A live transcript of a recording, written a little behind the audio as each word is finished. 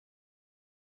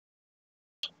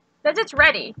Says it's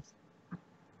ready.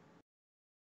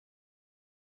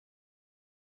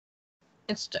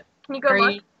 It's. Can you go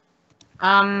look?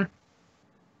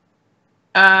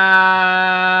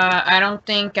 I don't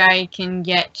think I can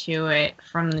get to it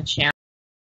from the channel.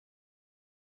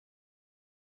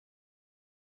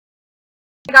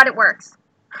 I got it works.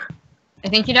 I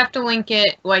think you'd have to link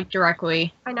it, like,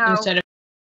 directly. I know. Instead of...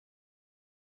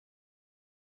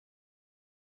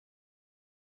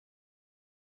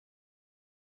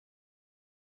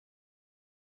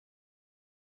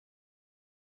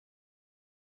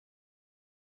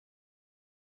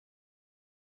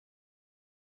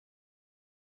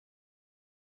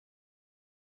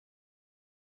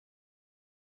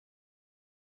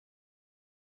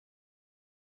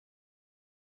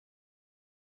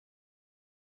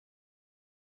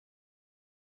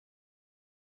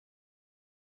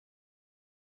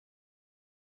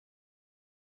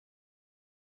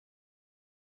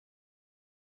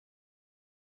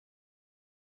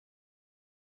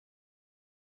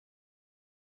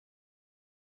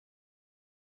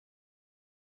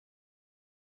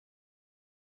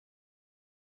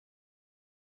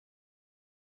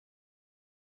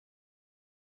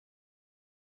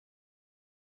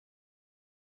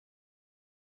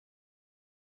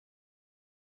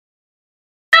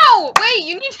 No! Wait,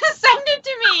 you need to send it to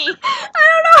me! I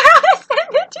don't know how to send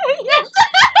it to you!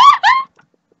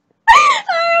 I have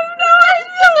no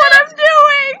idea what I'm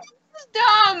doing! This is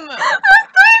dumb! I'm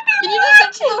typing Can you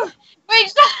just send it to... Wait,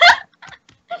 stop!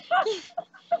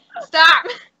 Stop!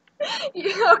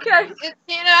 Okay. It's,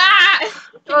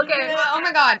 Okay. Oh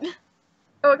my god.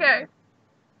 Okay.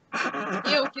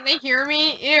 Ew, can they hear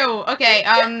me? Ew, okay,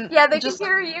 Yeah, they just... can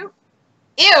hear you.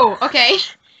 Ew, okay.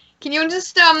 Can you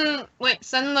just, like,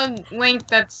 send the link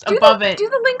that's above it? Do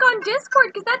the link on Discord,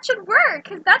 because that should work,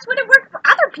 because that's what it worked for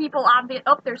other people, obviously.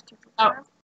 Oh, there's two people. Oh.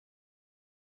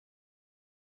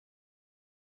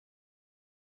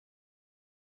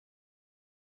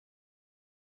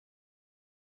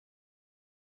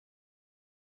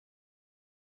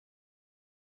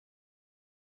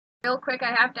 Real quick,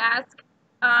 I have to ask,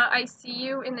 I see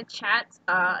you in the chat,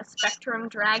 Spectrum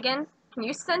Dragon. Can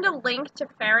you send a link to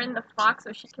Farron the Fox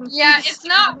so she can Yeah, it's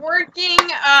not working,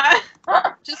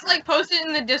 just, like, post it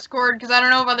in the Discord, because I don't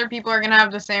know if other people are gonna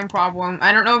have the same problem.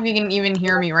 I don't know if you can even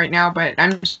hear me right now, but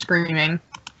I'm screaming.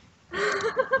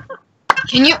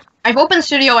 Can you- I've opened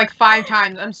Studio, like, 5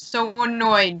 times. I'm so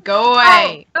annoyed. Go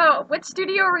away! Oh, what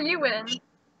studio were you in?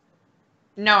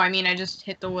 No, I mean, I just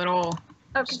hit the little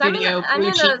because studio I'm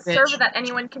in blue a cheek server bitch. that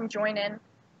anyone can join in.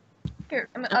 Here,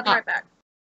 I'll be right back.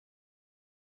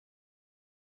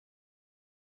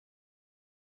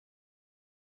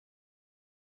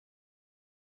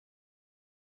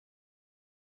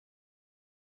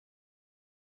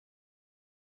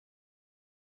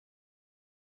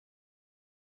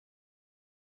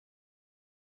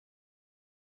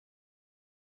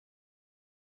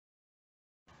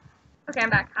 Okay, I'm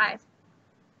back. Hi.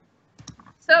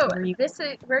 So,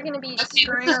 we're gonna be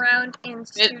screwing around in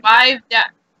Studio. Live, yeah.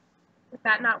 Does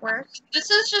that not work? This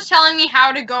is just telling me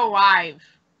how to go live.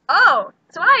 Oh,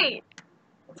 so I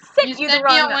sent you the sent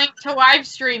wrong me a link to live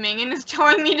streaming, and it's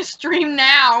telling me to stream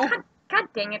now. God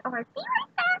dang it. Oh, I'll be right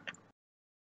back.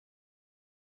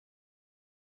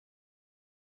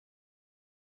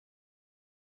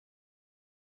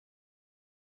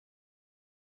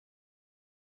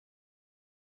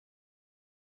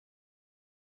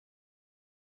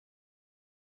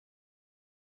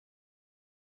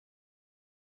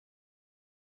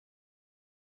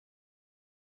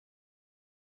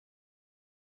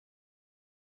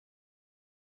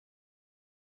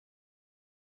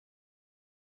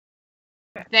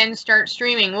 Then start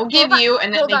streaming. We'll give you,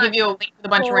 and then they give you a link with a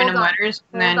bunch of random letters,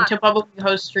 and then to publicly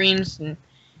host streams, and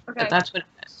that's what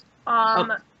it is.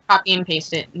 I'll copy and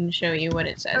paste it and show you what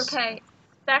it says. Okay,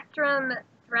 Spectrum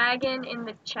Dragon in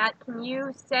the chat, can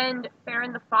you send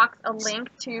Farron the Fox a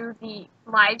link to the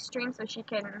live stream so she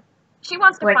can... She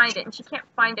wants to find it, and she can't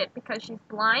find it because she's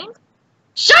blind?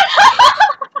 Shut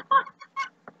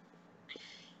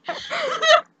up!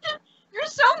 You're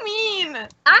so mean!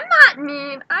 I'm not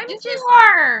mean, Yes, you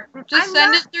are! Just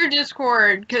send it through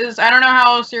Discord, because I don't know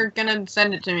how else you're gonna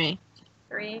send it to me.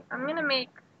 I'm gonna make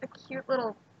a cute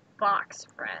little box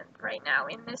friend right now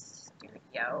in this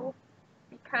studio,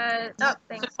 because... Oh,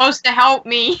 thanks. It's supposed to help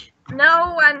me.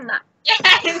 No, I'm not.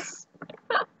 Yes!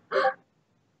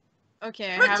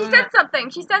 Okay, Look, she said something.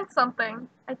 She sent something,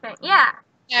 I think. Yeah.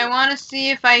 I want to see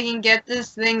if I can get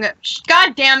this thing that...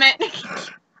 God damn it!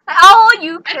 Oh,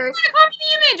 you cursed. I just want to copy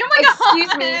the image! Oh my god!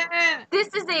 Excuse me.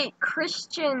 This is a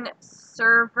Christian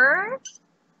server.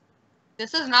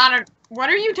 This is not a...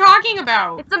 What are you talking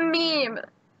about? It's a meme.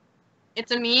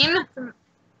 It's a meme?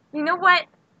 You know what?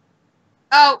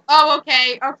 Oh,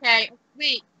 okay.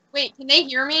 Wait, can they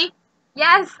hear me?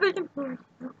 Yes, they can hear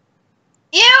you.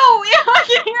 Ew, I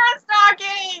can hear us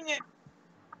talking!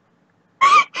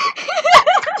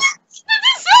 This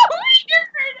is so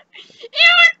weird!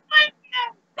 Ew, it's like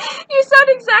that! You sound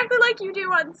exactly like you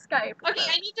do on Skype. Okay,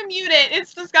 I need to mute it.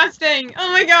 It's disgusting.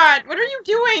 Oh my god, what are you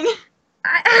doing?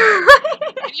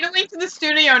 I need a link to the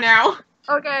studio now.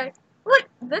 Okay. Look,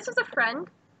 this is a friend.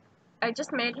 I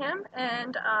just made him,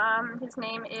 and his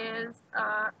name is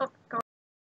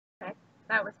okay.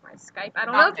 That was my Skype. I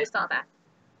don't know if you saw that.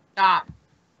 Stop.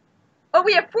 Oh,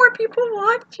 we have 4 people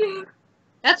watching.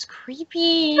 That's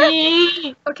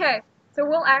creepy. Okay, so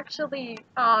we'll actually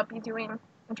be doing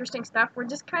interesting stuff. We're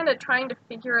just kind of trying to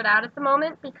figure it out at the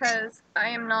moment because I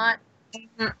am not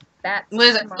that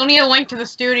Liz, I still need a link to the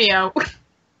studio.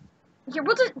 Here,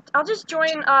 I'll just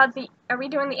join are we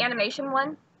doing the animation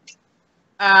one?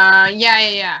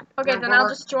 Yeah. Okay, then I'll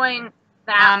just join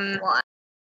that one.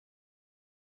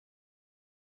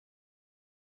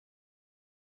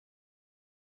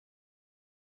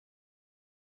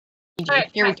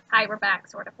 Alright, hi, we're back,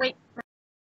 sort of. Wait.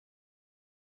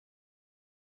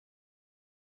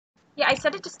 Yeah, I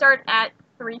set it to start at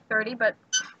 3:30, but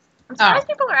I'm surprised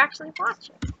people are actually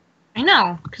watching. I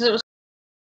know, because it was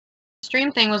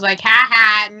stream thing was like,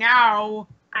 haha, no.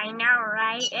 I know,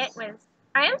 right? It was.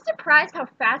 I am surprised how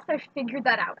fast I figured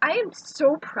that out. I am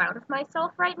so proud of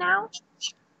myself right now.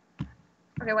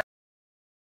 Okay, what?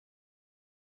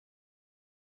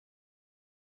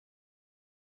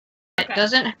 It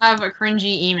doesn't have a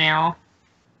cringy email.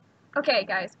 Okay,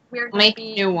 guys, we're gonna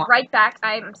be right back.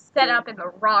 I'm set up in the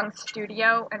wrong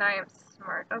studio, and I am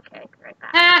smart. Okay, be right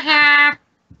back. Haha.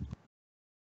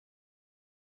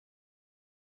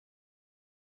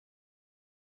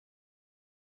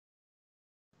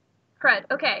 Crud.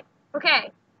 Okay.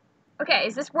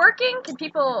 Is this working? Can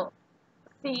people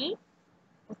see?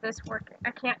 Is this working?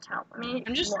 I can't tell. I'm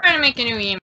just trying to make a new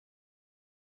email.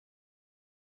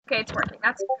 Okay, it's working.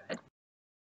 That's good.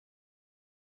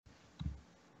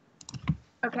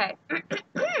 Okay.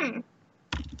 The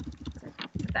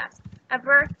best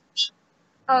ever.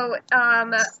 Oh,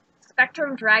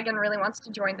 Spectrum Dragon really wants to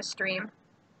join the stream.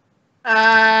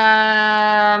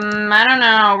 I don't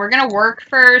know. We're gonna work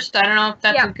first. I don't know if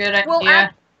that's a good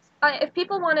idea. If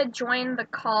people want to join the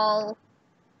call,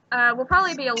 we'll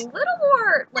probably be a little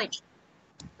more, like,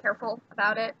 careful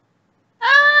about it.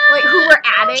 Like, who we're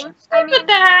adding. I mean,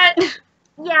 that.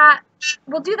 Yeah,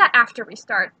 we'll do that after we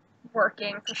start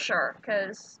working, for sure,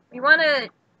 because we want to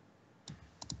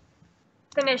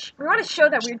show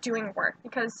that we're doing work,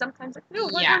 because sometimes it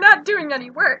feels like we're not doing any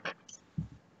work.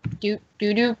 Can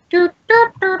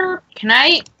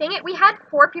I? Dang it, we had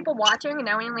 4 people watching, and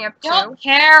now we only have 2. Don't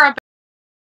care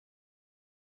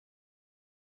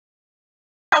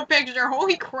about picture.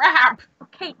 Holy crap.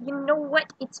 Okay, you know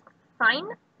what? It's fine.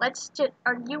 Let's just.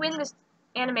 Are you in this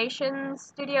animation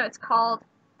studio? It's called.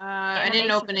 I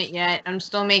didn't open it yet. I'm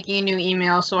still making a new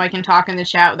email so I can talk in the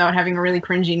chat without having a really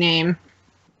cringy name.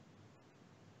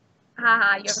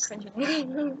 Haha, you have a cringy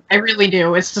name. I really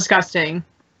do. It's disgusting.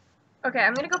 Okay,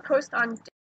 I'm gonna go post on.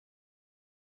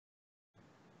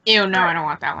 Ew, no, I don't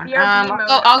want that one.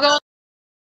 I'll go.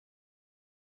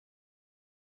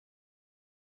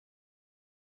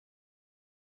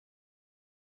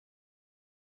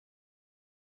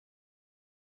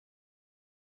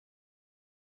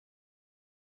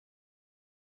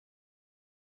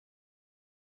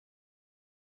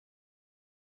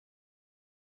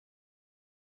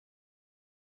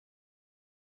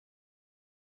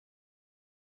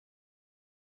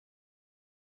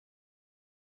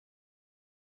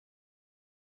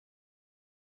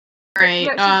 Right.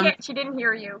 No, she didn't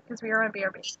hear you because we were on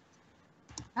BRB.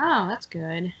 Oh, that's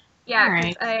good.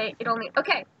 Yeah, it only.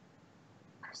 Okay.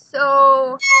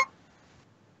 So.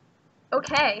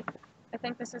 Okay. I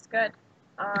think this is good.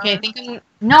 Okay,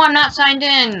 No, I'm not signed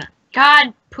in.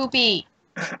 God, poopy.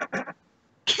 Yeah,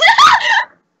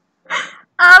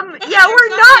 we're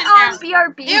not on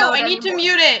BRB. Ew, I need to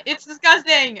mute it. It's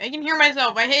disgusting. I can hear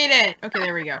myself. I hate it. Okay,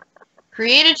 there we go.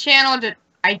 Create a channel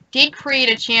I did create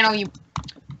a channel,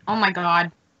 Oh my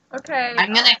god. Okay.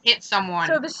 I'm gonna hit someone.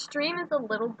 So the stream is a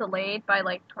little delayed by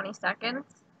like 20 seconds.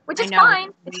 Which is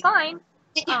fine. It's fine.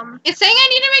 It's saying I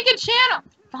need to make a channel.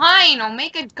 Fine, I'll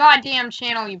make a goddamn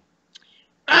channel, you...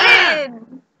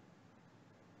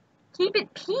 Keep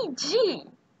it PG.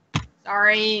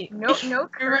 Sorry. No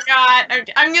curse.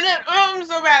 I'm gonna... Oh, I'm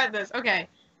so bad at this. Okay.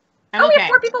 We have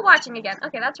 4 people watching again.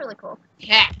 Okay, that's really cool.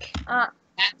 Heck.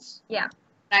 Yeah.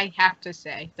 I have to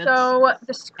say. So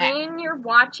the screen you're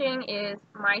watching is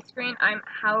my screen. I'm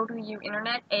How Do You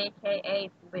Internet, aka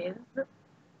Liz.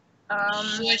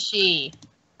 Slushy.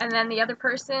 And then the other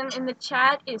person in the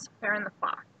chat is Farron the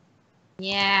Fox.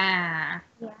 Yeah.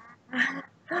 Yeah.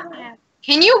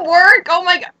 Can you work? Oh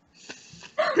my god.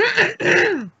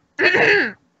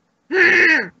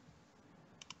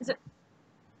 Is it?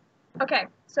 Okay,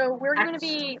 so we're going to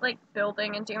be, like,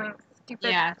 building and doing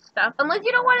stupid stuff. Unless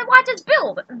you don't want to watch us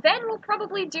build. Then we'll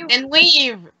probably do... And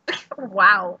leave!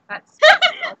 Wow, that's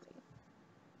salty.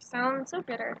 Sounds so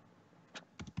bitter.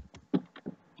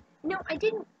 No, I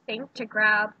didn't think to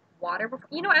grab water before.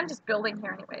 You know what? I'm just building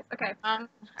here anyways. Okay. Why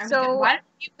did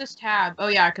you use this tab? Oh,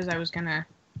 yeah, because I was gonna...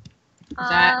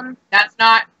 That's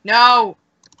not... No!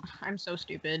 I'm so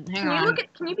stupid. Hang on.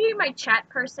 Can you be my chat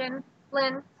person,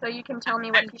 Lynn? So you can tell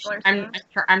me what people are saying?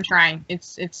 I'm trying.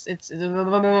 It's... Okay,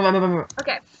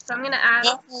 so I'm gonna add...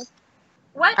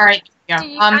 What? Alright, yeah.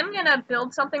 I'm gonna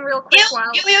build something real quick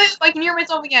while... I can hear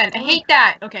myself again. I hate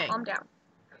that. Okay. Calm down.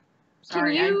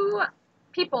 Sorry, can you...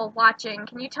 People watching,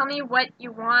 can you tell me what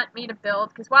you want me to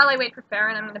build? Because while I wait for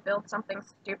Farron, I'm going to build something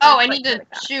stupid. Oh, I need to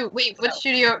shoot. Wait, what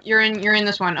studio? You're in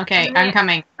this one. Okay, I'm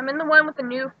coming. I'm in the one with the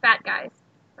new fat guys.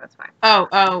 So that's fine.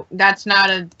 Oh, that's not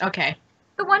a... Okay.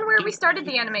 The one where we started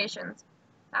the animations.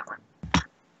 That one. I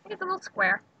think it's a little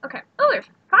square. Okay. Oh, there's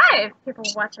 5 people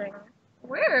watching.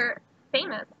 We're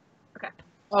famous. Okay.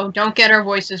 Oh, don't get our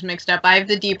voices mixed up. I have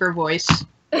the deeper voice.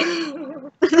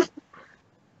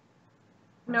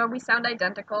 No, we sound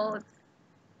identical.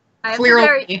 I have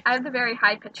the very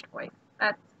high-pitched voice.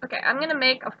 That's okay. I'm gonna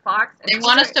make a fox. They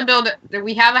want us to build it.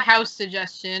 We have a house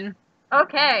suggestion.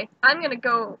 Okay, I'm gonna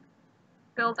go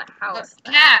build a house.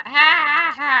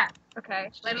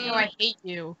 Okay, let me. I hate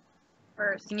you.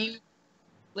 First, can you?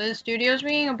 Liz Studios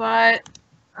being a butt.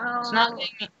 Oh. It's not me.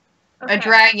 Okay. A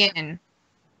dragon.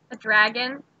 A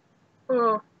dragon.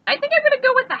 Ooh, I think I'm gonna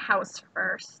go with the house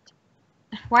first.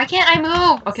 Why can't I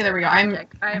move? Okay, there we go.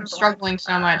 I'm struggling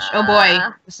so much. Oh boy,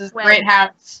 this is a great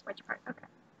house. Which part? Okay.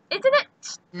 Isn't it?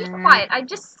 Be quiet. I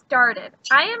just started.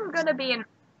 I am gonna be an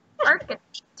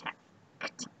architect.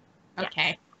 Okay.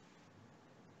 Yes.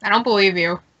 I don't believe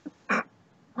you.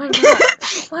 Why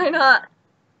not? Why not?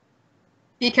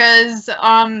 Because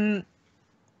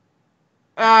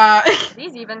Are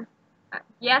these even?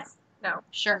 Yes. No.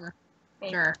 Sure.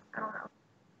 Maybe. Sure. I don't know.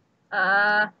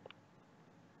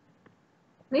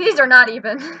 These are not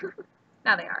even.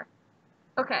 Now they are.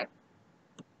 Okay.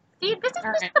 See, this is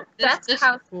just the best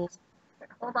house. Cool.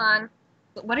 Hold on.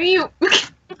 What are you?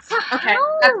 It's a okay,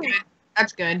 house.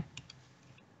 That's good.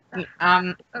 Okay,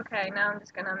 now I'm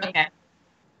just gonna make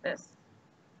this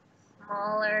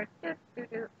smaller. Can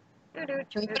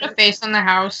we put a face on the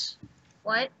house?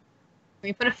 What? Can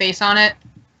we put a face on it?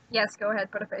 Yes, go ahead.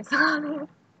 Put a face on it.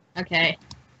 Okay.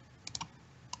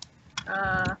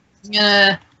 I'm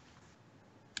gonna.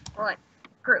 What?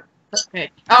 Group.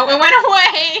 Perfect. Oh, it went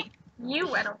away! You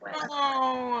went away.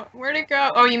 Oh, where'd it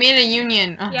go? Oh, you made a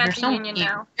union. Oh, yeah, it's a union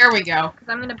now. There we go. Because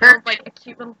I'm gonna build like a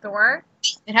cute little door.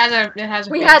 It has a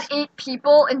We had 8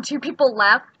 people and 2 people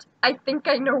left. I think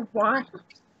I know why.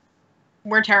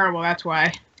 We're terrible, that's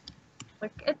why.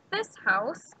 Look at this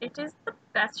house. It is the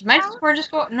best house. We're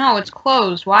just go. No, it's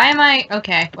closed. Why am I?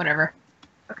 Okay, whatever.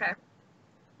 Okay.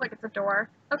 Look, it's a door.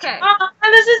 Okay. Oh,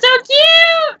 this is so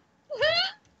cute!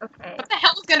 Okay. What the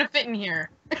hell is gonna fit in here?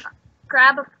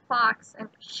 Grab a fox and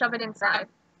shove it inside.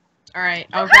 Alright,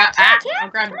 I'll grab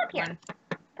one.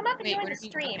 Come up and join the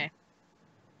stream. Okay.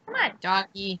 Come on.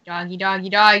 Doggy, doggy, doggy,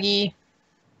 doggy.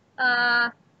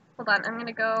 Hold on. I'm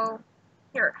gonna go...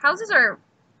 Here, houses are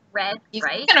red,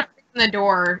 right? He's gonna fit in the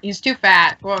door. He's too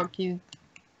fat. Look, he's...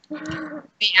 Actually?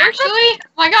 Oh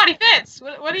my god, he fits!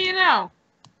 What do you know?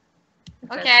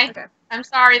 Okay. I'm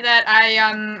sorry that I,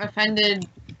 offended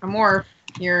a morph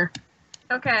here.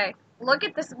 Okay. Look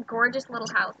at this gorgeous little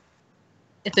house.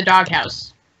 It's a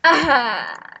doghouse. No.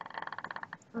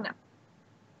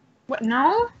 What?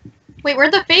 No? Wait,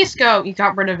 where'd the face go? You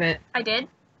got rid of it. I did.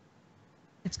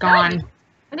 It's gone. No,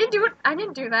 I didn't do it. I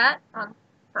didn't do that on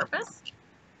purpose.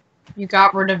 You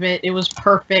got rid of it. It was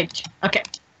perfect. Okay.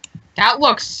 That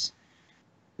looks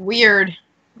weird.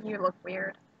 You look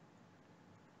weird.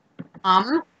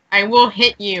 I will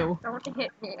hit you. Don't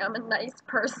hit me. I'm a nice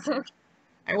person.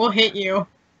 I will hit you.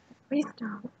 Please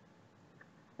don't.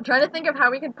 I'm trying to think of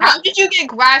how we can... How did you get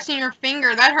glass in your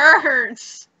finger? That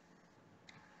hurts.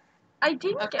 I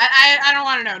didn't get... I don't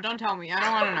want to know. Don't tell me. I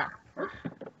don't want to know.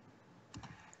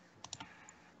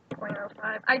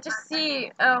 0.05. I just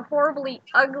see a horribly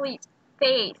ugly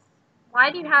face. Why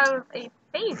do you have a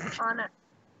face on it?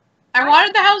 I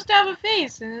wanted the house to have a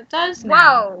face, and it does now.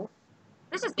 Whoa.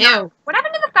 This is not. What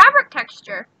happened to the fabric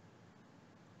texture?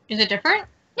 Is it different?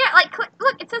 Yeah, like,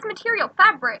 look, it says material,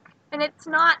 fabric, and it's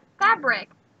not fabric.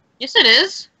 Yes, it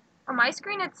is. On my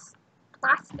screen, it's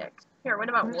plastic. Here, what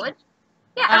about wood?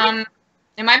 Yeah,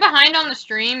 am I behind on the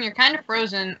stream? You're kind of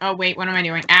frozen. Oh, wait, what am I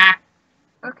doing? Ah.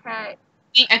 Okay.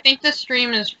 I think the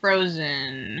stream is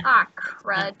frozen. Ah,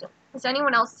 crud. Is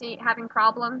anyone else having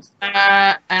problems?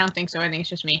 I don't think so. I think it's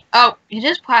just me. Oh, it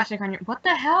is plastic on your... What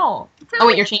the hell? Oh,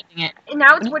 wait, you're changing it.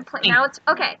 Now it's wood plank. Now it's...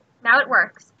 Okay. Now it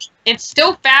works. It's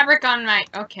still fabric on my...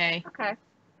 Okay. Okay.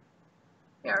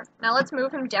 Here. Now let's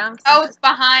move him down. Oh, it's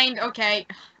behind. Okay.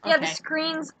 Yeah, the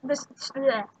screen's... The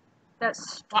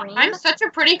stream. I'm such a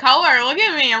pretty color. Look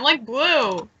at me. I'm like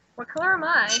blue. What color am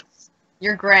I?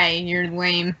 You're gray. You're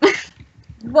lame.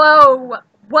 Whoa.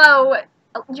 Whoa.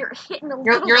 You're hitting a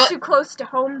little too close to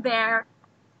home there.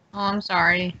 Oh, I'm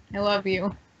sorry. I love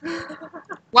you.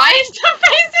 Why is the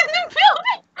face in the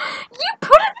building? You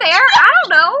put it there. I don't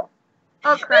know.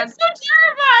 Oh, crud. That's so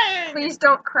terrifying. Please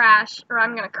don't crash, or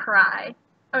I'm gonna cry.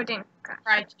 Oh, dang.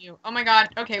 Cry too. Oh my god.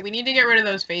 Okay, we need to get rid of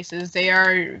those faces. They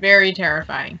are very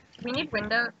terrifying. We need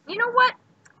windows. You know what?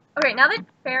 Okay, now that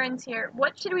Farron's here,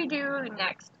 what should we do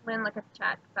next? Lynn, look at the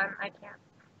chat, because I can't.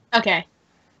 Okay.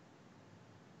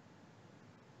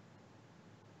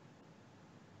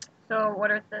 So,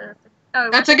 what are the... Oh,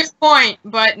 that's a good point,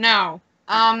 but no.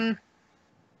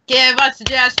 Give us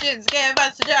suggestions! Give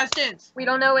us suggestions! We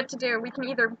don't know what to do. We can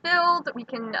either build, we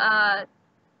can,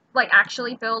 like,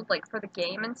 actually build, like, for the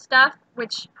game and stuff,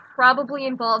 which probably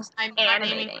involves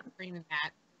animating.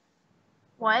 That.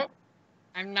 What?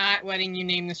 I'm not letting you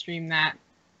name the stream that.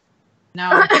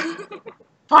 No.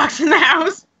 Fox in the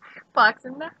house! Fox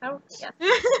in the house, yes.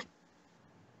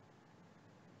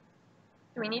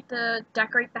 Do we need to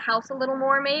decorate the house a little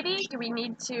more, maybe? Do we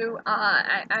need to,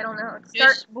 I don't know.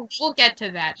 We'll get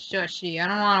to that, Shushy. I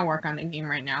don't want to work on the game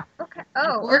right now. Okay.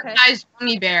 Oh, Organized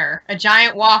gummy bear. A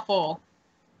giant waffle.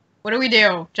 What do we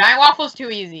do? Giant waffle is too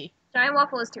easy. Giant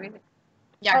waffle is too easy.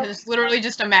 Yeah, because it's literally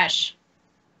just a mesh.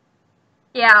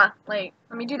 Yeah, like,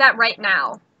 let me do that right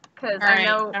now. Because I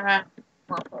know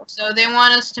waffle. So they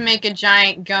want us to make a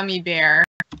giant gummy bear.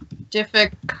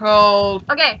 Difficult.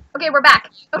 Okay, we're back.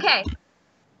 Okay.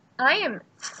 I am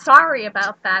sorry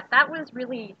about that. That was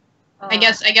really... I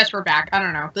guess we're back. I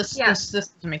don't know. This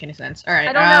doesn't make any sense. Alright.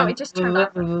 I don't know. It just turned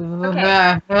off.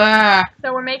 Okay.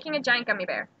 So we're making a giant gummy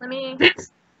bear. Let me...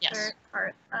 Yes.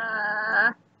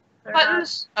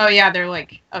 Buttons? Oh yeah, they're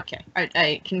like... Okay.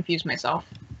 I confused myself.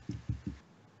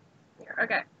 Here.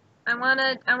 Okay. I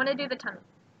wanna do the tummy.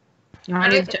 You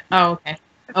wanna do oh, okay.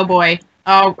 Oh boy.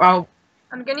 Oh.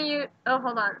 I'm gonna use... Oh,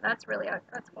 hold on. That's really...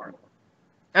 That's horrible.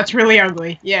 That's really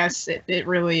ugly. Yes, it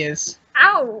really is.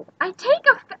 Ow! I take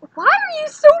Why are you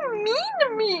so mean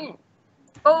to me?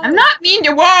 Oh. I'm not mean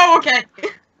to- Whoa, okay.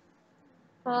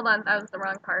 Hold on, that was the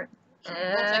wrong part.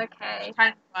 Okay.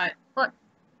 Look.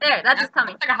 There, that's his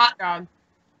tummy. It's like a hot dog.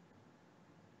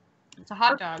 It's a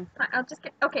hot dog. I'll just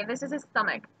get... Okay, this is his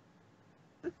stomach.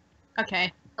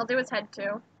 Okay. I'll do his head,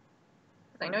 too.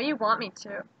 Because I know you want me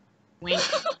to. Wink.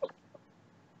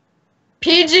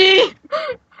 PG!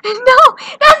 No!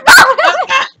 That's not what I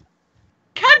was...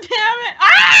 God damn it!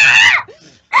 Ah!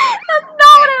 That's not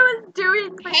what I was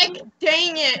doing. Heck,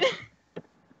 dang it!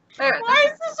 Wait, why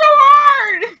is this so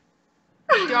hard?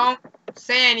 Don't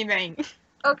say anything.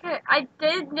 Okay, I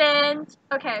didn't.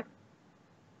 Okay.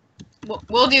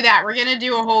 We'll do that. We're gonna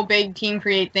do a whole big Team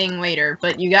Create thing later,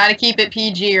 but you gotta keep it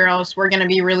PG or else we're gonna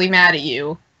be really mad at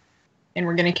you. And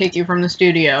we're gonna kick you from the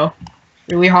studio.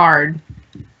 Really hard.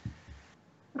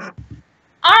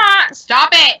 Ah! Stop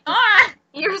it! Ah!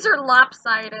 Ears are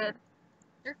lopsided.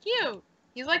 They're cute.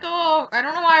 He's like a little... I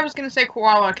don't know why I was gonna say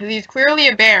koala, because he's clearly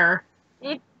a bear.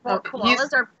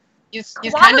 Koalas are... He's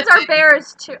koalas are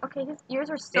bears, too. Okay, his ears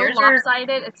are so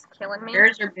lopsided, it's killing me.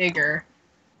 Bears are bigger.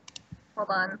 Hold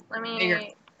on. Let me...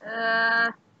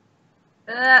 Bigger.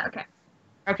 Okay.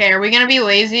 Okay, are we gonna be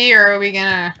lazy, or are we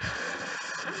gonna...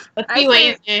 Let's be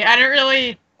lazy. I don't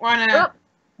really wanna...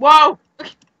 Whoa!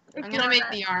 I'm gonna make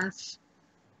the arms.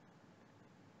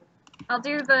 I'll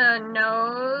do the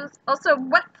nose. Also,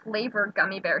 what flavor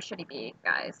gummy bear should he be,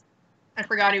 guys? I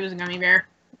forgot he was a gummy bear.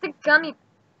 The gummy...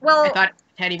 Well... I thought it was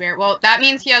a teddy bear. Well, that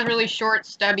means he has really short,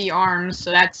 stubby arms,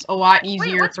 so that's a lot easier for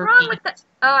me. Wait, what's wrong with that?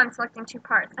 Oh, I'm selecting two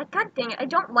parts. God dang it, I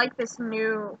don't like this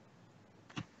new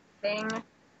thing.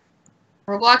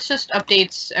 Roblox just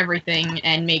updates everything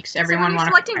and makes everyone want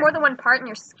to... So when you're selecting more than one part and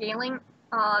you're scaling,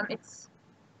 it's...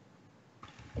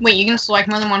 Wait, you can select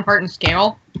more than one part and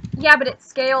scale? Yeah, but it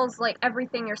scales, like,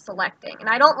 everything you're selecting, and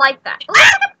I don't like that. Look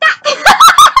at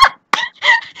that!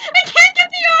 I can't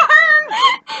get the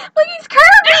arm! Look, he's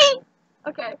curvy!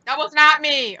 Okay. That was not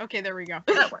me. Okay, there we go.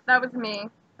 That was me.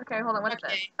 Okay, hold on. What's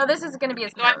this? Oh, this is gonna be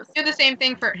his nose. Do the same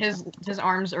thing for his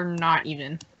arms are not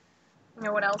even. You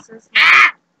know what else is?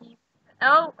 Ah!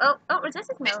 Oh, is this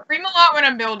his nose? I scream a lot when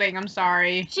I'm building, I'm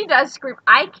sorry. She does scream.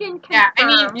 I can confirm. Yeah, I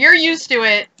mean, you're used to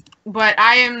it, but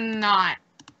I am not.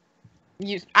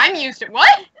 I'm used to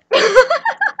what? I'm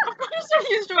so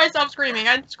used to myself screaming.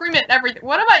 I scream at everything.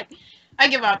 What am I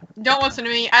give up. Don't listen to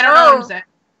me. I don't know what I'm saying.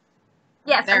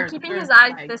 Yes, I'm keeping his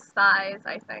eyes this size,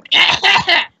 I think.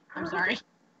 I'm sorry.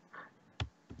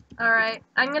 Alright,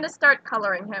 I'm gonna start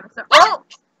coloring him. So oh!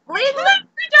 Liz!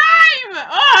 Every time!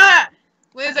 Ah!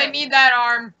 Liz, okay. I need that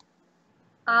arm.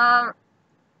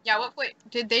 Yeah, what flavor?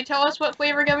 Did they tell us what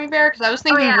flavor gummy bear? Because I was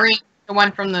thinking green, the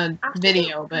one from the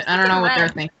video, but I don't know what they're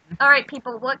thinking. Alright,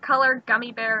 people, what color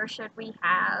gummy bear should we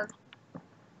have?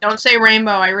 Don't say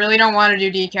rainbow. I really don't want to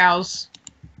do decals.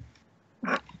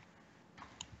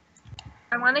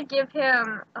 I want to give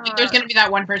him... I think there's going to be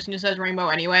that one person who says rainbow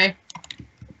anyway.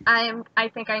 I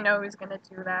think I know who's going to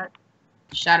do that.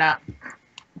 Shut up.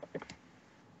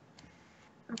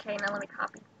 Okay, now let me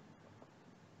copy.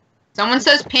 Someone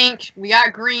says pink. We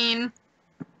got green.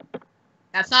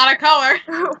 That's not a color.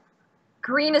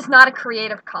 Green is not a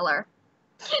creative color.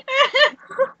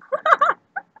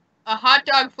 A hot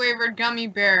dog flavored gummy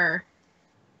bear.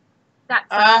 That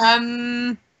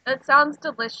sounds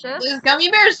delicious. Gummy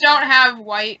bears don't have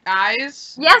white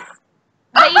eyes. Yes,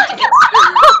 they do.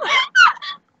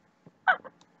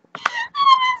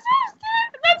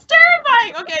 That's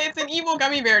terrifying. Okay, it's an evil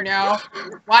gummy bear now.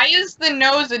 Why is the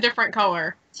nose a different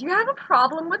color? Do you have a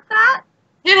problem with that?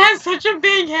 It has such a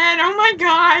big head. Oh my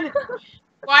god.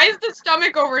 Why is the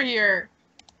stomach over here?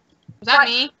 Was that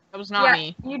me? That was not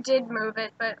me. You did move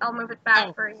it, but I'll move it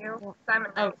back for you.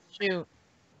 Simon. Oh, shoot.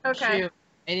 Okay. Shoot.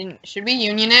 I didn't. Should we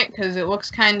union it? Because it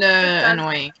looks kind of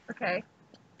annoying. Okay.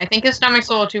 I think his stomach's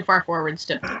a little too far forward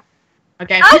still.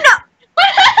 Okay. Oh no!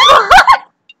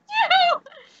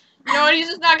 You know what? He's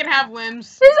just not gonna have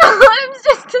limbs. His limbs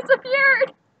just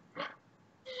disappeared.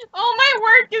 All my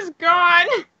work is gone.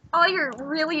 All your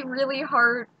really, really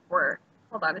hard work.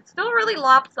 Hold on, it's still really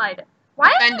lopsided.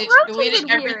 Why is it rotated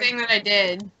weird? Everything that I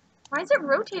did. Why is it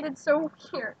rotated so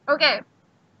weird? Okay.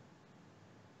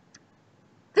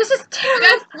 This is terrible.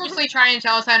 You guys are seriously trying to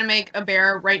tell us how to make a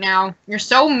bear right now. You're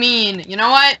so mean. You know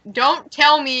what? Don't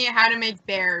tell me how to make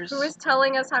bears. Who is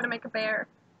telling us how to make a bear?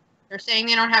 They're saying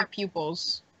they don't have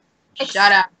pupils.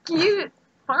 Shut up.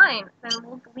 Fine. Then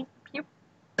we'll delete the pupils.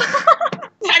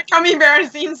 That gummy bear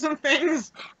has seen some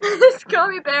things. This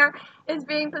gummy bear is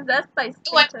being possessed by Satan.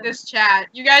 I like this chat.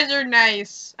 You guys are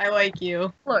nice. I like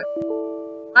you. Look.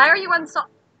 Why are you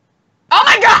unsolved? Oh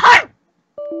my god!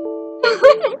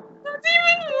 That's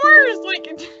even worse. Like,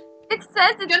 it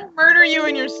says it's gonna murder you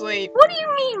in your sleep. What do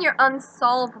you mean you're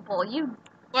unsolvable? You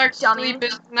dummy. Sleep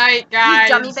is night, guys.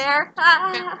 You dummy bear.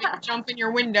 Jump in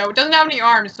your window. It doesn't have any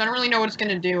arms, so I don't really know what it's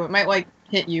gonna do. It might, like,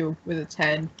 hit you with its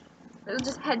head. It'll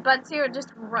just headbutts you. It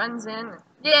just runs in.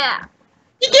 Yeah.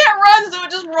 You can't run, so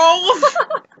it just rolls.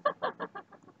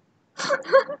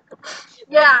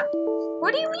 Yeah.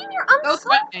 What do you mean you're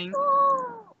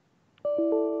unsolvable?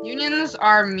 Unions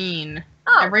are mean.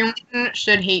 Oh. Everyone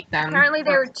should hate them. Apparently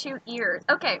there were 2 ears.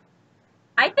 Okay.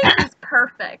 I think he's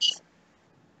perfect.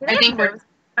 I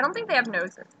don't think they have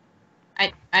noses.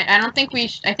 I don't think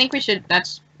we I think we should.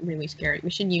 That's really scary. We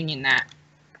should union that.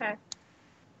 Okay.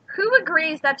 Who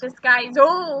agrees that this guy is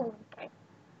okay.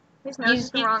 His nose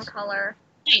is the wrong color.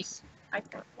 Nice. I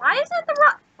think. Why is it the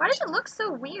wrong? Why does it look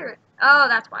so weird? Oh,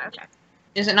 that's why. Okay.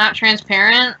 Is it not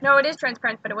transparent? No, it is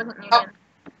transparent, but it wasn't union. Oh.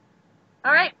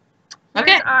 All right.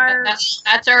 Okay.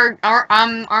 That's our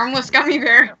armless gummy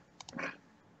bear.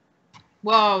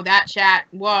 Whoa, that chat.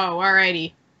 Whoa,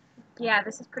 alrighty. Yeah,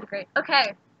 this is pretty great.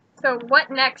 Okay, so what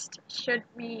next should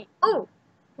we... Oh,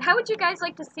 how would you guys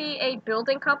like to see a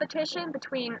building competition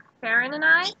between Farron and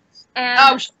I? And,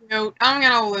 oh, shoot. I'm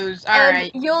gonna lose.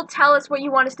 Alright. You'll tell us what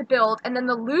you want us to build, and then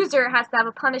the loser has to have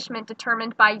a punishment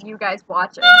determined by you guys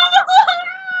watching.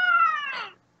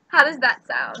 How does that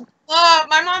sound?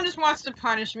 My mom just wants to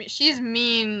punish me. She's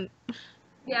mean.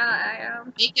 Yeah, I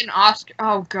am. Make an Oscar.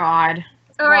 Oh, God.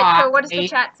 Alright, so what does the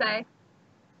chat say?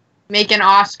 Make an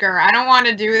Oscar. I don't want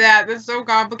to do that. That's so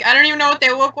complicated. I don't even know what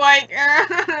they look like.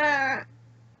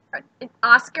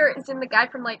 Oscar is in the guy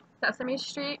from, like, Sesame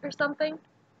Street or something?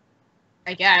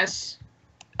 I guess.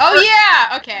 Oh,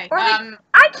 yeah! Okay.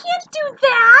 I can't do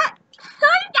that!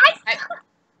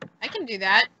 I can do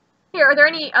that. Here, are there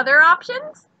any other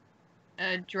options?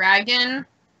 Dragon.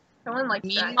 Someone likes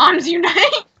Mean Moms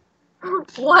Unite.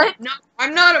 What? No,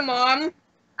 I'm not a mom.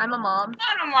 I'm a mom.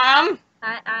 I'm not a mom.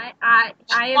 I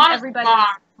am everybody's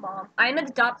mom. I'm an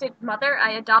adopted mother.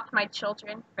 I adopt my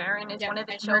children. Farron is one of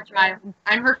the children.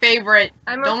 I'm her favorite.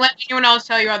 Don't let anyone else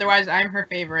tell you otherwise. I'm her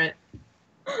favorite.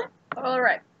 All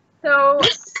right. So.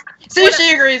 See,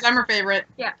 she agrees. I'm her favorite.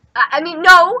 Yeah. I mean,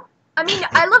 no. I mean,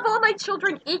 I love all my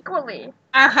children equally.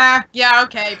 Yeah.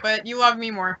 Okay, but you love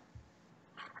me more.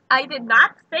 I did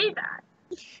not say that.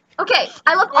 Okay,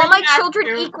 I love all my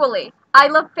children equally. I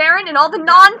love Farron and all the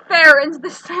non-Farrons the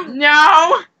same.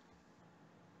 No!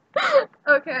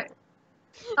 Okay.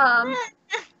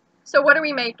 So what are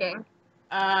we making?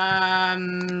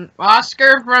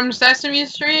 Oscar from Sesame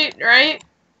Street, right?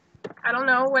 I don't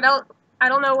know. What else? I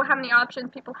don't know how many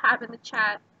options people have in the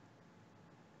chat.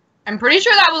 I'm pretty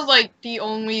sure that was, like, the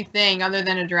only thing other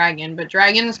than a dragon, but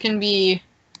dragons can be...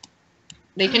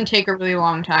 They can take a really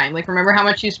long time. Like, remember how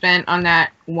much you spent on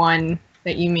that one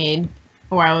that you made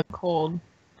a while ago? Cold,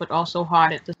 but also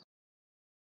hot at the...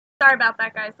 Sorry about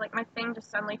that, guys. Like, my thing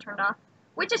just suddenly turned off.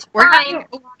 Which is We're fine. having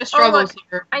a lot of struggles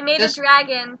here. I made a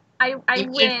dragon. I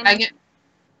win.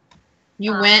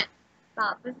 You win.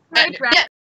 Stop. This is my dragon. Yeah.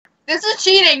 This is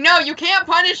cheating. No, you can't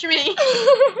punish me.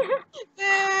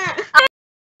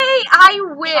 I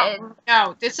win.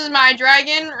 No, this is my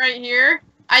dragon right here.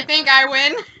 I think I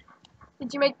win.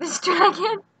 Did you make this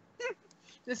dragon?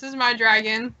 This is my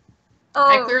dragon. Oh.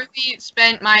 I clearly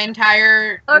spent my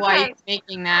entire life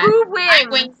making that. Who wins? I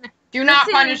win. Do not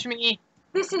punish me.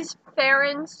 This is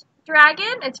Farron's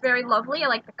dragon. It's very lovely. I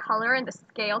like the color and the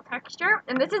scale texture.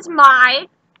 And this is my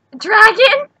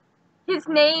dragon. His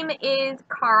name is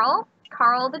Carl.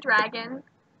 Carl the dragon.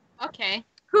 Okay.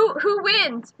 Who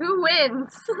wins? Who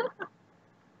wins?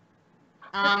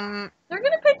 They're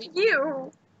gonna pick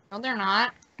you. No, they're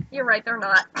not. You're right, they're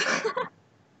not.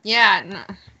 Yeah, no,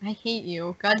 I hate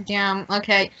you. Goddamn.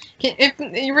 Okay. If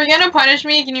you were gonna punish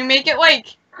me, can you make it,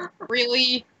 like,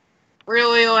 really,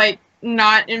 like,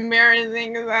 not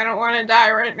embarrassing, because I don't want to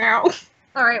die right now.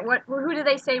 Alright, who do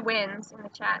they say wins in the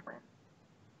chat?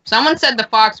 Someone said the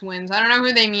fox wins. I don't know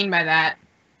who they mean by that.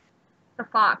 The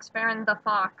fox. Farron the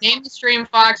fox. Name the stream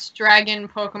Fox Dragon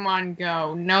Pokemon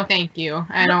Go. No, thank you.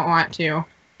 I don't want to.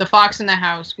 The fox in the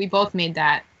house. We both made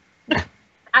that.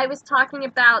 I was talking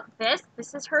about this.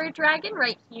 This is her dragon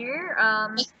right here.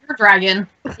 This is her dragon.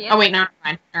 Oh wait, no,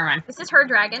 never mind. This is her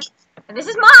dragon, and this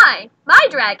is my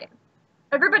dragon.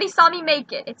 Everybody saw me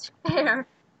make it. It's fair.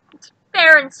 It's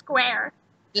fair and square.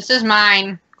 This is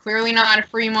mine. Clearly not a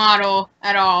free model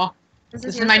at all. This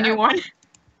is my new one. This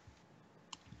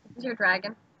is your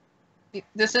dragon.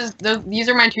 These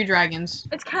are my two dragons.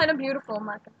 It's kind of beautiful,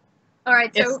 Micah. All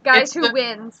right, so guys, who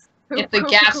wins? It's the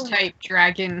gas type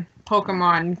dragon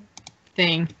Pokemon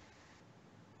thing.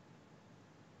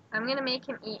 I'm gonna make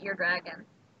him eat your dragon.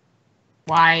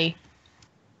 Why?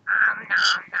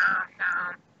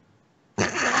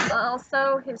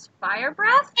 Also, his fire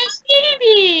breath. It's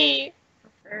baby.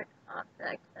 Insert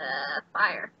object.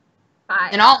 Fire.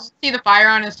 And also, see, the fire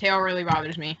on his tail really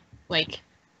bothers me. Like,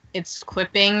 it's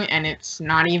clipping and it's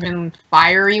not even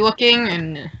fiery looking,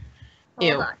 and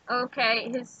ew. Hold on. Okay,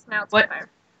 his snout's on fire.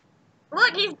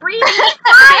 Look, he's breathing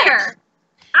fire!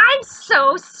 I'm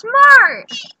so smart!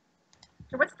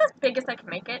 So what's the biggest I can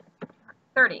make it?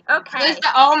 30. Okay.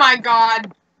 Oh my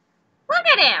god. Look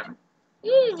at him!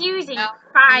 He's using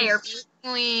fire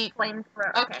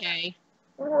flamethrower. Okay.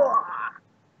 Whoa.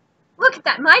 Look at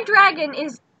that. My dragon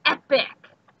is epic.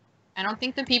 I don't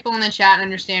think the people in the chat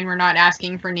understand we're not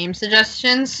asking for name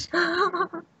suggestions.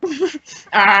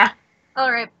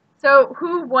 Alright. So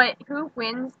who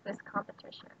wins this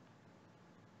competition?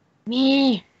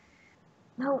 Me.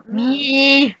 No,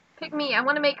 me. Pick me. I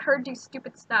want to make her do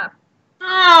stupid stuff.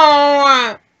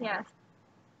 Oh. Yes.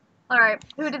 Alright.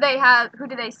 Who do they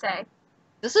say?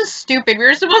 This is stupid. We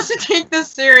were supposed to take this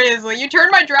seriously. You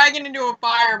turned my dragon into a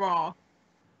fireball.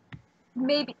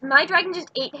 Maybe. My dragon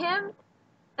just ate him,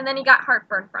 and then he got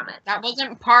heartburn from it. That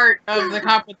wasn't part of the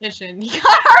competition. He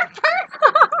got heartburn.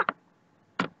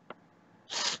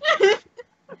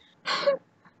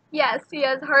 Yes, he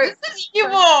has heart. This is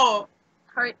evil.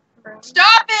 Heartburn.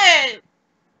 Stop it.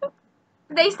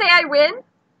 They say I win?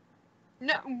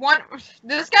 No,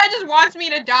 this guy just wants me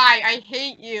to die. I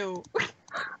hate you.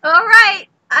 Alright,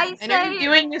 I say... And I'm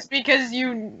doing this because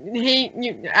you hate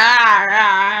you.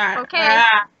 Okay,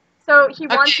 so he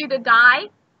wants you to die?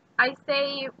 I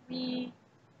say we...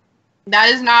 That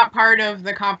is not part of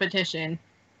the competition.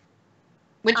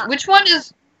 Which one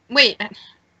is... Wait.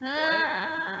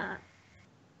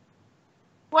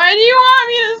 Why do you want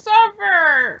me to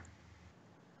suffer?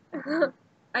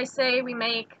 I say we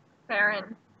make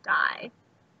Farron die.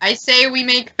 I say we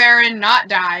make Farron not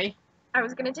die. I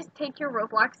was gonna just take your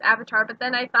Roblox avatar, but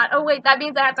then I thought, oh wait, that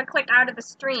means I have to click out of the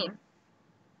stream.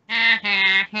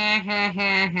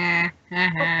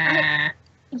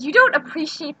 You don't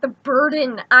appreciate the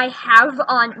burden I have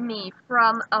on me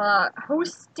from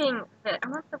hosting this. I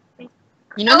want the face.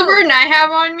 You know the burden I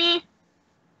have on me?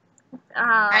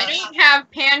 I don't have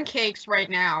pancakes right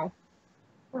now.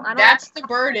 Well, that's the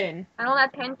burden. I don't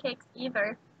have pancakes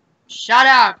either. Shut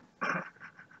up.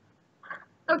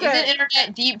 Okay. Is it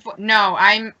internet deep? No,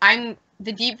 I'm.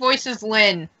 The deep voice is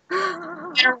Lynn.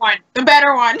 Better one. The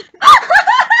better one.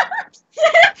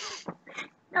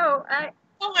 No,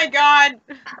 Oh my god.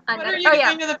 What are you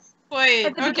doing to the plate?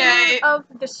 At the beginning of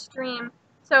the stream.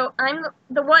 So I'm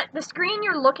the screen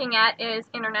you're looking at is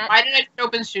internet. Why did I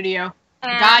open studio?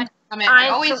 And God damn it. I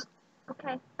always.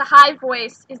 Okay. The high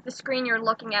voice is the screen you're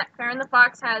looking at. Farron the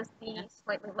Fox has the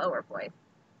slightly lower voice.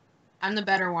 I'm the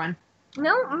better one.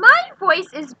 No, my voice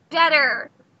is better.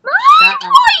 My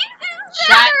voice is better.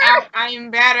 Shut up! I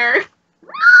am better. No.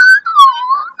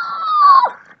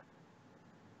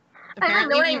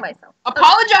 I'm annoying myself.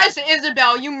 Apologize to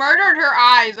Isabel. You murdered her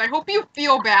eyes. I hope you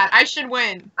feel bad. I should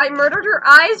win. I murdered her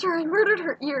eyes, or I murdered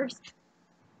her ears.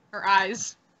 Her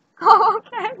eyes. Oh,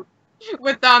 okay.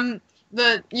 With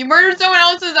you murdered someone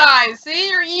else's eyes. See,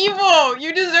 you're evil.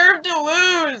 You deserve to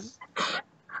lose.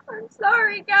 I'm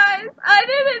sorry, guys. I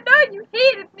didn't know you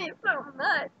hated me so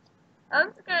much.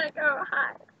 I'm just gonna go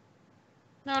hide.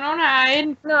 No, don't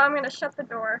hide. No, I'm gonna shut the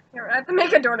door. Here, I have to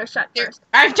make a door to shut first.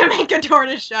 I have to make a door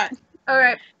to shut.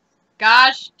 Alright.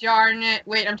 Gosh darn it.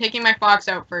 Wait, I'm taking my fox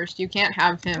out first. You can't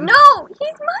have him. No!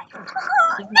 He's my fox!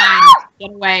 He's mine.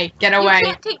 Get away. Get away. You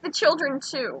can't take the children,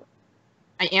 too.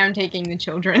 I am taking the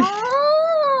children.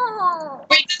 Oh!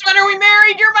 Wait, since when are we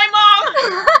married? You're my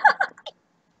mom!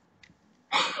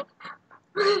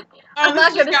 I'm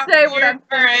not gonna say what I'm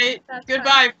saying. Alright.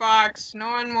 Goodbye, Fox.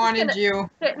 No one wanted you.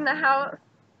 Sit in the house.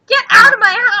 Get out of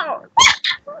my house!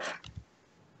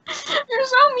 You're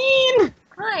so mean!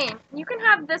 Fine. You can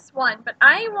have this one, but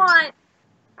I want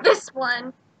this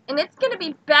one. And it's gonna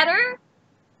be better,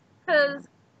 because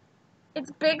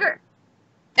it's bigger.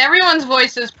 Everyone's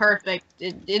voice is perfect.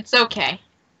 It's okay.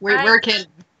 We're kidding.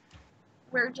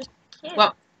 We're just kids.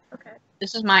 Well, okay.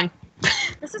 This is mine.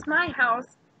 This is my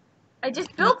house. I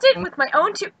just built it with my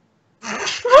own two. I'm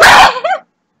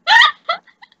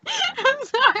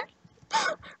sorry.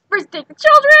 First take the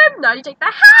children, now you take the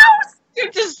house.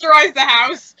 It destroys the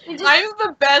house. I'm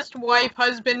the best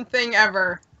wife-husband thing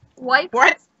ever. Wife?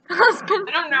 What? Husband?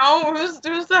 I don't know. Who's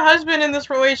the husband in this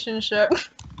relationship?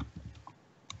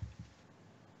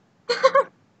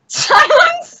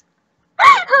 Silence?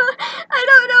 I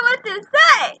don't know what to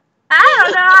say.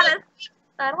 I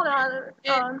don't know how to.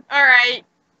 Alright.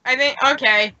 I think,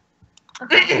 okay.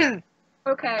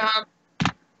 Okay.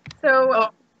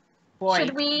 So, boy.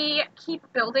 Should we keep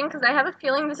building? Because I have a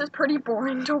feeling this is pretty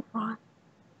boring to watch.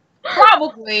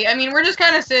 Probably. I mean, we're just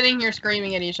kind of sitting here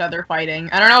screaming at each other, fighting.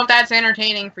 I don't know if that's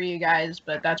entertaining for you guys,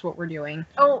 but that's what we're doing.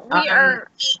 Oh, we are.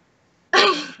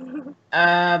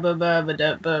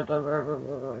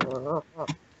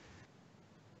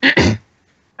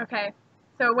 Okay.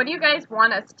 So, what do you guys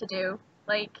want us to do?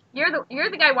 Like, you're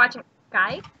the guy watching.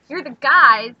 Guy? You're the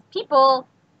guys. People.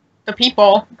 The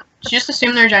people. Just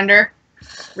assume their gender.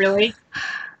 Really?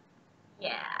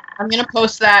 Yeah. I'm gonna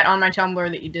post that on my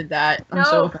Tumblr that you did that.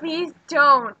 No, please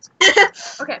don't.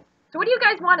 Okay. So what do you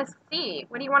guys want to see?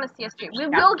 What do you want to see us do? We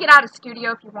will get out of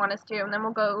studio if you want us to, and then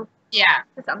we'll go. Yeah.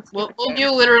 We'll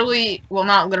do literally, well,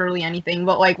 not literally anything,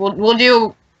 but like we'll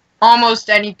do almost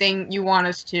anything you want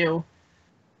us to.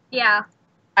 Yeah.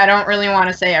 I don't really want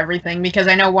to say everything because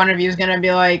I know one of you is gonna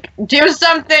be like, do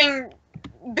something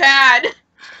bad.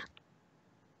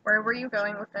 Where were you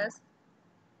going with this?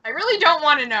 I really don't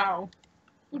want to know.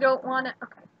 You don't want to?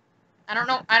 Okay. I don't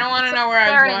know. I don't want to know where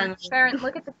I was going. Farron,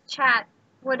 look at the chat.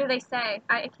 What do they say?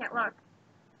 I can't look.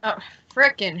 Oh,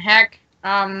 frickin' heck.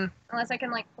 Unless I can,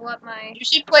 like, pull up my... You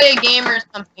should play a game or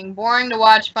something. Boring to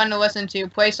watch, fun to listen to.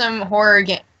 Play some horror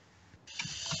game.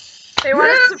 They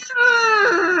want us to...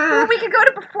 Well, we could go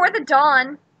to Before the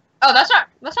Dawn. Oh, that's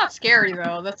not scary,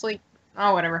 though. That's like...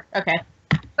 Oh, whatever. Okay.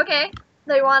 Okay.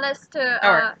 They want us to,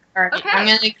 Alright. Okay. I'm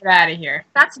gonna get out of here.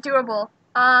 That's doable.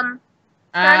 Farron,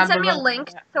 send me a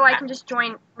link so I can just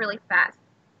join really fast.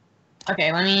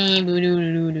 Okay, let me...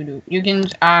 You can,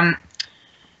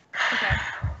 Okay.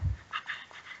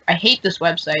 I hate this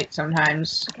website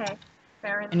sometimes. Okay,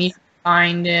 Farron. I need to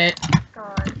find it.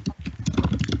 God.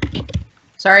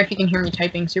 Sorry if you can hear me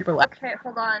typing super loud. Okay,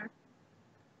 hold on.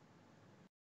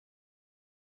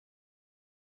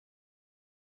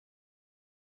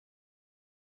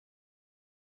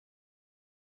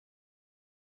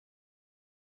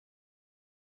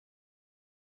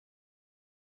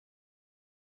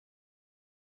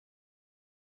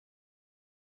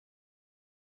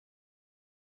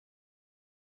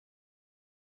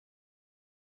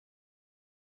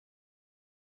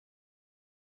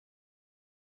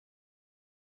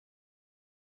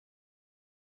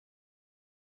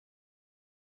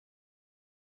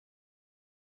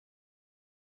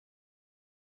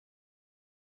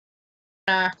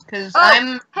 Because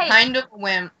I'm kind of a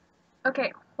wimp.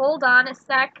 Okay, hold on a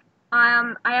sec.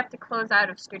 I have to close out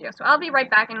of studio, so I'll be right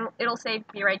back, and it'll say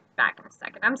be right back in a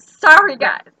second. I'm sorry,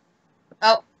 guys.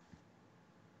 Oh.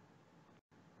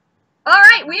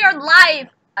 Alright, we are live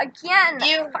again,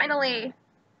 finally.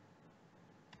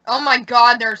 Oh my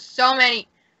god, there's so many.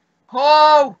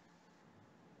 Oh!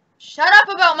 Shut up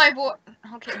about my voice.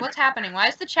 Okay, what's happening? Why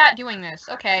is the chat doing this?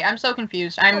 Okay, I'm so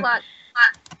confused.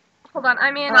 Hold on,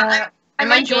 I'm in.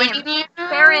 Am I joining you?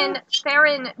 Farron,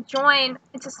 join.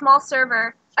 It's a small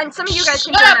server. And some of you guys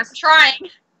can join us. I'm trying.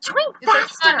 Join faster.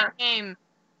 It's not a game.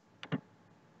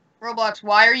 Roblox,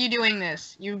 why are you doing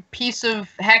this? You piece of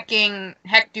heck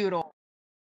doodle.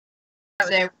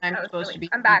 Say when I'm supposed to be.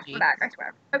 I'm back, I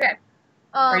swear. Okay.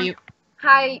 Are you?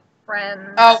 Hi,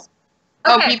 friends.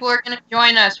 Oh, people are gonna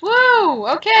join us. Woo!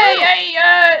 Okay,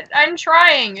 I'm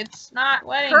trying. It's not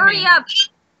letting me. Hurry up.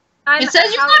 It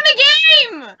says you're not in the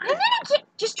game! I'm in a game!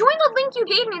 Just join the link you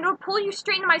gave me and it'll pull you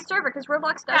straight into my server, because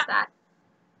Roblox does that.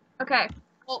 Okay.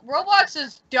 Well, Roblox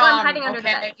is dumb. I'm hiding under the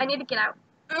bed. I need to get out.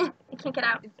 I can't get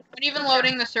out. It's not even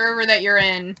loading the server that you're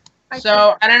in.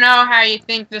 So, I don't know how you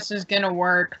think this is gonna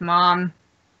work, Mom.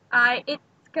 It's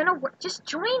gonna work. Just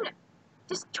join a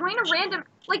random...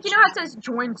 Like, you know how it says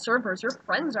join servers your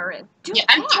friends are in?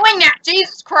 I'm doing that!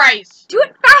 Jesus Christ! Do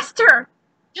it faster!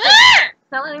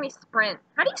 It's not letting me sprint.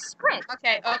 How do you sprint?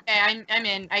 Okay, I'm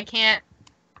in. I can't...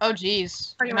 Oh,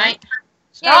 jeez. Are you in?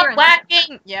 Stop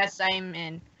lacking! Yes, I'm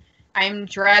in. I'm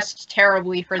dressed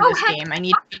terribly for this game. I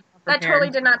need to be more prepared. That totally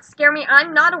did not scare me.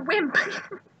 I'm not a wimp.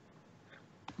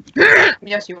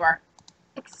 Yes, you are.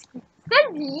 Excuse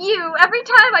you. Every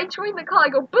time I join the call, I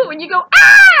go boo, and you go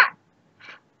ah!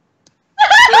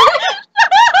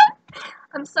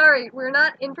 I'm sorry. We're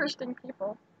not interesting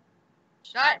people.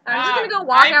 Shut up. I'm just gonna go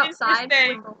walk outside.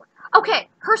 Okay,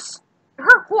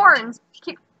 her horns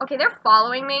keep... Okay, they're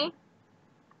following me.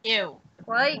 Ew.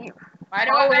 What? Why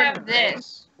do I have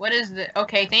this? What is this?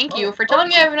 Okay, thank you for telling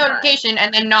me I have a notification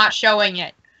and then not showing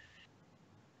it.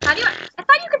 How do you... I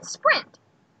thought you could sprint.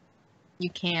 You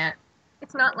can't.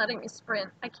 It's not letting me sprint.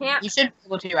 I can't... You should be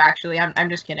able to, actually. I'm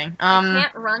just kidding. I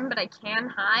can't run, but I can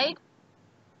hide.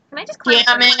 Can I just climb...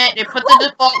 Damn it, it put the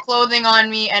default clothing on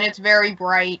me and it's very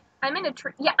bright. I'm in a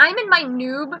tree. Yeah, I'm in my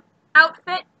noob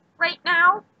outfit right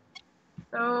now.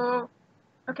 So,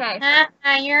 okay.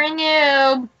 You're a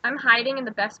noob. I'm hiding in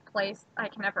the best place I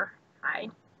can ever hide.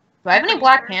 Do I have any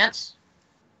black pants?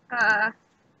 Oh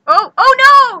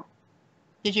no!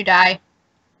 Did you die?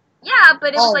 Yeah,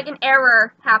 but it was like an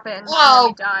error happened. Whoa.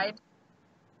 And I died.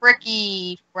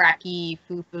 Fricky, fracky,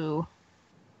 foo-foo.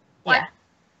 What?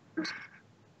 Yeah.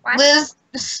 What? Liz,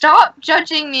 stop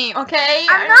judging me, okay?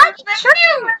 I'm not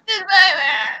judging.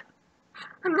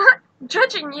 I'm not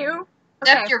judging you.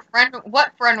 Except your friend.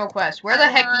 What friend request? Where the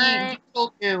heck you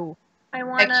people do? I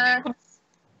want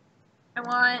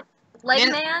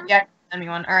Legman. Yeah,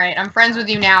 anyone. All right, I'm friends with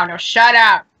you now. No, shut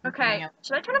up. Okay.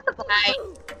 Should I turn up the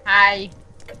volume? Hi.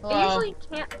 Hello. I usually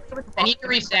can't play with the I need to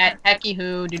reset. Hecky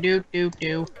who.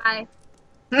 Do. Hi.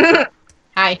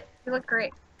 Hi. You look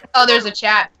great. Oh, there's a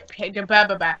chat.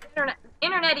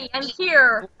 Internety, I'm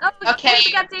here. Oh, okay.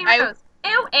 We got Damos.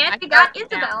 Ew, and we got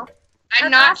Isabel. I'm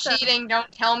not cheating.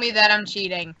 Don't tell me that I'm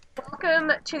cheating.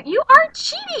 Welcome to... You are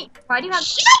cheating! Why do you have...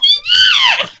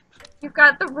 You've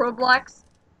got the Roblox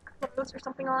clothes or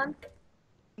something on?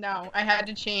 No, I had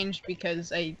to change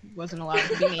because I wasn't allowed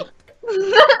to be me.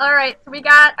 Alright, so we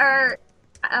got our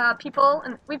people,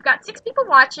 and we've got 6 people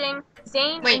watching.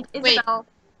 Zane and Isabel.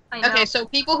 Okay, so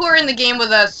people who are in the game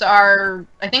with us are...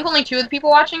 I think only 2 of the people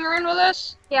watching are in with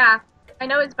us? Yeah. I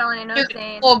know Isabel and I know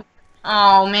Zane.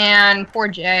 Oh, man. Poor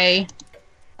Jay.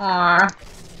 Aww.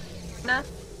 Nah.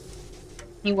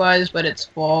 He was, but it's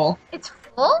full. It's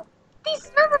full? These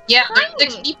servers Yeah,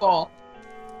 there's 6 people.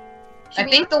 I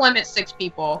think the limit's 6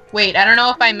 people. Wait, I don't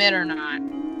know if I'm in or not.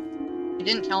 It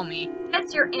didn't tell me.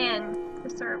 Yes, you're in the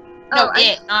server. No,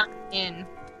 not in.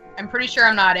 I'm pretty sure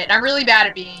I'm not it. I'm really bad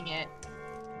at being it.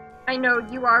 I know,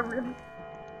 you are really...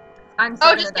 I'm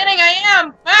so just kidding, I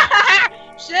am!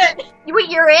 Shit! Wait,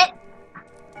 you're it?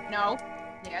 No.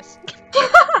 Yes.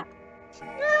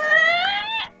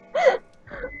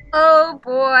 Oh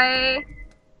boy.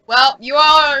 Well, you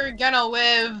all are gonna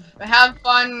live. Have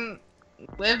fun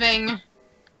living.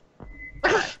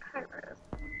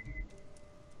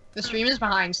 The stream is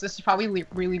behind, so this is probably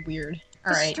really weird.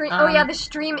 Alright. Oh yeah, the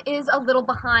stream is a little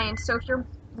behind, so if you're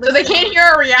listening, so they can't hear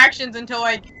our reactions until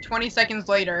like 20 seconds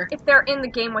later. If they're in the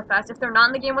game with us. If they're not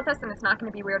in the game with us, then it's not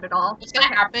gonna be weird at all. What's gonna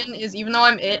happen is, even though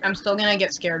I'm it, I'm still gonna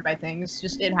get scared by things.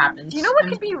 Just, it happens. Do you know what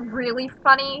could be really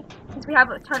funny? Since we have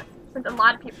a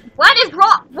lot of people. What is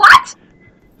wrong? What?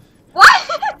 What?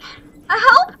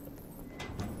 Help!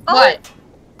 Oh, what?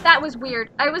 That was weird.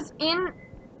 I was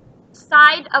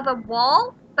inside of a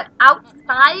wall, but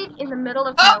outside in the middle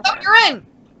of nowhere. Oh, you're in!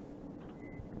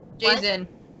 Jason.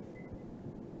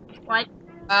 What?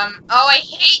 Oh, I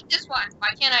hate this one. Why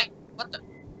can't I? What the?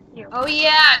 You. Oh,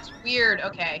 yeah, it's weird.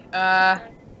 Okay,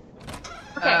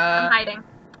 Okay, I'm hiding.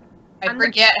 I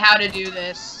forget how to do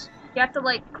this. You have to,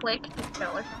 like, click to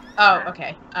kill or something. Oh,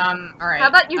 okay. Alright. How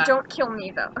about you don't kill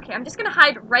me, though? Okay, I'm just gonna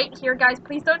hide right here, guys.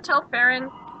 Please don't tell Farron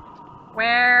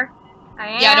where I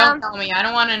am. Yeah, don't tell me. I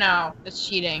don't want to know. It's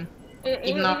cheating.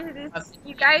 Even though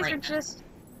you guys are just...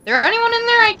 There anyone in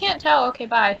there? I can't tell. Okay,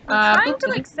 bye. I'm trying to,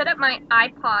 like, set up my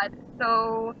iPod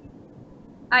so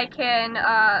I can,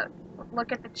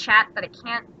 look at the chat, but I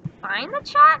can't find the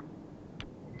chat.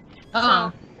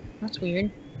 Oh, that's weird.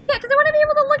 Yeah, because I want to be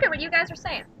able to look at what you guys are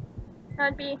saying. That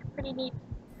would be pretty neat.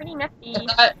 Pretty nifty.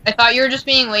 I thought you were just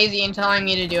being lazy and telling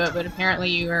me to do it, but apparently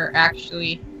you were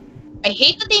actually... I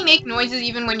hate that they make noises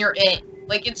even when you're it.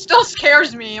 Like, it still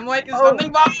scares me. I'm like, is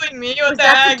something bothering me? What the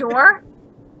heck? Was that the door?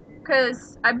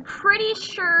 Because I'm pretty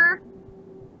sure...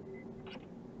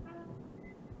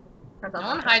 No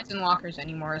one hides in lockers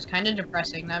anymore. It's kind of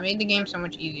depressing. That made the game so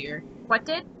much easier. What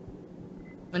did?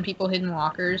 When people hid in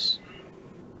lockers.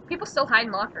 People still hide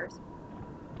in lockers.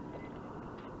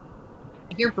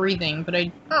 I hear breathing, but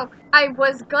I... Oh, I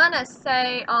was gonna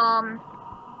say,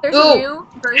 there's a new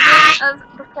version of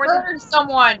before Murdered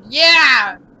someone!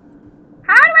 Yeah!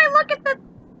 How do I look at the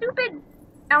stupid...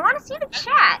 I want to see the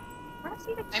chat. I want to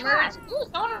see the chat. Ooh,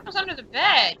 someone was under the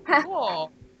bed.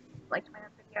 Cool. Liked my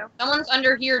video. Someone's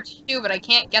under here too, but I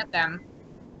can't get them.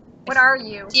 What are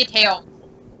you? I see a tail.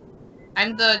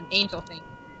 I'm the angel thing.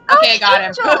 Okay, I got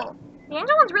him. The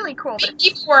angel one's really cool. But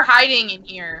people were hiding in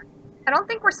here. I don't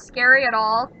think we're scary at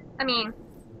all. I mean,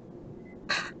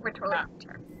 we're totally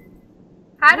determined.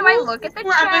 How do I look at the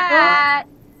chat?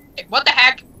 What the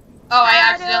heck? Oh, I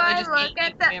accidentally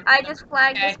just I just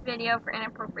flagged this video for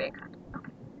inappropriate content.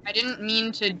 Okay. I didn't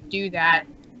mean to do that.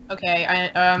 Okay,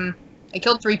 I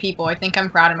killed 3 people. I think I'm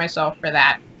proud of myself for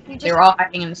that. They were all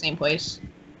hiding in the same place.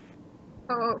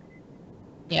 Oh.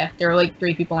 Yeah, there were like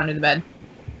 3 people under the bed.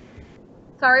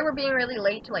 Sorry we're being really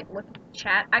late to, like, look at the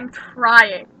chat. I'm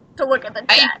trying to look at the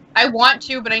chat. I want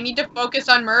to, but I need to focus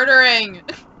on murdering.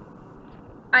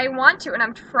 I want to, and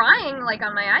I'm trying, like,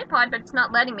 on my iPod, but it's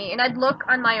not letting me. And I'd look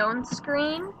on my own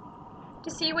screen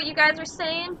to see what you guys are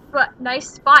saying, but nice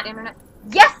spot, internet.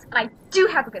 Yes, I do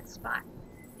have a good spot.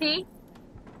 See?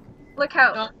 Look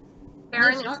how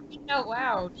Farron is... Don't speak out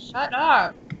loud. Shut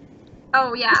up.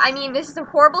 Oh, yeah, I mean, this is a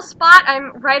horrible spot.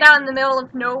 I'm right out in the middle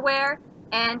of nowhere,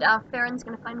 and Farron's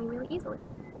gonna find me really easily.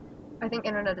 I think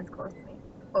internet is close to me.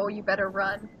 Oh, you better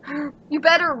run. You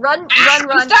better run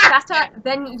faster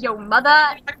than your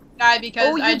mother. Die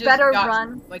because I just better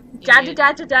run. Like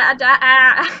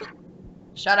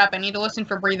Shut up, I need to listen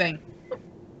for breathing.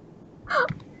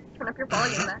 Turn up your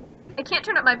volume then. I can't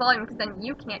turn up my volume because then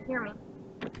you can't hear me.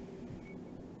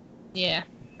 Yeah.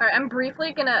 Alright, I'm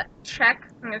briefly gonna check.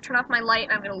 I'm gonna turn off my light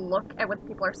and I'm gonna look at what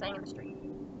people are saying in the street.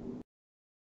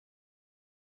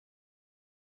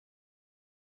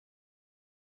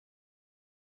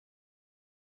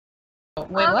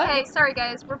 Wait, okay, sorry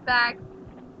guys, we're back.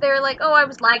 They're like, oh, I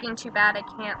was lagging too bad, I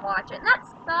can't watch it. And that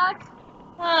sucks.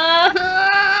 I'm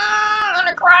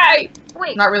gonna cry!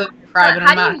 Wait. Not really gonna cry, but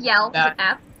I'm not. How do you yell? Is it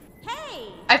F? Hey!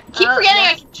 I keep forgetting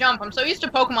I can jump. I'm so used to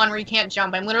Pokemon where you can't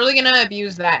jump. I'm literally gonna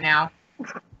abuse that now.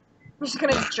 You're just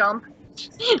gonna jump.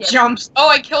 Jumps. Oh,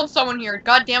 I killed someone here.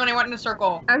 God damn it, I went in a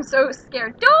circle. I'm so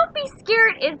scared. Don't be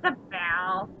scared,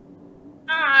 Isabel.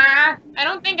 I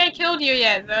don't think I killed you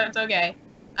yet, so it's okay.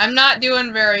 I'm not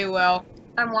doing very well.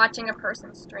 I'm watching a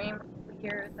person stream. We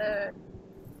hear the...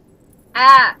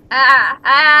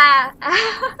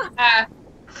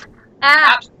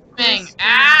 Stop screaming.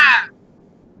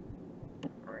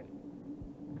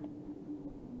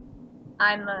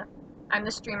 I'm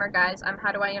the streamer, guys.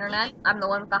 How do I internet? I'm the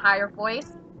one with the higher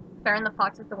voice. Farron the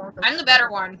Fox is the one with the... I'm the better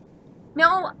one.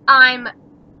 No, I'm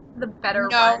the better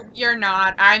one. No, you're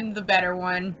not. I'm the better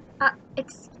one.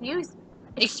 Excuse me.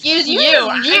 Excuse you.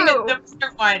 I'm the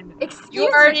better one. You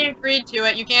already agreed to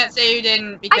it. You can't say you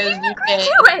didn't because you did. I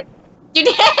didn't agree to it. You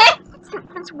did.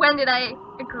 Since when did I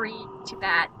agree to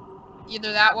that?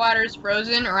 Either that water's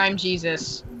frozen or I'm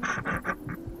Jesus. I'm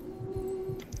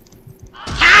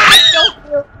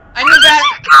the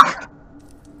better.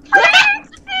 I didn't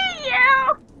see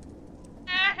you.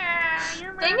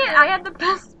 Dang it! I had the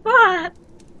best spot.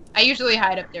 I usually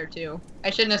hide up there too.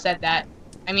 I shouldn't have said that.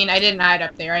 I mean, I didn't hide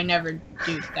up there. I never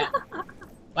do that.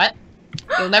 What?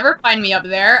 You'll never find me up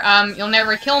there. You'll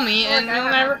never kill me, and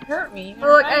you'll never hurt me.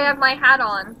 Look, I have my hat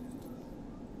on.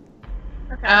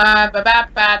 Okay. Let me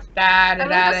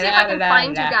see if I can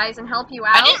find you guys and help you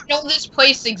out. I didn't know this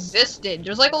place existed.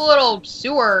 There's like a little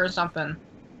sewer or something.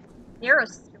 You're a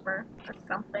sewer or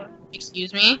something.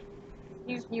 Excuse me?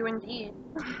 Excuse you indeed.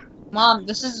 Mom,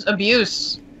 this is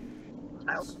abuse.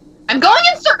 Child. I'm going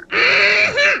in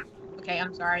Okay,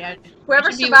 I'm sorry.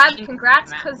 Whoever survived,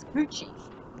 congrats, cause Gucci.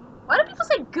 Why do people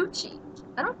say Gucci?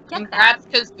 I don't get that. Congrats,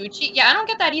 cause Gucci? Yeah, I don't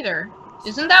get that either.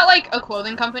 Isn't that like a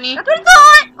clothing company? That's what I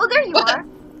thought! Oh, there you are.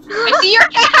 I see your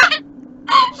cat!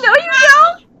 No, you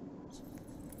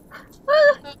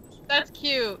don't! That's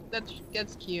cute.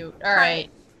 That's cute.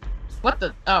 Alright. What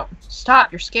the? Oh,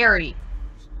 stop. You're scary.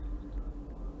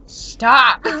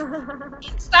 Stop!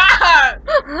 Stop!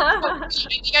 I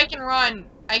think I can run.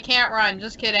 I can't run.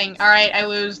 Just kidding. Alright, I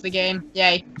lose the game.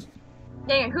 Yay.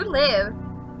 Dang, who lived?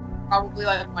 Probably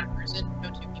like one person.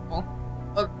 No, 2 people.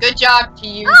 Oh, good job to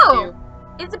you two.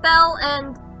 Isabel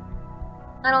and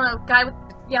I don't know, guy with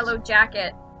yellow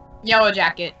jacket. Yellow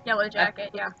jacket. Yellow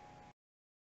jacket, yeah.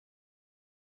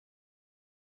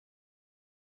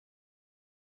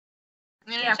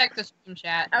 I'm gonna check the stream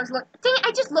chat. Dang it,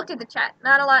 I just looked at the chat.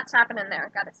 Not a lot's happening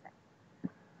there, gotta say.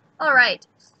 Alright,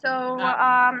 so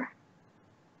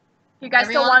you guys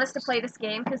still want us to play this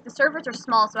game? Because the servers are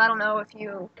small, so I don't know if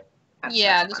you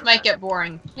yeah, this might get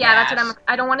boring. Yeah, that's what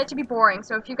I don't want it to be boring,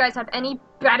 so if you guys have any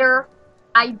better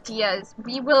ideas,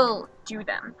 we will do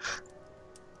them.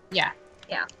 Yeah.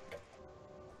 Yeah.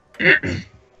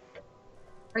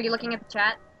 Are you looking at the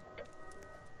chat?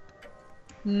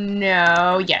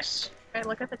 No, yes. Okay,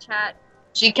 look at the chat.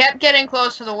 She kept getting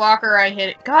close to the walker, I hit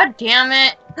it. God damn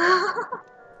it!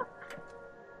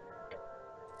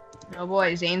 Oh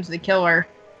boy, Zane's the killer.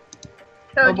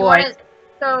 So oh boy.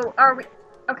 So are we...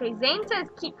 Okay, Zane says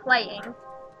keep playing.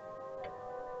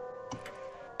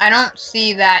 I don't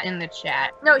see that in the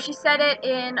chat. No, she said it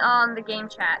in the game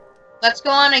chat. Let's go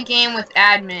on a game with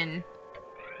admin.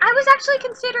 I was actually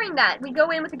considering that. We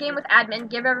go in with a game with admin,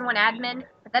 give everyone admin,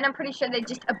 but then I'm pretty sure they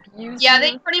just abuse me. Yeah,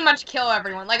 they pretty much kill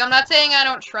everyone. Like, I'm not saying I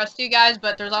don't trust you guys,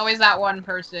 but there's always that one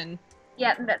person.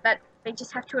 Yeah, that they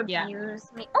just have to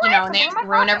abuse me. Oh, you know, and they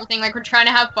ruin everything. Like, we're trying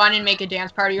to have fun and make a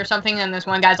dance party or something, and this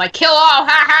one guy's like, kill all!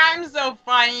 Haha, I'm so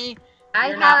funny! I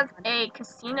have a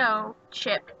casino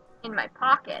chip in my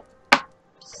pocket. For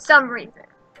some reason.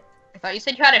 I thought you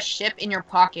said you had a ship in your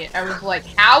pocket. I was like,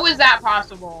 how is that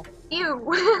possible?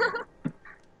 Ew.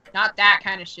 Not that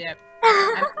kind of ship.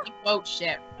 I'm a boat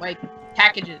ship. Like,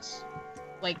 packages.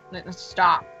 Like,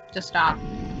 stop. Just stop.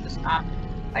 Just stop.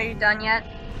 Are you done yet?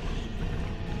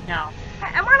 No.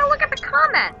 I want to look at the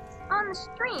comments on the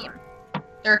stream.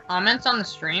 There are comments on the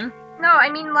stream? No, I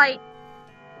mean, like,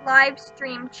 live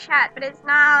stream chat, but it's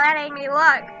not letting me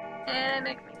look. And it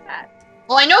makes me sad.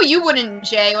 Well, I know you wouldn't,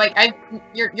 Jay. Like,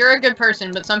 you're a good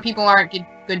person, but some people aren't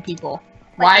good people.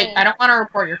 Why? I don't want to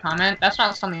report your comment. That's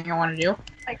not something I want to do.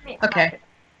 Like me. Okay.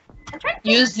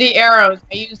 Use the arrows.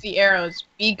 I use the arrows.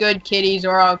 Be good, kitties,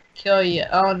 or I'll kill you.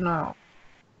 Oh, no.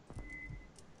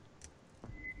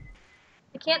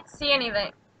 I can't see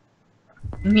anything.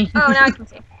 Oh, now I can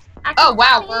see. Oh,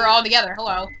 wow, we're all together.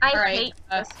 Hello. I hate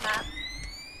this map.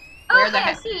 Oh, okay,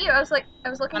 I see you. I was looking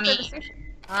for the sushi.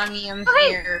 Mommy, I'm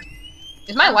here.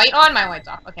 Is my light on? My light's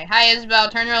off. Okay, hi, Isabel.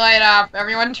 Turn your light off.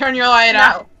 Everyone turn your light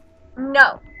off.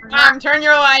 No. Mom, turn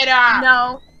your light off.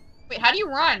 No. Wait, how do you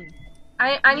run?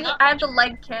 I have the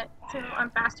leg kit, so I'm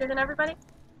faster than everybody.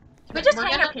 Can we just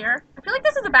hang up here? I feel like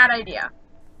this is a bad idea.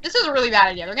 This is a really bad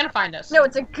idea. They're gonna find us. No,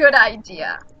 it's a good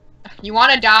idea. You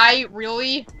wanna die?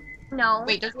 Really? No.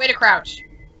 Wait, there's a way to crouch.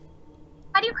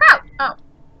 How do you crouch? Oh.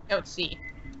 Oh, it's C.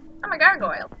 I'm a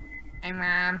gargoyle. Hey,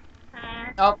 Mom.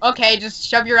 Oh, okay, just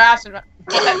shove your ass in.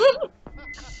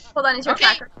 Hold on, is your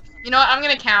tracker? You know what? I'm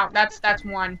gonna count. That's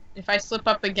 1. If I slip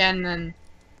up again, then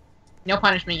no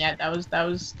punishment yet. That was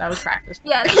practice.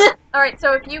 Yes. All right.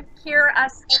 So if you hear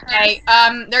us. Okay.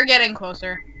 They're getting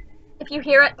closer. If you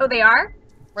hear it, oh, they are.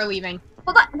 We're leaving.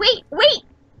 Hold on. Wait.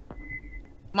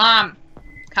 Mom,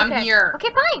 come here. Okay,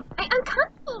 fine. I'm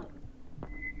coming.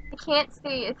 I can't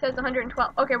see. It says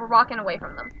 112. Okay, we're walking away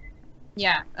from them.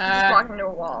 Yeah. We're just walking into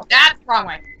a wall. That's the wrong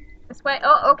way. This way.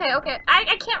 Oh, okay.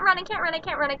 I can't run.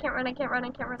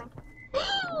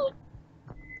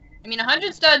 I mean,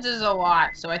 100 studs is a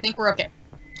lot, so I think we're okay.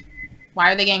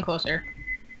 Why are they getting closer?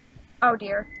 Oh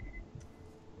dear.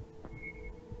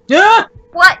 Yeah.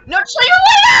 What? No, show your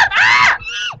light up! Ah!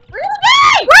 Where are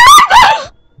they? Where are they?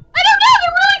 I don't know.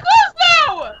 They're really close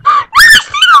now.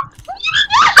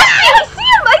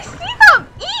 I see them.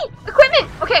 Eat equipment.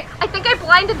 Okay, I think I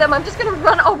blinded them. I'm just gonna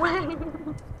run away.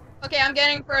 Okay, I'm I'm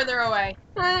getting further away.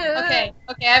 Okay,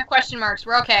 I have question marks.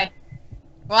 We're okay.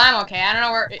 Well, I'm okay. I don't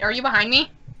know where. Are you behind me?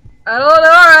 I don't know.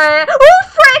 Right? Oh,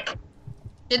 frick!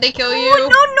 Did they kill you? Oh,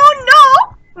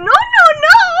 no! I'm No!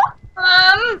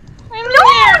 Ah!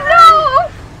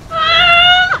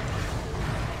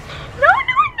 No!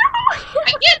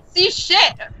 I can't see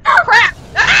shit. Crap!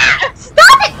 Ah!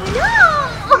 Stop it!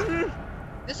 No!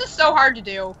 This is so hard to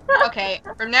do. Okay,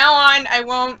 from now on, I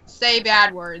won't say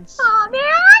bad words. Oh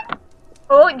man!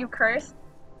 Oh, you cursed.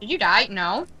 Did you die?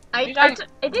 No. I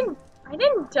didn't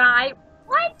die.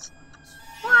 What?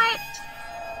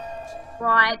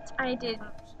 I didn't.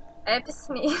 I have to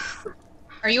sneeze.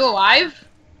 Are you alive?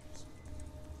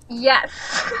 Yes.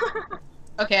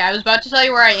 Okay, I was about to tell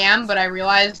you where I am, but I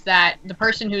realized that the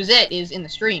person who's it is in the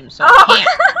stream, so I can't.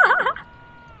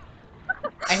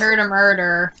 I heard a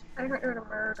murder.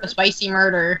 A spicy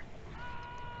murder.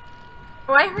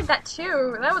 Oh, I heard that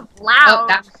too. That was loud. Oh,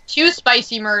 that was 2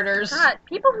 spicy murders. God,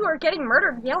 people who are getting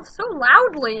murdered yell so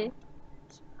loudly.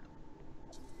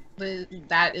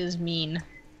 That is mean.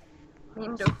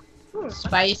 Mean to who?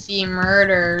 Spicy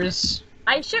murders.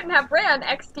 I shouldn't have ran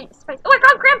XD spice. Oh, I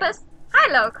found Krampus!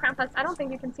 Hello, Krampus. I don't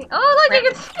think you can see. Oh, look,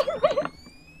 you can see me!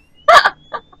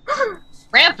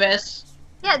 Krampus?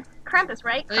 Yeah, it's Krampus,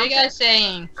 right? What are you guys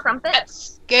saying? Crumpet? That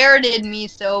scared me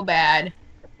so bad.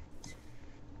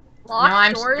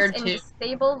 Lock doors and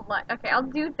disable light. Okay, I'll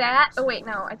do that. Oh, wait,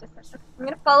 no. I'm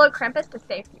gonna follow Krampus to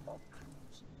save people.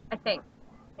 I think.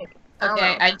 Maybe.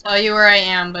 Okay, I tell you where I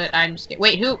am, but I'm scared.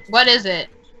 Wait, who? What is it?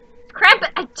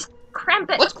 Krampus!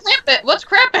 Krampus! What's Krampus? What's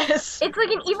Krampus? It's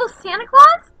like an evil Santa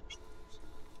Claus?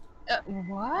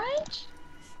 What?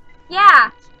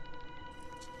 Yeah.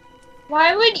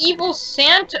 Why would evil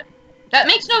Santa... That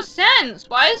makes no sense.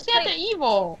 Why is Santa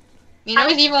evil? You know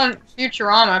he's evil in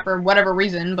Futurama for whatever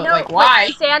reason, but like, why?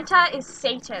 Like Santa is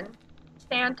Satan.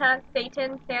 Santa,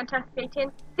 Satan, Santa,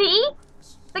 Satan. See?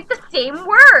 It's like the same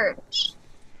word.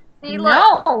 See,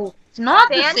 look. No, it's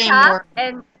not Santa the same word.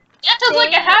 And Santa's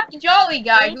like a happy, jolly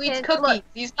guy who eats cookies. Look.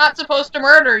 He's not supposed to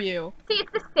murder you. See,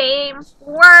 it's the same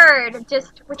word.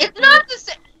 Just with it's not the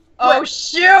same. Oh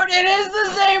shoot! It is the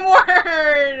same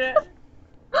word.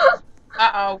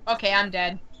 Uh-oh. Okay, I'm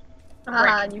dead.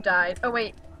 You died. Oh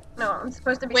wait, no, I'm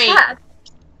supposed to be sad.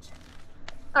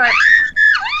 All right.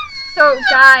 So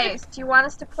guys, do you want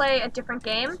us to play a different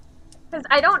game? Because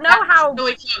I don't know how.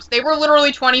 Really close. They were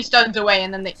literally 20 studs away,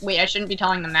 and then they. Wait, I shouldn't be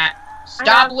telling them that.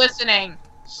 Stop listening.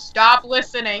 Stop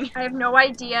listening. I have no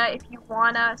idea if you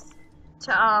want us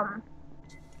to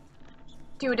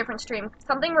do a different stream.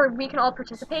 Something where we can all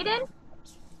participate in?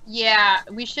 Yeah,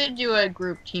 we should do a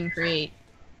group team create.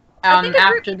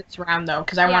 After this round though,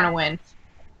 because I want to win.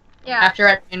 Yeah. After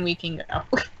I win, we can go.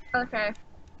 Okay.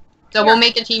 So we'll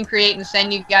make a team create and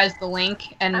send you guys the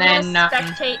link, and then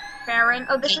spectate Farron.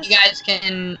 Oh, this is you guys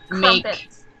can Crumpets. make.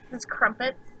 This is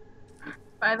Crumpets.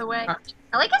 By the way,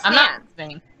 I like his hands. Not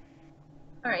moving.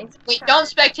 Alright. Wait, don't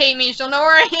spectate me. She'll know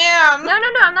where I am. No,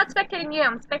 I'm not spectating you.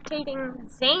 I'm spectating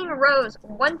Zane Rose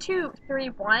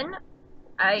 1231.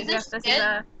 I guess this is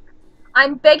a.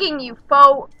 I'm begging you,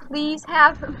 foe. Please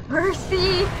have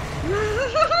mercy.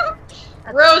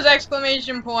 Rose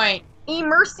exclamation point. E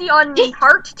mercy on me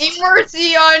heart. E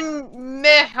mercy on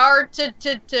me heart.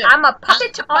 I'm a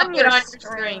puppet on your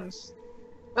strings.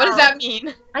 What does that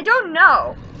mean? I don't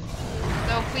know.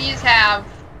 So please have.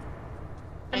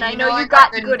 And I know you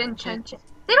got good intentions.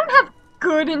 They don't have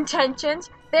good intentions.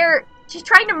 She's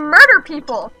trying to murder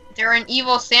people. They're an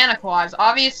evil Santa Claus.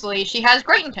 Obviously, she has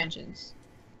great intentions.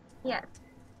 Yes.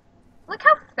 Look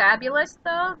how fabulous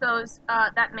though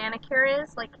that manicure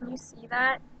is. Like, can you see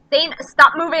that? Zane,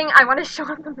 stop moving. I want to show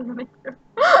him the manicure.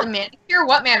 The manicure?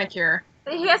 What manicure?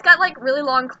 He has got like really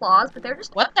long claws, but they're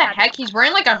just. What the heck? He's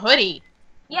wearing like a hoodie.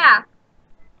 Yeah.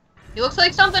 He looks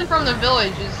like something from The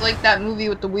Village. It's like that movie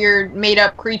with the weird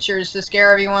made-up creatures to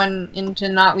scare everyone into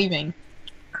not leaving.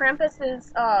 Krampus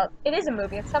is, it is a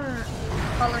movie. It's some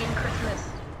Halloween Christmas.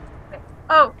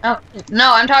 Oh.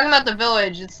 No, I'm talking about The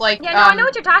Village. It's like, yeah, no, I know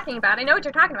what you're talking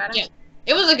about. Yeah,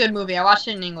 it was a good movie. I watched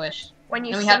it in English. When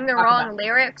you sing the wrong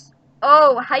lyrics.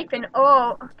 Oh, hyphen,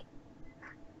 oh. Okay.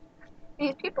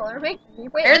 These people are making me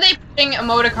wait. Why are they putting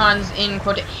emoticons in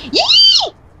quotation?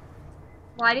 Yee!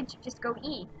 Why did you just go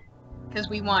E? Because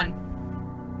we won.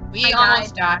 We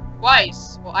almost died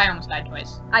twice. Well, I almost died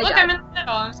twice. Look, I'm in the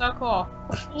middle. I'm so cool.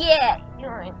 Yeah,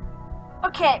 you're right.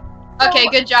 Okay. Okay,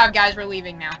 good job, guys. We're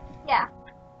leaving now. Yeah.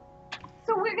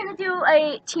 So we're gonna do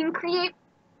a team create.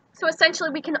 So essentially,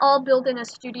 we can all build in a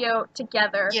studio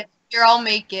together. Yeah, here, I'll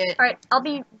make it. All right, I'll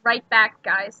be right back,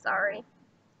 guys. Sorry.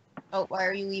 Oh, why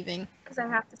are you leaving? Because I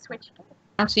have to switch. I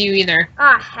don't see you either.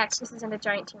 Ah, heck, this isn't a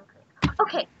giant team create.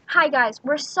 Okay, hi guys.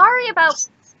 We're sorry about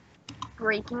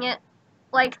breaking it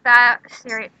like that.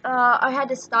 Seriously, I had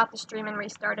to stop the stream and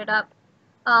restart it up.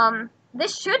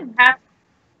 This should have.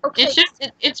 Okay.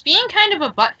 It's being kind of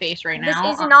a butt face right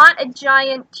now. This is not a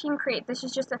giant team create. This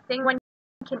is just a thing one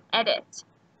can edit.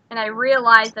 And I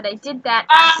realized that I did that.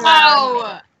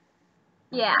 Oh!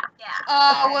 Yeah.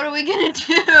 Oh, okay. What are we gonna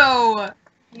do?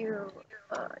 Team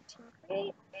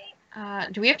create.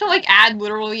 Do we have to, like, add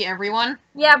literally everyone?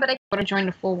 Yeah, but I would have joined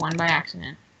a full one by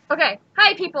accident. Okay.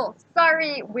 Hi, people.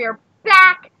 Sorry, we're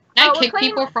back. Can I kick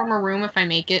people from a room if I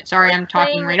make it? Sorry, I'm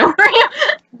talking right over you.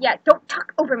 Yeah, don't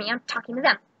talk over me. I'm talking to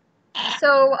them.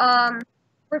 So,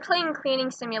 we're playing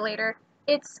Cleaning Simulator.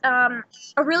 It's, a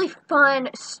really fun,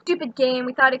 stupid game.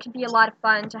 We thought it could be a lot of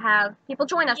fun to have people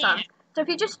join us on. So if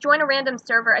you just join a random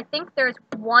server, I think there's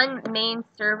one main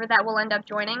server that we'll end up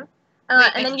joining.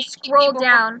 And then you scroll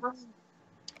down.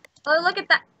 Oh, look at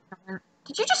that.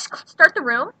 Did you just start the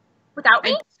room without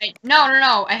me?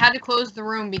 No. I had to close the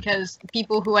room because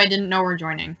people who I didn't know were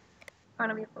joining.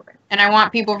 And I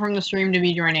want people from the stream to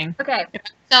be joining. Okay. If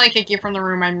I kick you from the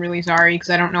room, I'm really sorry because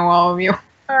I don't know all of you.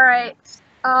 Alright.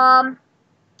 Alright,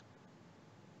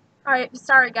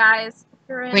 sorry guys.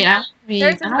 You're in. Wait,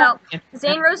 there's Isabel.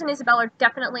 Zane, Rose, and Isabel are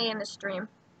definitely in the stream.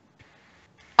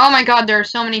 Oh my god, there are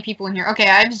so many people in here. Okay,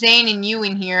 I have Zane and you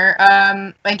in here.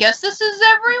 I guess this is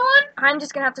everyone? I'm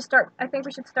just gonna have to start. I think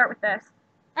we should start with this.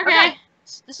 Okay.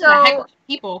 This is a heck of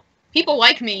people. People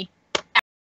like me.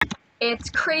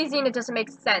 It's crazy and it doesn't make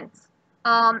sense.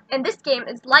 And this game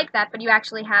is like that, but you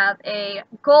actually have a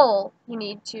goal you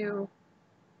need to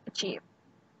achieve.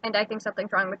 And I think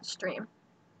something's wrong with the stream.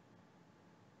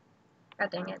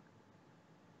 God dang it.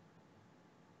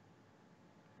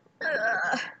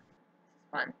 Ugh.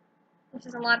 Fun. This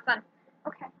is a lot of fun.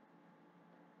 Okay.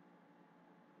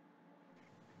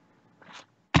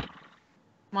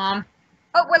 Mom.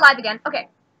 Oh, we're live again. Okay.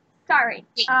 Sorry.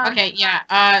 Okay,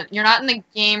 yeah. You're not in the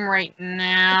game right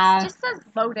now. It just says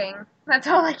loading. That's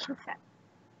all I can say.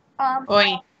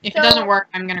 Oi, if it doesn't work,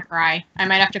 I'm gonna cry. I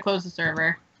might have to close the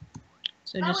server.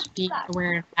 So just be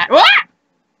aware of that.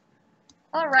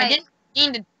 Alright. I didn't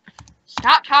mean to...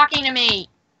 Stop talking to me!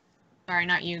 Sorry,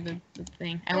 not you, the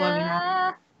thing. I love you,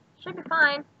 Mom. Should be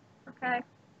fine. Okay.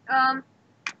 I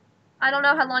don't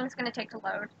know how long it's gonna take to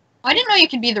load. Oh, I didn't know you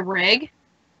could be the rig.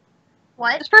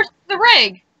 What? This person's the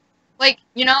rig! Like,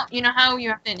 you know how you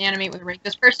have to animate with a rig?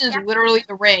 This person is literally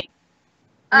the rig.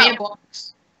 Made a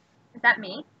box. Is that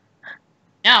me?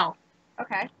 No.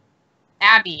 Okay.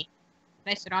 Abby.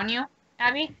 Can I sit on you,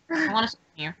 Abby? I want to sit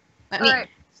on you. Let me...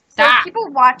 Stop. So, people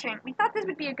watching, we thought this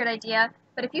would be a good idea,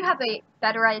 but if you have a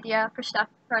better idea for stuff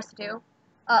for us to do,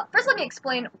 first let me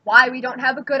explain why we don't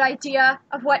have a good idea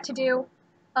of what to do.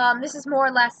 This is more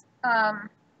or less, a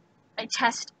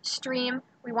test stream.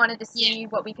 We wanted to see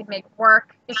what we could make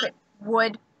work, if it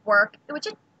would work, which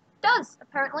it does,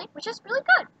 apparently, which is really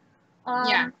good.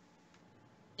 Yeah.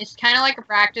 It's kind of like a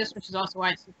practice, which is also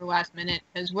why it's super last minute,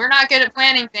 because we're not good at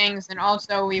planning things, and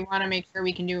also we want to make sure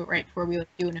we can do it right before we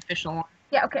do an official one.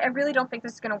 Yeah, okay, I really don't think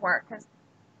this is going to work, because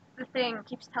the thing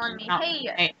keeps telling me,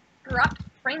 hey, drop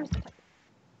frames.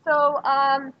 So,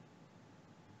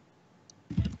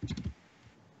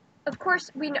 of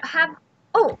course, we have,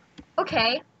 oh,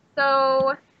 okay,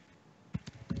 so,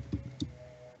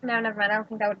 no, never mind, I don't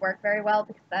think that would work very well,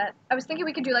 because I was thinking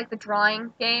we could do, like, the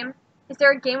drawing game. Is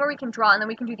there a game where we can draw, and then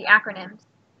we can do the acronyms?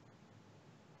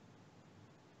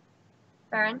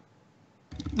 Baron?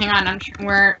 Hang on, I'm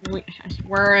sure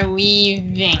we're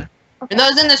leaving. Okay. For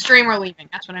those in the stream, we're leaving.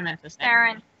 That's what I meant to say.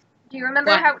 Baron, do you remember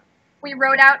how we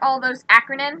wrote out all those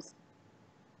acronyms?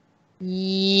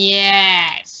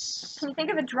 Yes. Can you think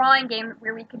of a drawing game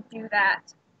where we could do that?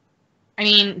 I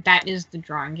mean, that is the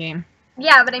drawing game.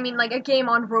 Yeah, but I mean, like, a game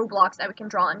on Roblox that we can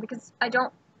draw on, because I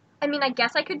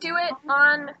guess I could do it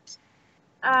on,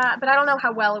 but I don't know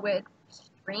how well it would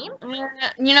stream.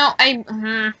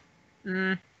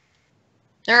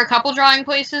 There are a couple drawing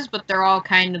places, but they're all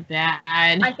kind of bad.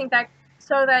 I think that,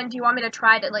 so then, do you want me to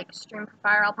try to, like, stream for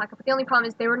Fire Alpaca? But the only problem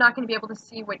is they were not going to be able to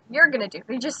see what you're going to do.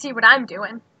 They just see what I'm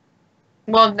doing.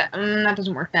 Well, that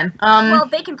doesn't work then. Well,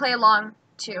 they can play along,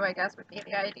 too, I guess, would be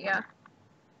the idea.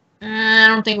 I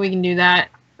don't think we can do that.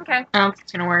 Okay. I don't think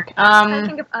it's going to work. I'm trying to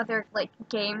think of other, like,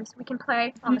 games we can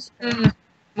play on the stream.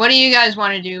 What do you guys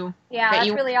want to do? Yeah, that's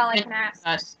really all I can ask.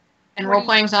 Us? And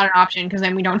role-playing's not an option, because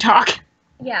then we don't talk.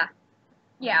 Yeah.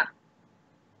 Yeah.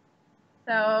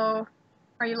 So,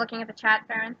 are you looking at the chat,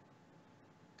 Baron?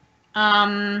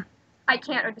 I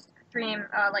can't, or the stream,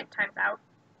 like, times out.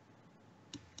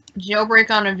 Jailbreak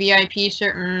on a VIP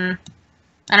server.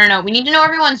 I don't know. We need to know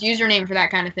everyone's username for that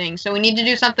kind of thing, so we need to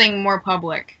do something more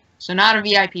public. So not a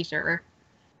VIP server.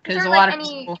 Is there like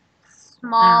any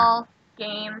small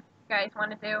game you guys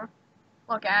want to do,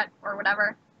 look at, or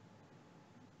whatever?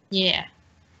 Yeah.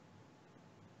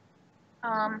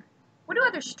 What do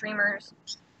other streamers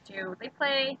do? They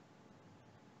play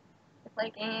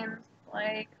games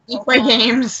like Pokemon. They play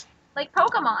games like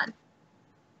Pokemon.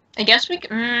 I guess we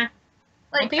could.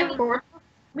 Like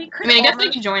we could. I guess they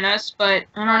can join us, but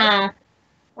I don't know.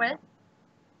 What?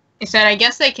 I said I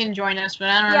guess they can join us, but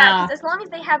I don't know. Yeah, because as long as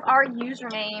they have our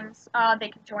usernames, they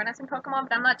can join us in Pokemon.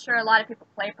 But I'm not sure a lot of people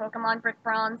play Pokemon Brick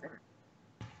Bronze.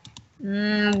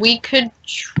 We could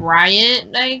try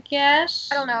it, I guess.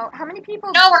 I don't know. How many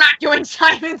people... No, we're not doing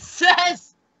Simon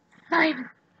Says! Simon.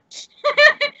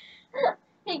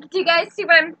 Hey, do you guys see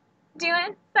what I'm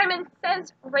doing? Simon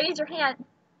Says, raise your hand.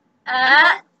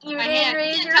 You didn't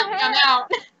raise your hand.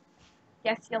 Out.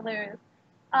 Yes, you lose.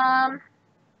 I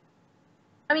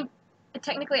mean,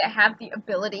 technically I have the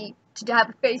ability to have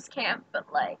a face cam, but,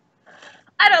 like,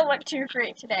 I don't look too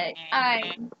great today.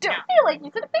 I don't feel like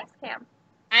using a face cam.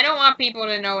 I don't want people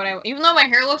to know what even though my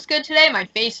hair looks good today, my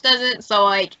face doesn't, so,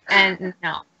 like, and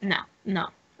no.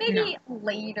 Maybe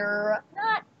later,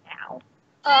 not now.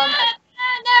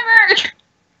 Never!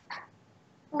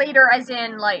 Later as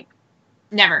in, like...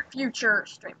 Never. Future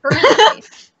stream. For me, at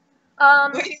least.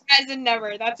 As in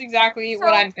never. That's exactly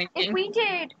what I'm thinking. If we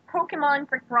did Pokemon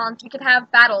Brick Bronze, we could have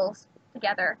battles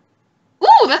together.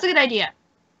 Ooh, that's a good idea.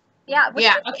 Yeah.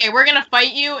 Okay, we're gonna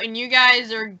fight you, and you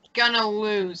guys are gonna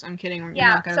lose. I'm kidding.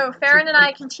 Yeah, so Farron and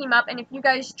I can team up, and if you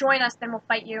guys join us, then we'll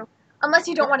fight you. Unless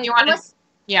you don't want to.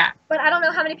 Yeah. But I don't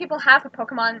know how many people have a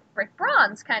Pokemon Brick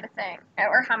Bronze kind of thing.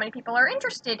 Or how many people are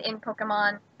interested in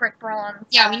Pokemon Brick Bronze.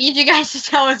 Yeah, we need you guys to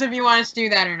tell us if you want us to do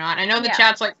that or not. I know the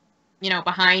chat's, like,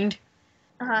 behind.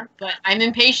 Uh-huh. But I'm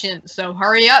impatient, so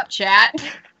hurry up, chat.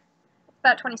 It's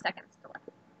about 20 seconds to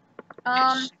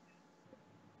left.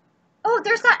 Oh,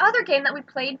 there's that other game that we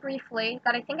played briefly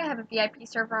that I think I have a VIP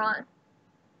server on.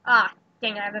 Ah,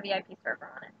 dang it, I have a VIP server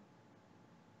on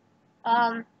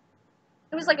it.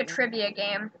 It was like a trivia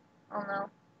game. Oh no.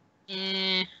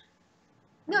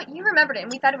 No, you remembered it,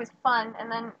 and we thought it was fun,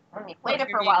 and then when we played it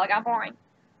for a while, it got boring.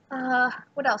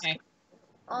 What else? Okay.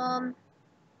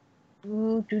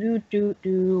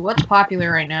 What's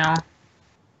popular right now?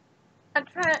 I'm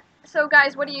trying to... So,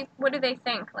 guys, what do they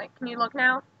think? Like, can you look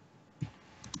now?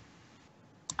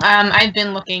 I've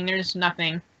been looking. There's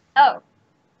nothing. Oh.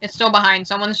 It's still behind.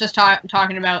 Someone's just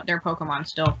talking about their Pokemon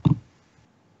still.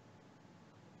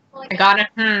 Well, I got it.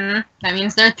 That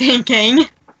means they're thinking.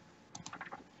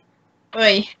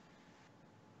 Oi.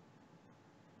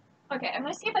 Okay, I'm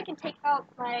gonna see if I can take out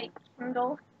my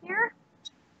Kindle here.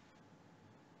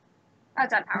 Oh,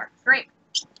 it's on power. Great.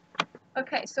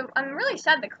 Okay, so I'm really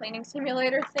sad the cleaning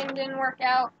simulator thing didn't work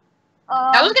out.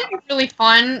 That was gonna be really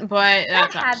fun, but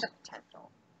that had the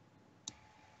potential.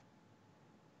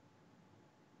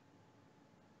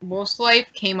 Wolf's Life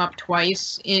came up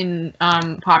twice in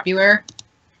popular.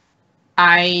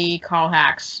 I call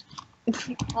hacks.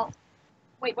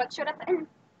 Wait, what showed up then?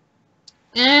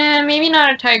 Maybe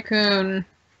not a tycoon,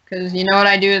 because you know what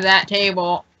I do to that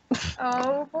table.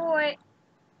 Oh boy.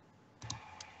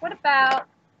 What about...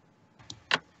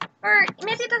 Or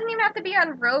maybe it doesn't even have to be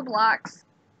on Roblox.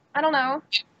 I don't know.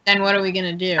 Then what are we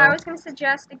gonna do? I was gonna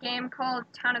suggest a game called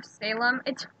Town of Salem.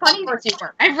 It's funny.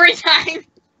 Every time.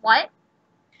 What?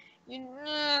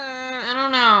 I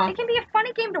don't know. It can be a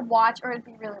funny game to watch, or it'd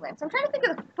be really lame. So I'm trying to think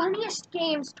of the funniest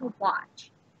games to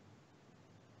watch.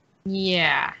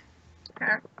 Yeah.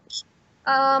 Okay.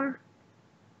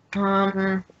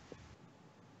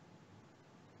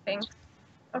 Thanks.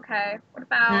 Okay. What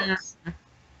about?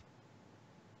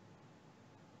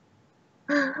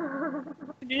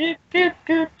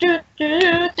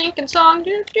 Thinking song.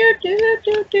 I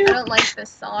don't like this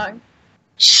song.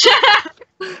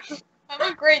 I'm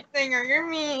a great singer. You're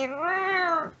mean.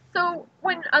 So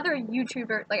when other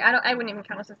YouTubers, like I wouldn't even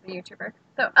count us as a YouTuber.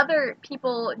 So other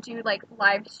people do like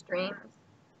live streams.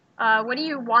 What do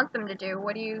you want them to do?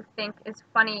 What do you think is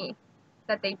funny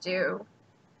that they do?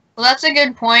 Well, that's a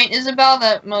good point, Isabel,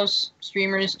 that most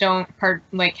streamers don't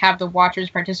have the watchers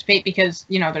participate because,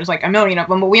 there's like a million of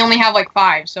them, but we only have like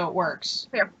 5, so it works.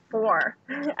 We have 4,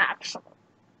 actually.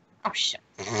 Oh, shit.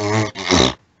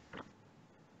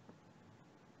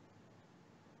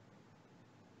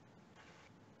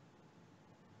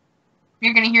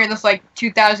 You're gonna hear this like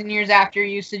 2,000 years after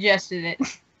you suggested it.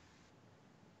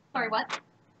 Sorry, what?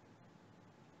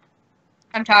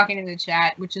 I'm talking in the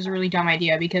chat, which is a really dumb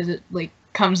idea because it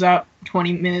comes up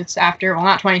 20 minutes after. Well,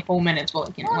 not 20 full minutes,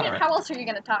 but whatever. How else are you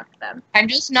gonna talk to them? I'm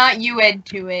just not you-ed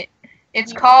to it.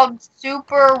 It's called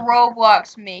Super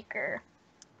Roblox Maker.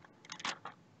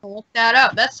 I'll look that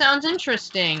up. That sounds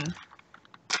interesting.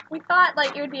 We thought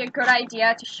like it would be a good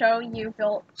idea to show you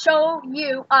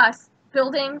us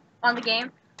building on the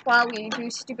game while we do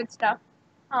stupid stuff.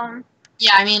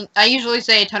 Yeah, I mean, I usually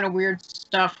say a ton of weird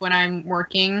stuff when I'm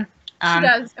working. She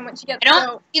does, and when she gets I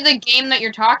don't see the game that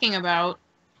you're talking about.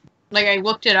 Like, I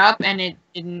looked it up, and it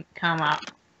didn't come up.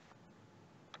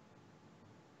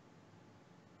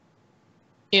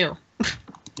 Ew.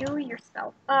 You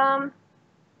yourself.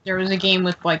 There was a game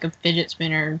with, like, a fidget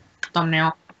spinner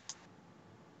thumbnail.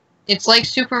 It's like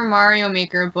Super Mario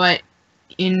Maker, but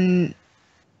in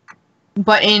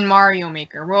Mario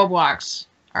Maker. Roblox.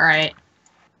 Alright.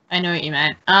 I know what you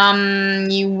meant.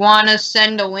 You wanna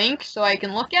send a link so I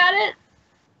can look at it?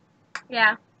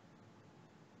 Yeah.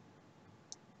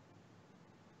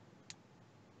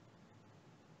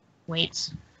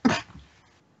 Wait.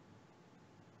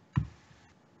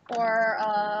 Or,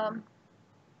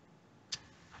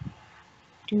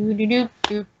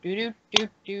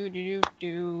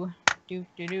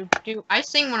 I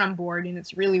sing when I'm bored, and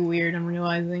it's really weird, I'm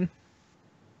realizing.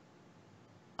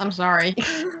 I'm sorry.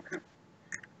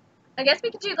 I guess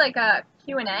we could do, like, a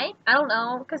Q&A? I don't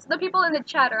know, because the people in the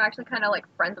chat are actually kind of, like,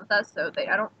 friends with us, so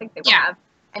I don't think they would have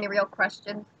any real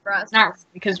questions for us. Not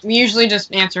because we usually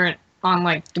just answer it on,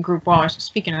 like, the group wall.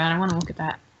 Speaking of that, I want to look at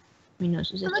that.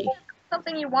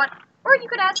 Something you want, or you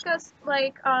could ask us,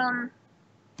 like,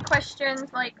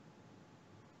 questions like,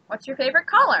 what's your favorite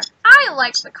color? I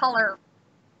like the color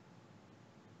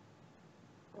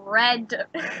red.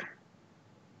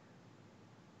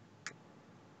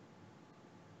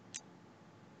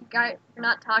 Guy, you're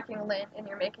not talking, Lynn, and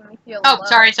you're making me feel low.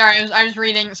 Sorry, I was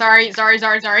reading. Sorry.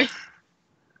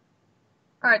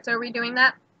 Alright, so are we doing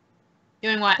that?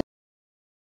 Doing what?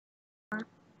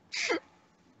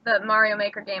 The Mario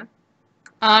Maker game.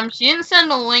 She didn't send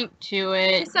a link to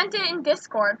it. She sent it in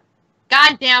Discord.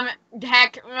 God damn it.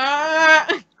 Heck.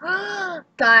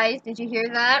 Guys, did you hear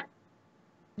that?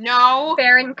 No.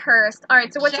 Farron cursed.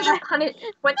 Alright, so what should your punishment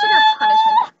be?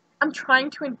 I'm trying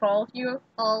to involve you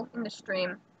all in the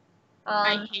stream.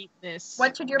 I hate this.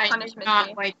 What should your punishment be? I do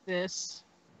not like this.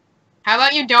 How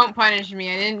about you don't punish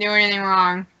me? I didn't do anything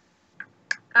wrong.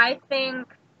 I think...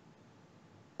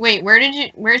 Wait, where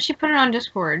did she put it on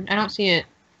Discord? I don't see it.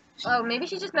 Oh, maybe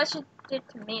she just messaged it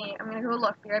to me. I'm gonna go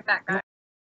look. Be right back, guys.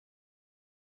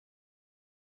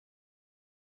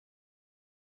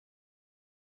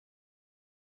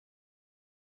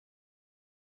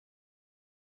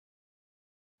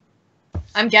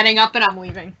 I'm getting up and I'm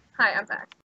leaving. Hi, I'm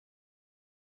back.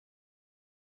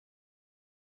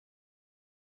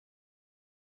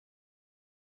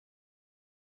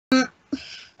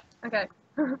 Okay.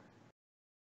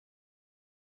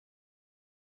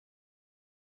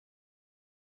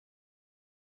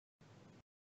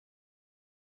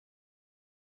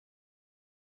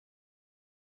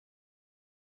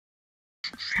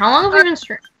 How long have we been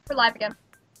streaming? We're live again.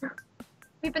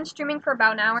 We've been streaming for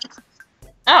about an hour.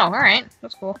 Oh, alright.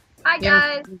 That's cool. Hi,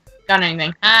 guys. Done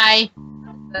anything. Hi.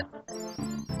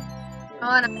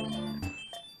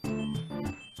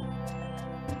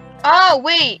 Oh,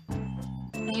 wait.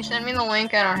 Can you send me the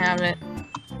link? I don't have it.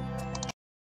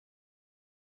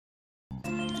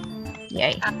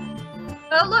 Yay.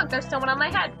 Oh, look. There's someone on my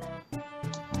head.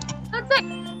 That's it.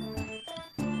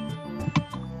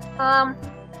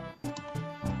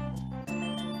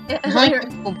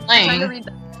 People playing. Trying to read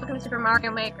the Welcome to Super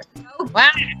Mario Maker. Oh,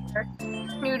 wow.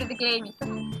 New to the game. You took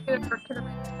a computer to the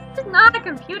This is not a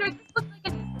computer. This looks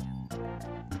like an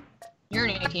You're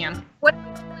an ATM. What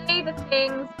play the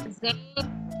things Zane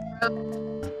wrote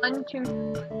 1, 2,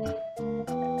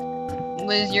 3.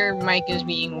 Liz, your mic is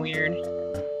being weird.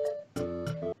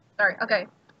 Sorry, okay.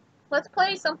 Let's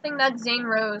play something that Zane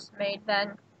Rose made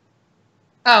then.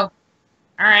 Oh.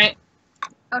 Alright.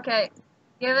 Okay.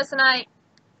 Give us an eye.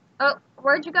 Oh,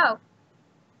 where'd you go?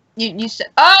 You said.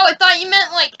 Oh, I thought you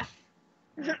meant like.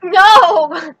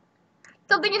 No!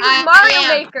 Something in this Mario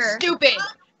Maker. Stupid.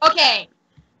 Okay.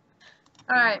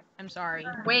 Alright. I'm sorry.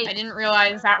 Wait. I didn't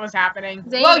realize that was happening.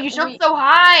 Zane, whoa, you jumped so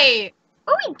high!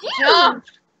 Oh, we did!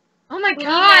 Jumped! Oh my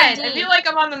god! I feel like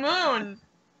I'm on the moon!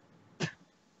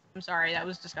 I'm sorry, that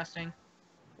was disgusting.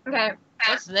 Okay.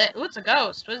 What's that? Ooh, it's a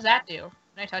ghost. What does that do?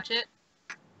 Can I touch it?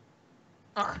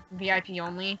 Ugh, VIP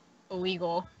only.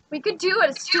 Illegal. We could do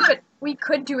a stupid... We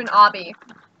could do an obby.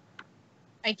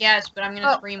 I guess, but I'm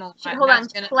gonna scream a lot. Hold on.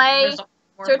 Play.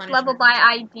 Search level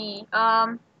by ID.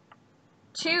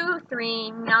 2,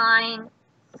 3, 9,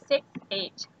 6,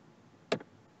 8.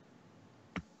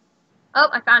 Oh,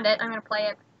 I found it. I'm gonna play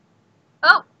it.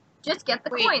 Oh, just get the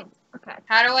coins. Okay.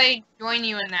 How do I join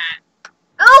you in that?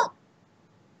 Oh!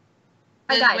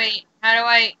 I died. Wait. How do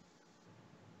I...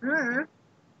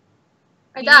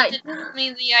 I died. You need to tell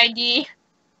me the ID.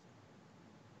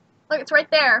 Look, it's right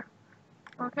there.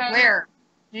 Okay. Where?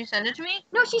 Did you send it to me?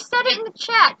 No, she said it in the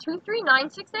chat.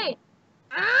 23968.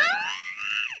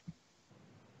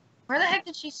 Where the heck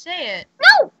did she say it?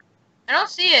 No! I don't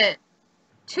see it.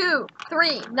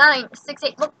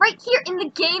 23968. Look right here in the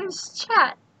game's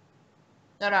chat.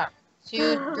 Shut up.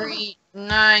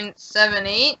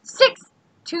 23978.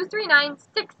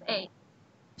 23968.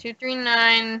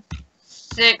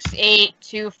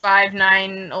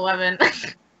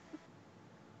 23968259111.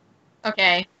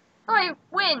 Okay. Oh, I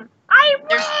win. I win.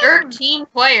 There's 13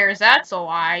 players. That's a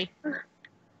lie.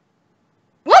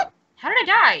 What? How did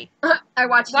I die? I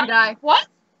watched you die. What?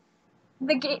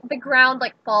 The ground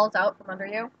like falls out from under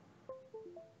you.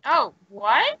 Oh,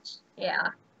 what? Yeah.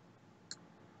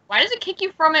 Why does it kick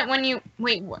you from it when you...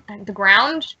 Wait, what? The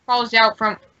ground falls out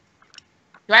from...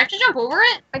 Do I have to jump over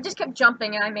it? I just kept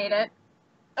jumping and I made it.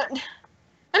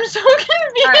 I'm so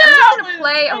confused! Alright, I'm just gonna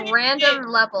play a random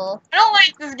level. I don't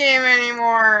like this game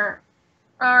anymore.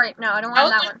 Alright, no, I don't want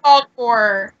that one. Called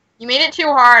for. You made it too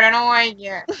hard, I don't like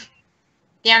it.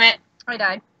 Damn it. I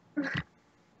died.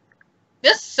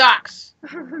 This sucks.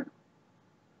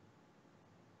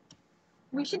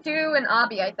 We should do an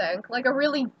obby, I think. Like a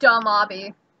really dumb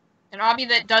obby. An obby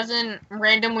that doesn't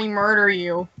randomly murder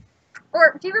you.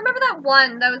 Or, do you remember that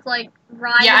one that was like,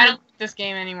 ride... Yeah, I don't like this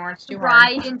game anymore, it's too hard.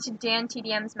 Ride into Dan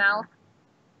TDM's mouth?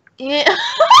 Yeah.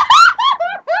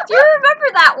 Do you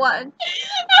remember that one?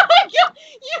 Oh my god!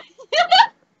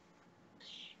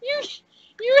 You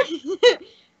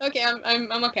okay,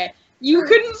 I'm okay. You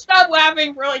couldn't stop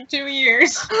laughing for like 2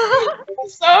 years. So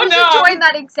we should join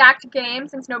that exact game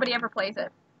since nobody ever plays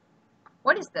it.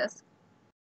 What is this?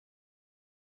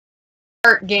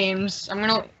 Cart games. I'm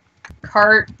gonna...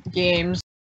 Cart games.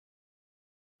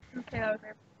 Okay, that was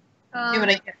weird. See what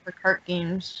I get for cart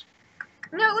games.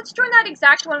 No, let's join that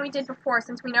exact one we did before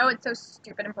since we know it's so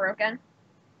stupid and broken.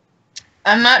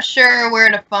 I'm not sure where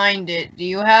to find it. Do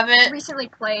you have it? Recently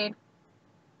played.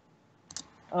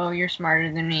 Oh, you're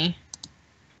smarter than me.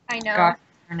 I know. God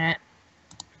darn it.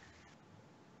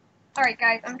 Alright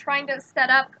guys, I'm trying to set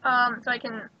up so I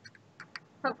can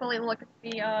hopefully look at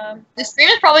the This stream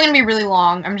is probably gonna be really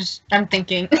long. I'm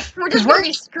thinking. We're just gonna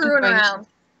be screwing around.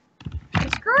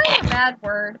 Screwing is a bad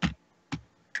word.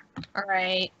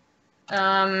 Alright.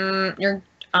 You're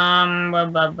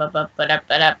I'll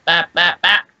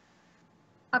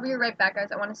be right back,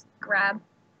 guys. I want to grab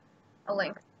a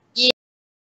link. Yeah.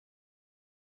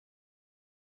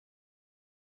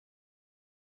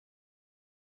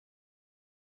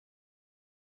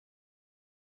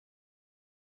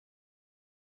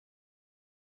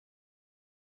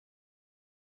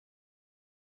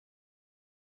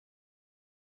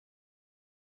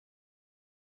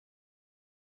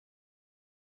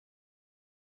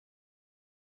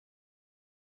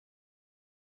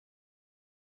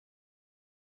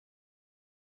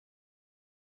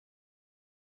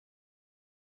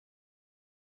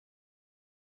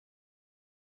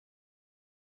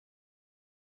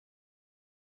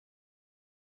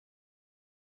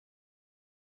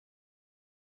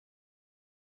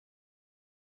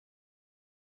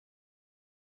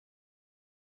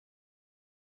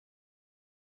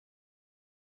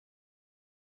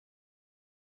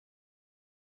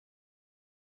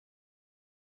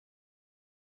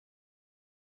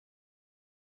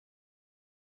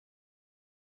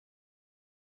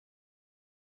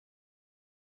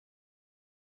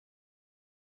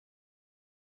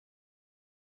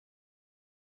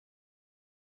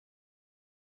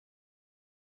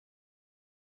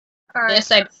 Right.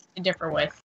 This I differ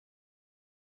with.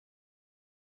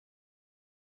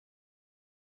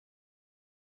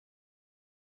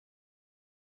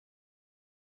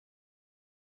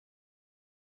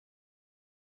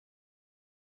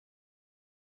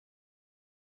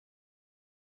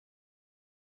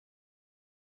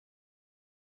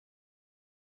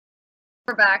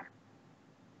 We're back.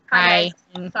 Hi.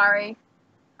 Guys. Sorry.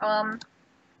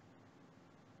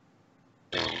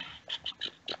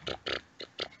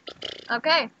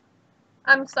 Okay.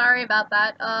 I'm sorry about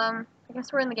that. I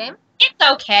guess we're in the game? It's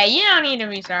okay. You don't need to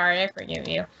be sorry. I forgive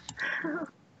you.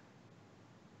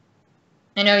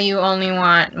 I know you only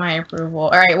want my approval.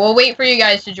 Alright, we'll wait for you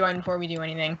guys to join before we do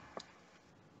anything.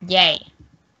 Yay.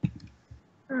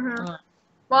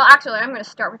 Well, actually, I'm going to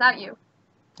start without you.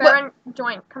 Farron,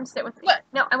 join. Come sit with me. What?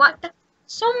 No, I want... That's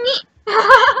so neat.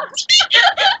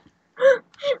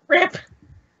 Rip.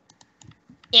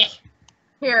 Yeah.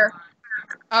 Here.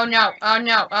 Oh no, oh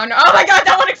no, oh no. Oh my god,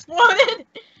 that one exploded!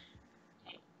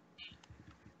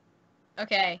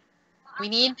 Okay.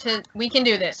 We can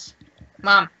do this.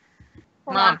 Mom.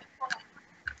 Hold Mom. on.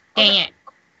 Dang it.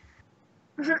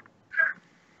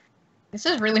 This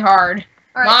is really hard.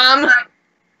 All right. Mom.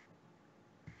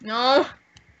 No.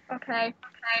 Okay.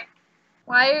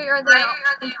 Why are they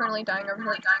internally dying over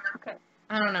here? Okay.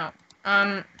 I don't know.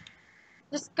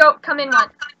 Just go. Come in one.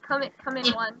 Come in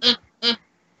one.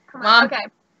 Come on. Mom. Okay.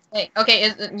 Hey,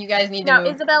 okay, you guys need to now,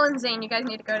 move. Isabel and Zane, you guys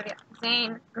need to go to the...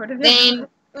 Zane, go to the...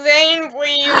 Zane,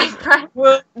 please.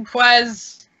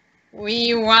 Because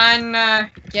we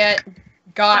wanna get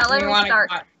got. Now, We wanna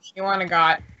got. We wanna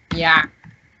got. Yeah.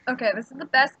 Okay, this is the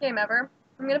best game ever.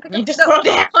 I'm gonna pick up... You need to slow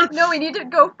down. No, we need to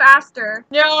go faster.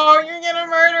 No, you're gonna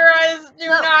murder us. Do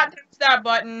not touch that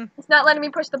button. It's not letting me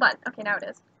push the button. Okay, now it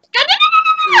is.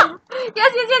 No.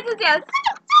 Yes. No,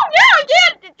 I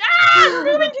can't. Ah, you're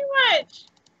moving too much.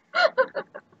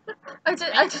 I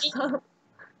just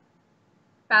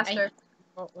faster.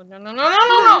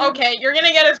 No. Okay, you're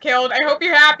gonna get us killed. I hope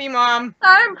you're happy, Mom.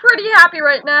 I'm pretty happy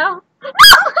right now.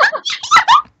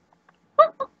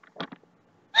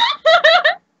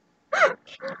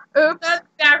 Oops. That's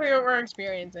exactly what we're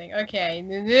experiencing. Okay.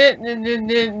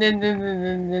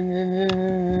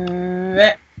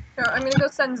 So I'm gonna go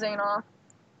send Zane off.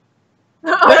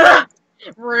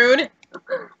 Rude.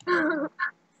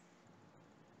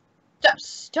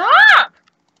 Stop!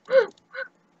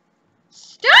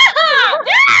 Stop!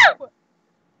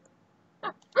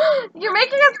 No! You're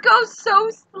making us go so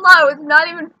slow. It's not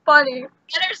even funny.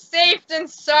 Better safe than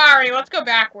sorry. Let's go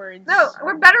backwards. No,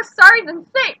 we're better sorry than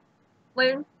safe.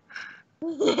 Loon.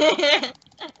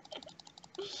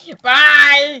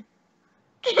 Bye.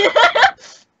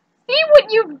 See what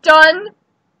you've done?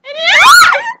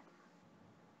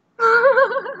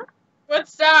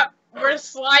 What's up? We're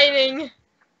sliding.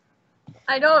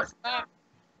 I don't. Stop.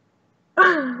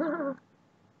 I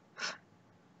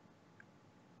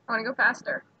want to go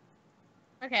faster.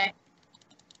 Okay.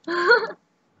 Oh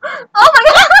my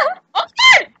god! Oh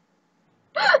god!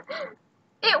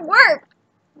 It worked.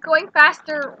 Going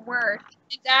faster worked.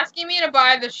 It's asking me to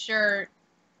buy the shirt.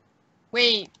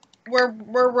 Wait, we're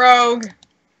rogue.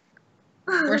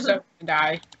 We're so gonna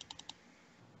die.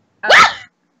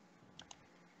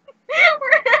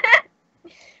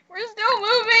 We're still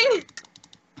moving.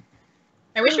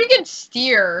 I wish we could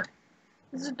steer.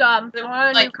 This is dumb. I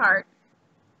want a new cart.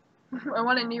 I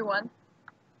want a new one.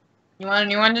 You want a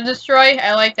new one to destroy?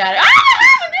 I like that.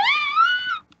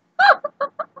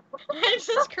 I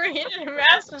just created a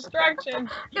mass destruction.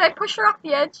 Can I push her off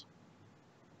the edge?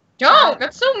 Don't!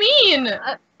 That's so mean!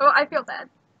 Oh, I feel bad.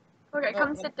 Okay,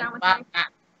 come sit down with me.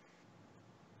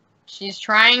 She's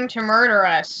trying to murder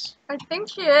us. I think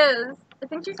she is. I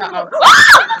think she's gonna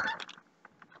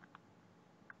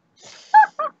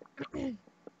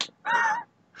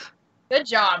Good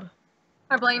job.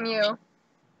 I blame you.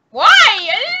 Why?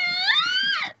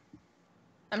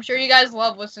 I'm sure you guys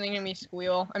love listening to me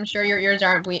squeal. I'm sure your ears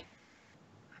aren't bleeding.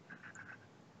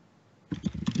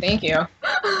 Thank you.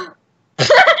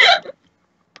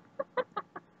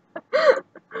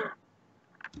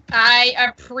 I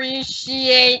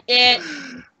appreciate it.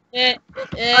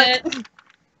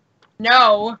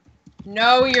 No.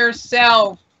 Know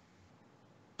yourself.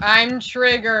 I'm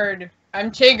triggered.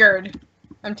 I'm tiggered.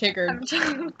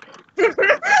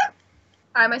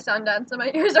 Alright, my sound done, so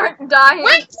my ears aren't dying.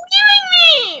 What's doing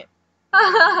me?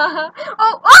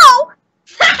 Oh!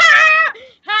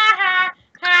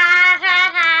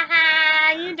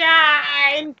 You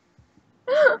died.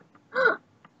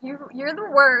 You're the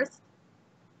worst.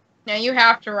 Now you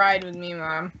have to ride with me,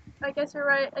 Mom. I guess you're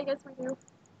right. I guess we do.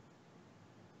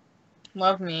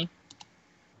 Love me.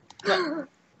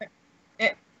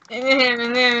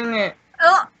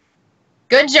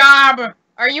 Good job.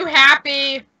 Are you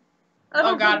happy?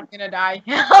 Oh god, I'm gonna die.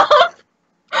 Help!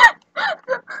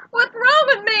 What's wrong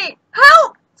with me?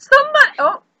 Help! Somebody!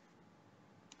 Oh.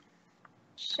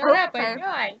 Shut up, I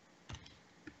died.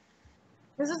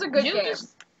 This is a good game. Did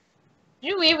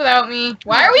you leave without me?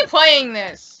 Why are we playing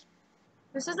this?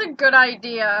 This is a good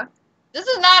idea. This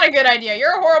is not a good idea.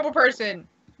 You're a horrible person.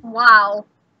 Wow.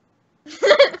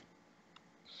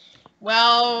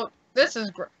 Well, this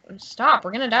is stop.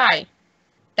 We're gonna die.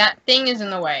 That thing is in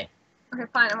the way. Okay,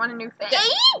 fine. I want a new thing.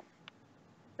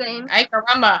 Thing. Ay,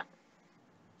 caramba.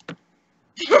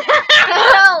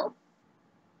 Help!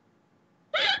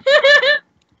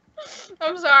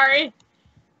 I'm sorry.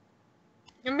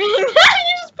 You're mean. You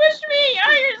just pushed me.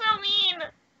 Oh, you're so mean.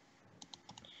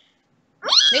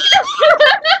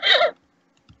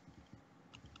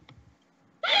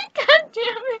 God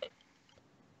damn it.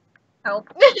 Help.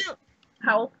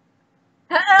 Help.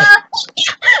 I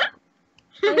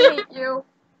hate you.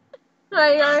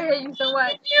 I hate you so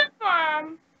much.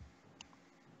 Mom.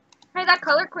 that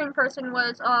Color Queen person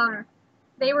was,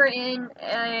 they were in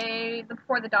the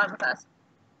Before the Dawn with us.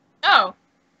 Oh.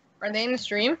 Are they in the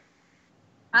stream?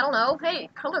 I don't know. Hey,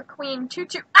 Color Queen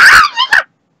 22. Ah!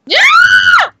 Yeah!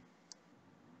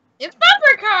 It's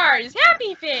Bumper Cars!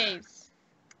 Happy Face!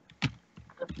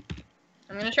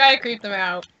 I'm gonna try to creep them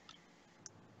out.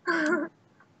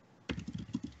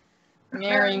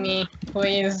 Marry me,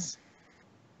 please.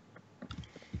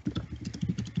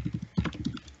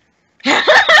 I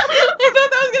thought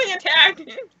that was getting attacked.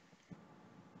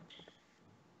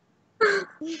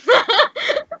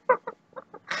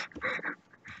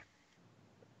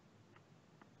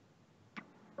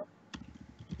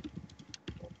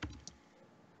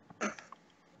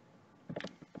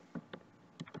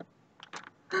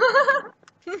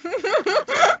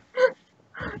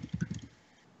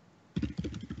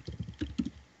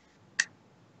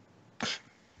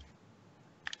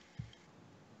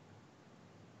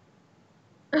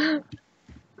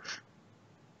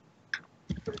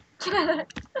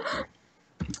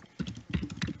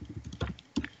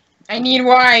 I need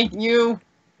you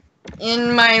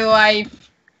in my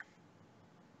life.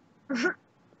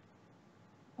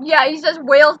 Yeah, he says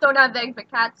whales don't have eggs,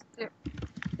 but cats do.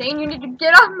 Dane, you need to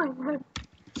get off my head.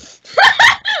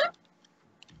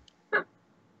 I'm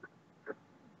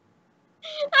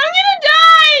gonna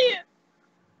die!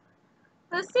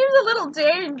 This seems a little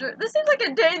dangerous. This seems like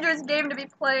a dangerous game to be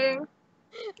playing.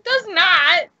 It does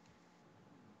not.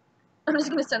 I'm just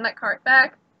gonna send that cart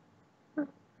back.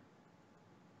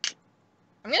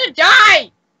 I'm gonna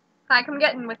die! Hi, come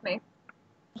get in with me.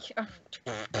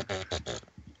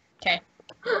 Okay.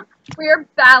 We are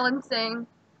balancing.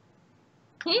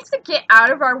 He needs to get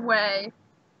out of our way.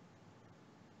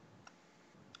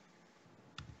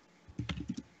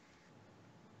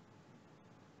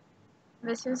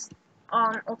 This is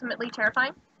ultimately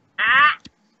terrifying. Ah!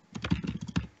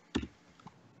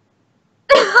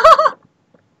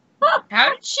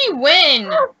 How did she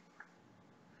win?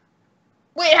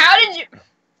 Wait, how did you...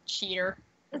 Cheater.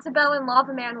 Isabelle and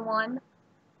Lava Man won.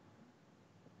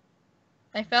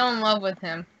 I fell in love with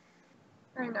him.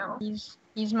 I know.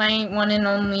 He's my one and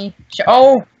only...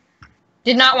 Oh!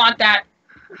 Did not want that.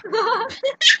 Oh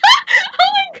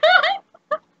my god!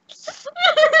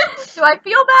 Do I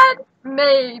feel bad?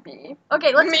 Maybe.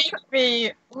 Okay, let's...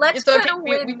 Maybe. Let's try to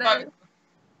win this.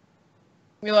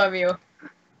 We love you.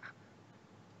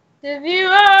 If you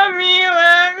love me,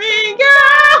 let me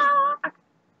go!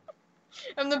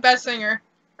 I'm the best singer.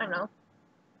 I know.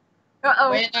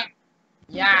 Uh-oh. Wait,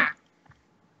 yeah.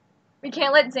 We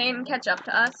can't let Zane catch up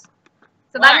to us.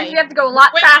 So Why? that means we have to go a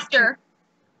lot faster.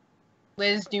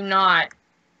 Liz, do not.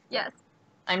 Yes.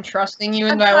 I'm trusting you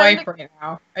in my life right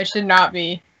now. I should not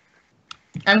be.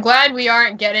 I'm glad we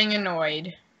aren't getting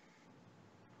annoyed.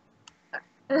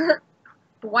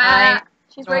 Wow.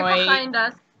 She's right behind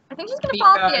us. I think she's gonna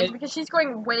fall off the edge because she's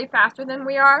going way faster than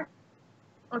we are.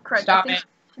 Oh, correct. Stop I think it.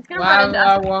 she's gonna run into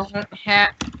us.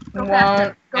 Go faster.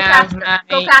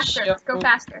 Go faster. Go faster. Go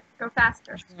faster. Go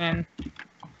faster.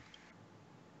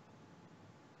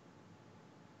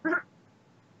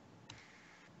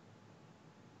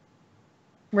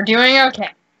 We're doing okay.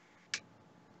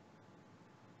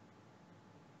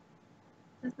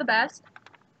 This is the best.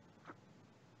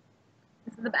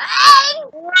 This is the best.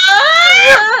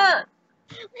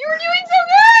 We were doing so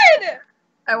good!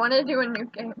 I want to do a new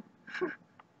game.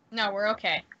 No, we're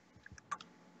okay.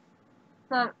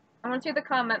 I want to see the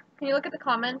comment. Can you look at the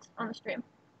comments on the stream?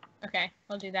 Okay,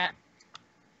 I'll do that.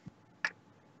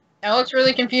 That looks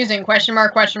really confusing. Question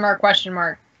mark, question mark, question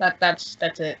mark. That's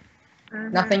it.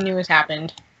 Mm-hmm. Nothing new has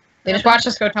happened. They just watched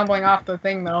us go tumbling off the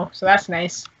thing, though, so that's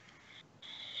nice.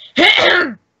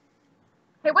 Hey,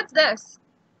 what's this?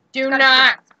 Do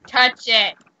not touch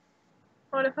it.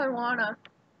 What if I wanna?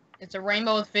 It's a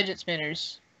rainbow with fidget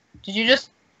spinners. Did you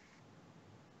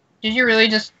really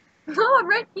just... No, I'm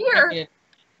right here.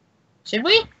 Should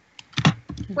we?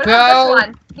 What about this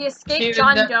one? The Escape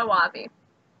John Doe obby.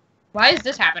 Why is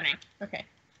this happening? Okay.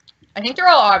 I think they're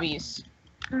all obbies.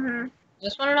 Mm-hmm. Is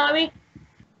this one an obby?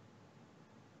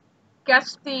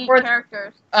 Guess the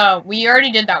characters. Oh, we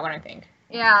already did that one, I think.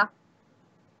 Yeah.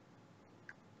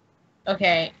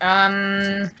 Okay,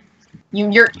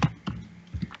 you're...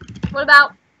 What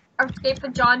about Escape the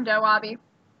John Doe obby?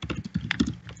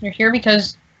 You're here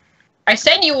because... I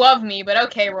said you love me, but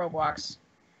okay, Roblox.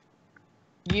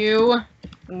 You...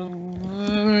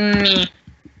 me.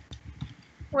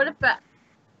 What about...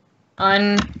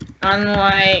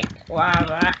 Unlike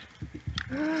lava.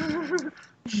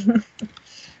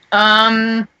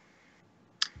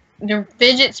 The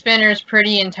fidget spinner is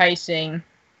pretty enticing.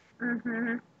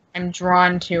 Mm-hmm. I'm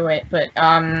drawn to it, but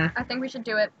I think we should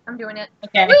do it. I'm doing it.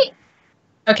 Okay. Wait!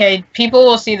 Okay, people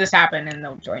will see this happen and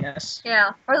they'll join us.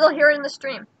 Yeah, or they'll hear it in the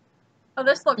stream. Oh,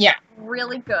 this looks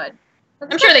really good.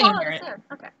 I'm sure they can hear it.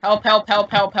 Okay. Help, help, help,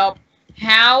 help, help.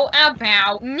 How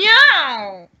about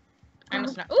no? I'm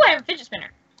just not. Ooh, I have a fidget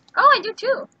spinner. Oh, I do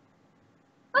too.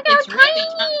 Look how It's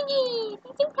tiny!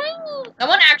 It's so tiny!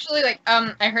 Someone actually, like,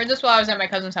 I heard this while I was at my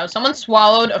cousin's house. Someone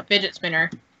swallowed a fidget spinner.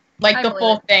 Like, the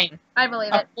full thing. I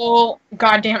believe it. A full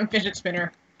goddamn fidget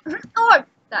spinner. Oh, I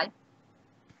died.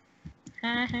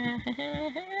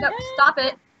 No, stop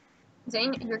it.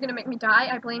 Zane, you're gonna make me die.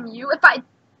 I blame you if I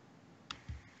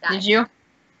die. Did you?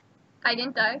 I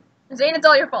didn't die. Zane, it's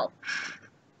all your fault.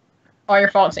 All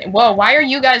your fault, Zane. Whoa, why are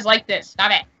you guys like this?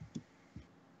 Stop it.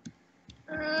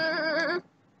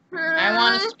 I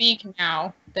want to speak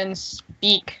now. Then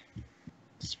speak.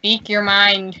 Speak your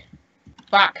mind.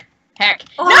 Fuck. Heck.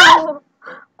 Oh.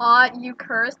 No! Aw, you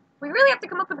cursed. We really have to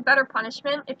come up with a better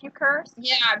punishment if you curse.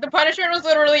 Yeah, the punishment was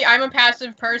literally, I'm a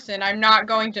passive person. I'm not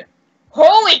going to...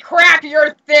 Holy crap,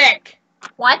 you're thick!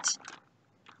 What?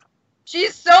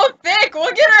 She's so thick!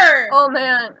 Look at her! Oh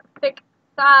man, thick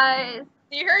thighs.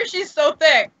 See her? She's so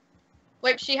thick.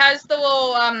 Like, she has the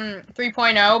little,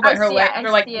 3.0, but her legs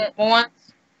are like normal ones.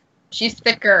 She's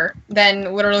thicker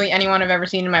than literally anyone I've ever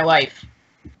seen in my life.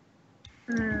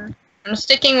 I'm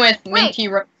sticking with Minty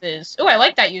Roses. Ooh, I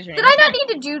like that username. Did I not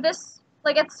need to do this?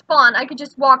 Like, at spawn, I could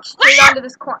just walk straight onto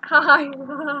this corner. Hi.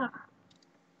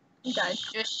 You died.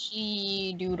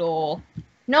 Shushy doodle.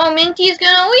 No, Minty's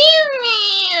gonna leave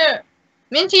me!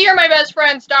 Minty, you're my best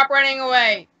friend. Stop running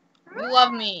away. You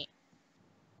love me.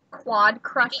 Quad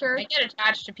crusher. I get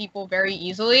attached to people very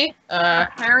easily.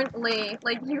 Apparently.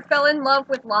 Like, you fell in love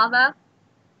with lava?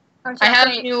 I have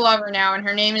a new lover now, and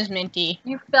her name is Minty.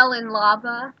 You fell in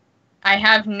lava? I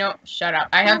have no... Shut up.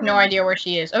 I have no idea where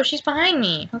she is. Oh, she's behind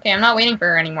me. Okay, I'm not waiting for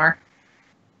her anymore.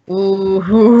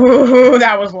 Ooh,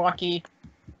 that was lucky.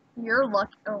 You're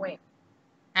lucky. Oh, wait.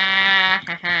 Why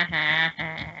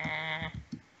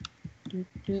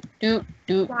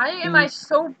am I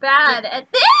so bad at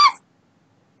this?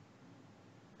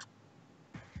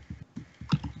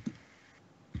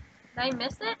 Did I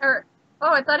miss it? Or...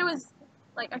 Oh, I thought it was...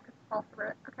 Like, I could fall through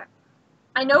it. Okay.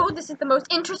 I know this is the most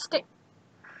interesting...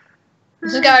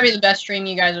 This has gotta be the best stream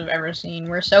you guys have ever seen.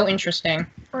 We're so interesting.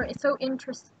 Or it's so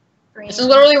interesting. This is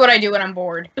literally what I do when I'm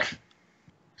bored.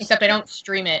 Except I don't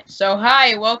stream it. So,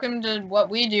 hi, welcome to what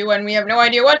we do when we have no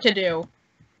idea what to do.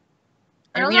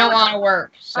 And we don't want to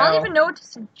work, so... I don't even know what to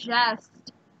suggest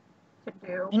to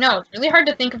do. I know, it's really hard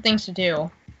to think of things to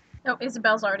do. No,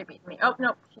 Isabel's already beaten me. Oh,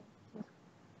 no.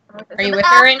 Are you with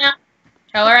her right now?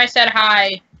 Tell her I said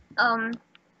hi. Hi.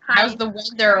 How's the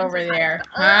weather over there?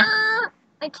 Huh?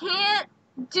 I can't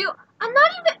do... I'm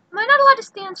not even... Am I not allowed to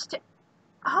stand still?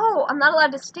 Oh, I'm not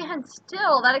allowed to stand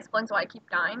still. That explains why I keep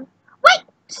dying. Wait!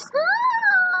 Stop!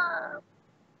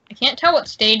 I can't tell what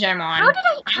stage I'm on. How did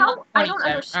I... How... I don't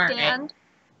understand.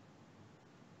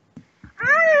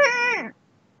 Right.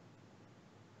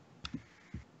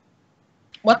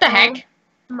 What the heck?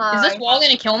 Is this wall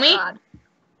gonna kill me? God.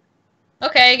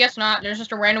 Okay, I guess not. There's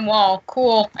just a random wall.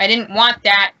 Cool. I didn't want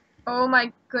that. Oh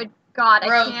my good God,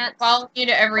 Bro, I can't... follow you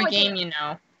to every game, you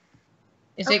know.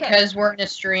 Is it because we're in a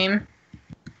stream?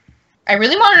 I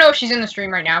really want to know if she's in the stream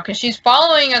right now, because she's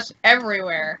following us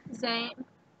everywhere. Zane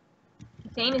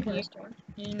is in the stream.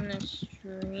 In the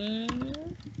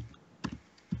stream?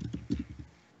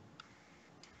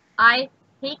 I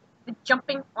hate the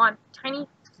jumping on tiny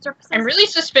surfaces. I'm really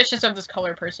suspicious of this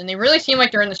color person. They really seem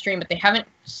like they're in the stream, but they haven't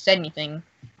said anything.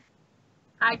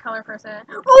 Hi, color person.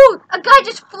 Ooh! A guy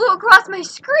just flew across my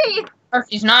screen! Oh,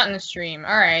 she's not in the stream.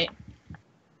 Alright.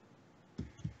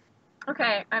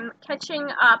 Okay, I'm catching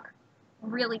up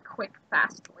really quick,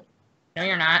 fastly. No,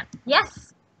 you're not.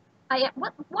 Yes! I am.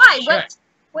 What? Why? Shut.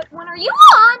 What one are you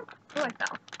on? Oh, I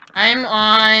fell. I'm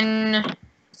on...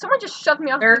 Someone just shoved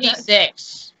me off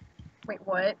 36. Wait,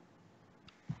 what?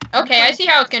 Okay, I see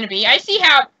how it's gonna be. I see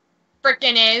how it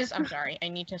frickin' is. I'm sorry. I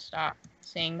need to stop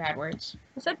saying bad words.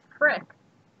 You said prick.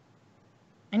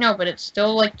 I know, but it's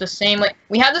still, like, the same, like,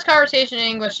 we had this conversation in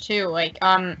English, too, like,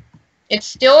 it's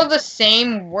still the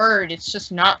same word, it's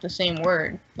just not the same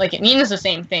word. Like, it means the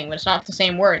same thing, but it's not the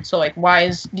same word, so, like, why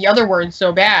is the other word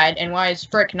so bad, and why is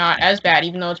frick not as bad,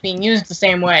 even though it's being used the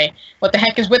same way? What the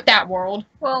heck is with that world?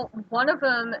 Well, one of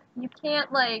them, you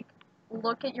can't, like,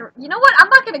 look at your... You know what? I'm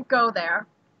not gonna go there.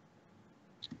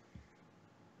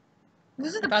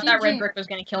 This is I thought that red brick was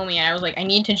gonna kill me, and I was like, I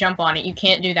need to jump on it, you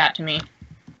can't do that to me.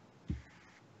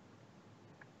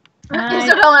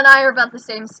 Isabel and I are about the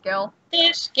same skill.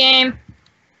 This game.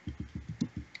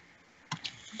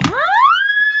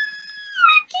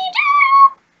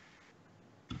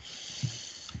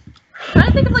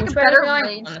 trying to think of like a better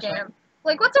rage game.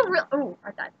 Like, what's a real? Oh,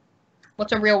 I died.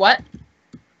 What's a real what?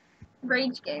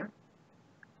 Rage game.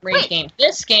 Rage game.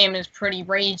 This game is pretty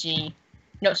ragey.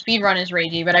 No, speedrun is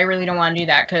ragey, but I really don't want to do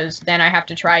that because then I have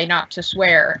to try not to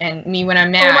swear, and me when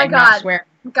I'm mad, oh my God. not swear.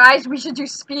 Guys, we should do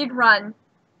speedrun.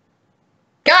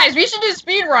 Guys, we should do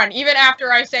speedrun even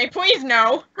after I say please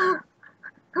no.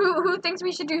 Who thinks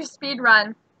we should do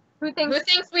speedrun? Who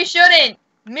thinks we shouldn't?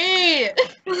 Me.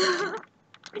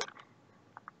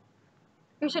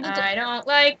 We should. I don't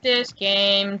like this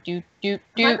game. Do.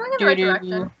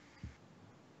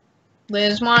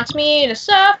 Liz wants me to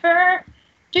suffer.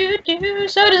 So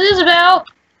does Isabel.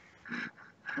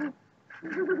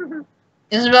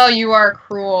 Isabel, you are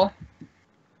cruel.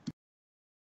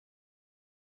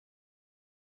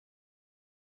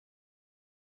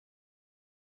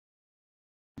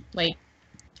 Like,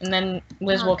 and then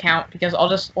Liz will count because I'll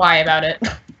just lie about it.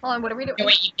 Hold on, what are we doing? No,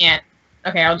 wait, you can't.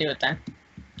 Okay, I'll do it then.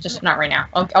 Just not right now.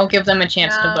 I'll give them a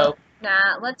chance to vote.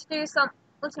 Nah, let's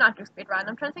not do speedrun.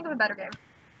 I'm trying to think of a better game.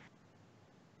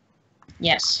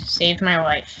 Yes, saved my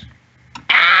life.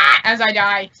 Ah! As I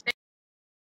die.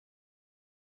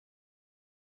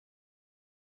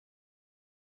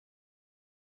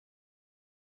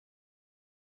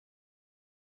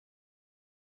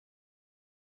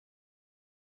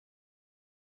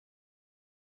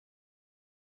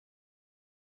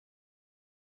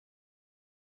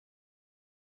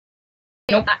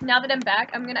 Nope. Now that I'm back,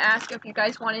 I'm gonna ask if you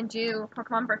guys want to do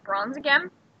Pokemon Brick Bronze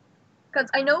again. Because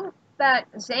I know that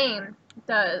Zane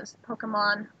does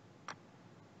Pokemon.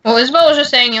 Well, Isabel was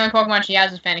just saying the only Pokemon she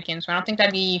has is Fennekin, so I don't think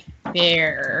that'd be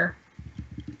fair.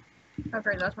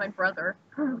 Okay, that's my brother.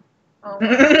 Oh,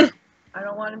 I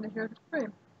don't want him to hear the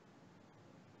stream.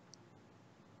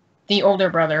 The older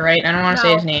brother, right? I don't want to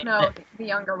say his name. No, the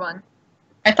younger one.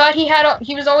 I thought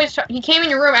he was always, he came in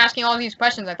your room asking all these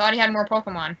questions. I thought he had more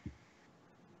Pokemon.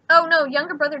 Oh, no,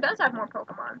 younger brother does have more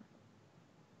Pokemon.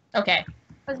 Okay.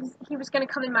 He was gonna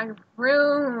come in my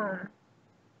room.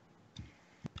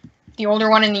 The older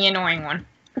one and the annoying one.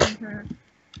 Mm-hmm.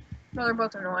 Well, they're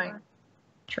both annoying.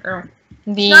 True.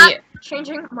 Not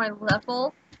changing my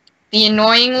level. The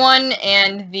annoying one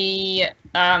and the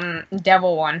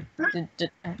devil one.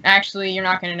 Actually, you're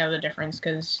not gonna know the difference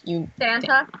because you.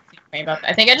 Santa.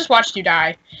 I think I just watched you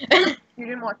die. You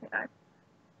didn't watch me die.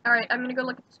 All right, I'm gonna go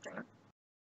look at the stream.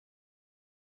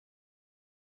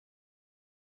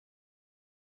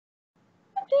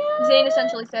 Zane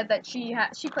essentially said that she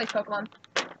plays Pokemon.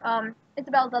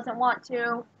 Isabel doesn't want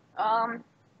to.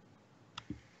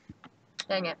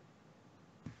 Dang it.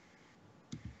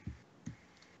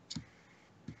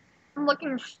 I'm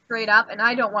looking straight up, and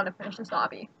I don't want to finish this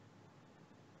obby.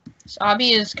 This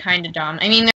obby is kind of dumb. I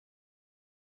mean,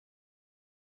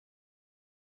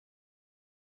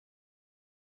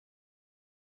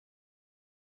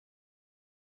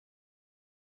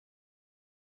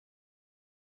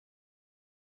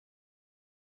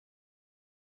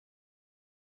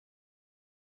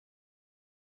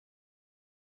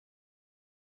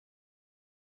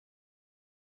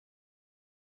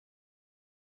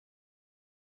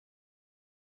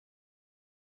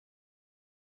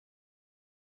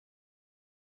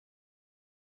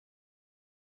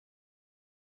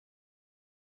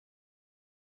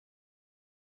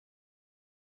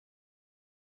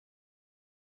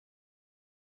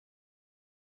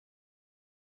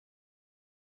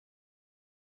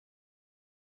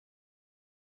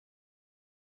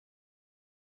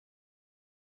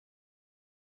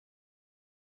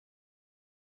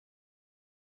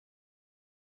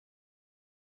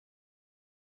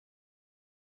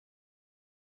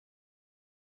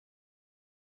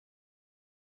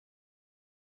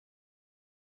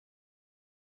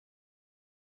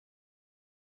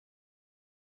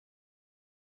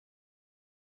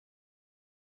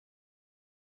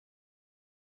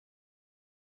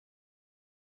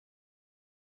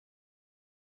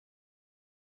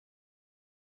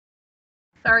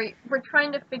 Sorry, we're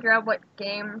trying to figure out what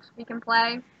games we can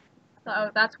play.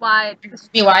 So that's why.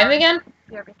 Be live again?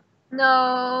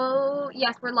 No.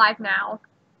 Yes, we're live now.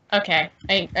 Okay.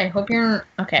 I hope you're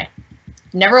okay.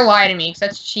 Never lie to me, because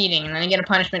that's cheating, and then I get a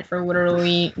punishment for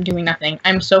literally doing nothing.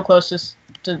 I'm so close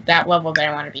to that level that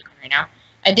I want to be right now.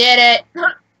 I did it!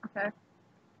 Okay.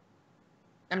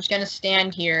 I'm just gonna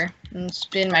stand here and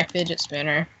spin my fidget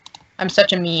spinner. I'm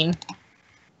such a meme.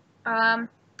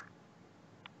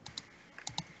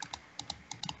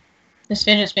 This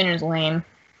fidget spinner is lame.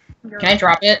 Can I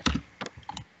drop it?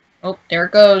 Oh, there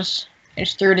it goes. I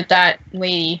just threw it at that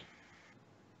lady.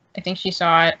 I think she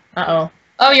saw it. Uh-oh.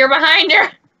 Oh, you're behind her!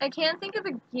 I can't think of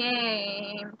a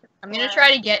game. I'm gonna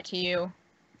try to get to you.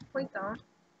 Please don't.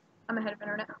 I'm ahead of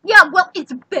internet. Yeah, well,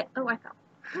 it's a bit. Oh, I fell.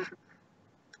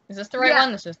 Is this the right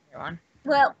one? This is the right one.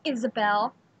 Well,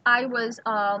 Isabel, I was,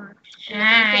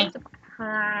 Hi.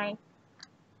 Hi.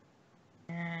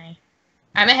 Hi.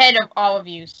 I'm ahead of all of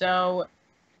you, so...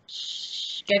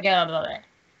 Alright,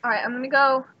 I'm gonna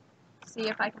go see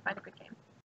if I can find a good game.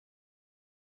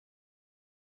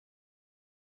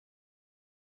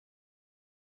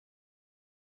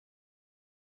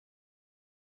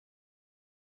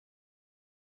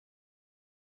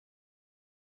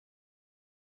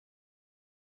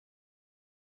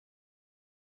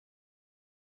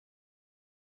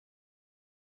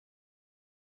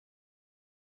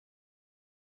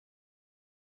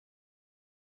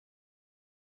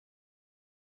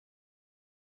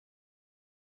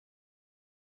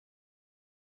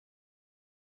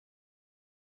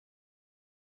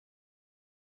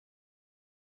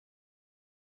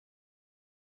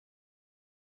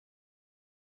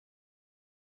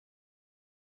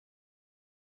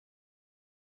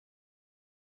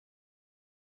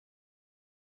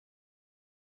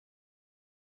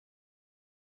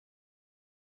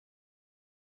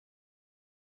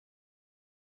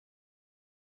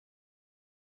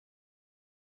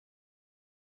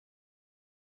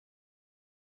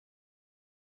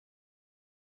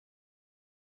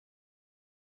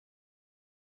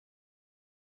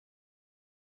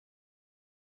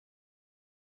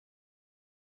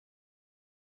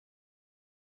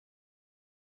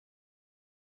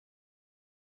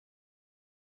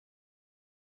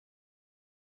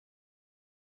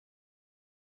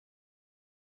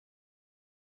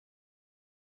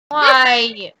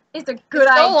 Why? It's a good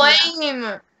idea. So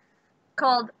lame.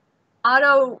 Called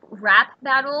Auto Rap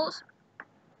Battles.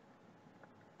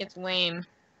 It's lame.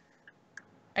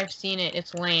 I've seen it.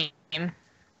 It's lame.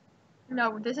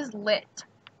 No, this is lit.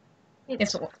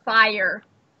 It's fire.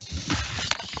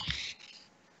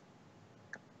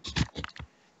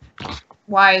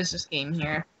 Why is this game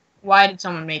here? Why did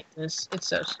someone make this? It's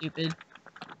so stupid.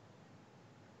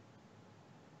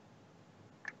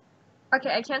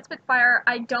 Okay, I can't spit fire.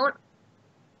 I don't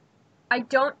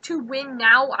to win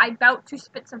now. I about to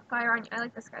spit some fire on you. I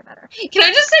like this guy better. Can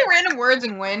I just say random words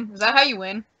and win? Is that how you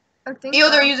win? I think Ew,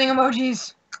 so. they're using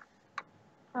emojis.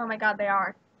 Oh my god, they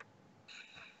are.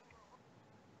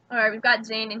 Alright, we've got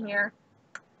Zane in here.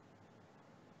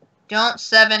 Don't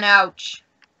 7 ouch.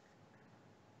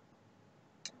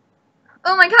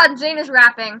 Oh my god, Zane is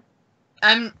rapping.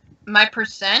 My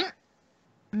percent?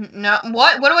 No,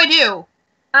 what? What do I do?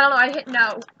 I don't know, I hit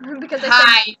no. Because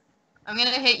Hi. I'm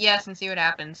gonna hit yes and see what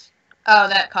happens. Oh,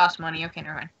 that costs money. Okay,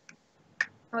 never mind.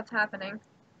 What's happening?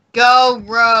 Go,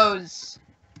 Rose.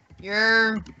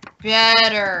 You're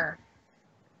better.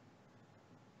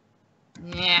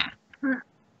 Yeah.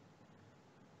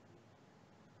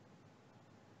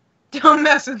 Don't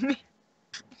mess with me.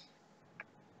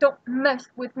 Don't mess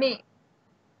with me.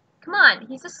 Come on,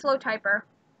 he's a slow typer.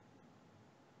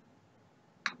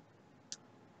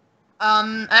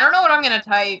 I don't know what I'm gonna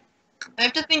type. I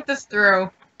have to think this through.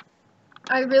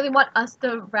 I really want us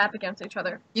to rap against each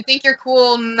other. You think you're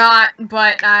cool? Not,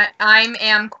 but I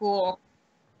am cool.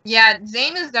 Yeah,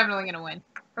 Zane is definitely gonna win.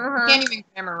 You can't even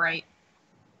grammar right.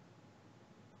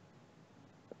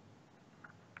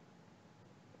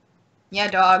 Yeah,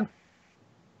 dog.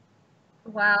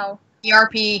 Wow.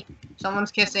 ERP.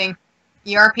 Someone's kissing.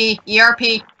 ERP.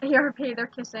 ERP. ERP, they're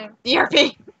kissing.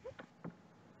 ERP.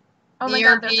 Oh my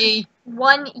ERP. god,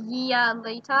 1 year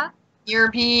later.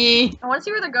 ERP. I want to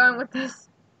see where they're going with this.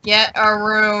 Get a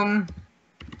room.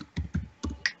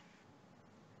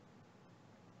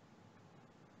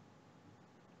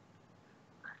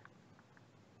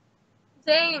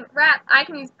 Zane, rap. I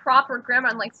can use proper grammar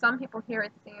unlike some people here,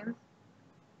 it seems.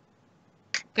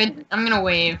 Good. I'm gonna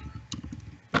wave.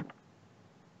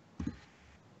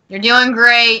 You're doing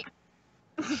great.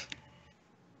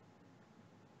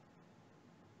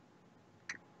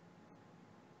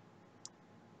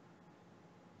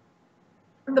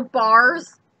 The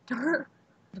bars. The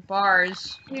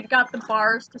bars. You got the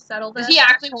bars to settle this. Is he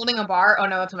actually holding a bar? Oh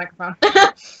no, that's a microphone.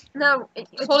 No, it's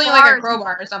holding bars. like a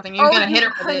crowbar or something. You're gonna hit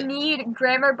her with it. You need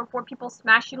grammar before people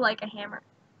smash you like a hammer.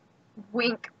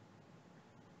 Wink.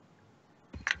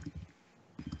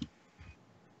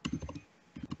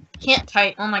 Can't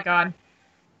type. Oh my god.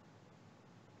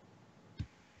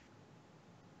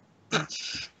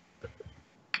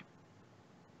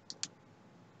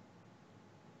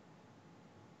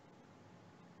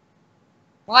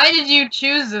 Why did you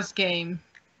choose this game?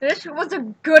 This was a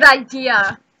good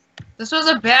idea. This was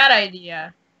a bad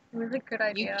idea. It was a good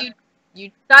idea.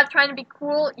 You Stop trying to be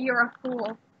cool, you're a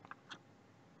fool.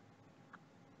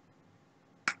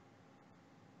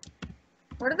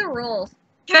 What are the rules?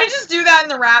 Can I just do that in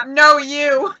the rap? No,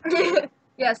 you!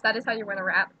 Yes, that is how you win a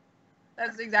rap.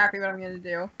 That's exactly what I'm gonna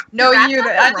do. No, you!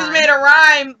 I just made a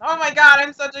rhyme! Oh my god,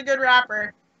 I'm such a good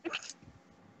rapper.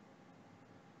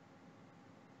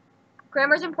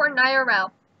 Grammar's important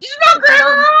IRL. You spelled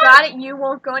grammar wrong! Got it, you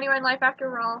won't go anywhere in life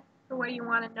after all. The way you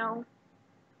want to know.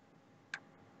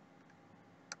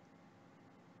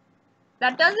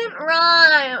 That doesn't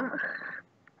rhyme.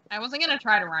 I wasn't gonna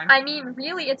try to rhyme. I mean,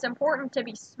 really, it's important to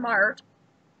be smart.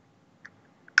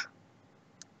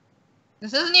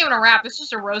 This isn't even a rap, it's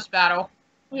just a roast battle.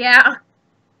 Yeah.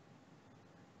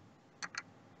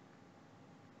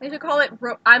 They should call it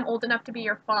I'm old enough to be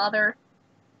your father.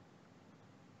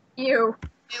 You.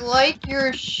 I like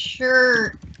your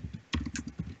shirt.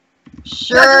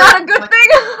 That's not a good thing!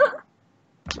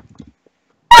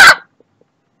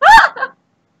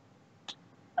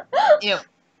 Ew.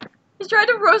 He's trying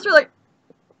to roast her like,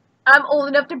 I'm old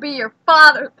enough to be your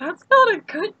father. That's not a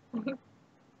good thing.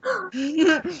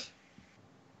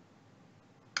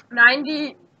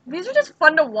 90. These are just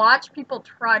fun to watch people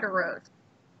try to roast.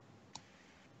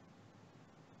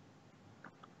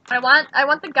 I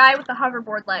want the guy with the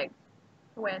hoverboard leg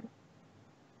to win.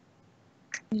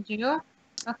 Did you?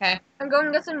 Okay. I'm going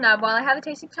to get some nub while I have a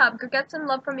tasty tub. Go get some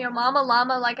love from your mama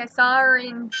llama like I saw her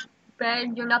in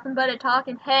bed. You're nothing but a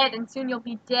talking head and soon you'll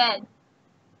be dead.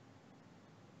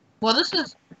 Well, this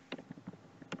is...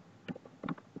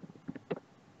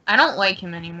 I don't like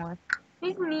him anymore.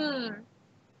 He's mean.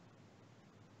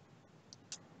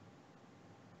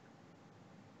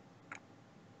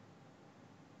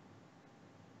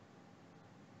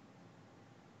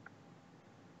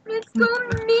 It's so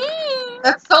mean.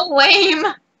 That's so lame.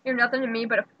 You're nothing to me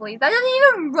but a flea. That doesn't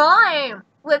even rhyme.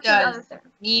 Let's do the other thing.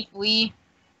 Me, flea.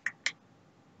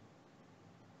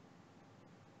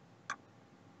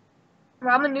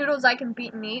 Ramen noodles I can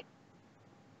beat and eat.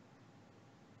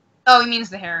 Oh, he means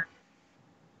the hair.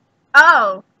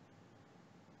 Oh.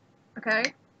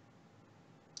 Okay.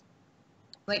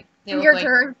 Like, Your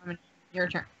turn. Your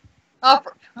turn. Oh,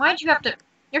 why'd you have to...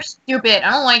 You're stupid.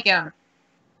 I don't like him.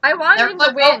 I wanted him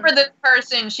to win. Vote for this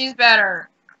person. She's better.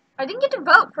 I didn't get to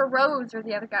vote for Rose or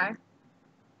the other guy.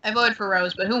 I voted for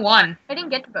Rose, but who won? I didn't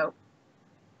get to vote.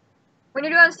 When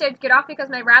you're on stage, get off because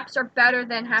my raps are better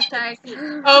than hashtags.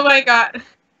 Oh my god.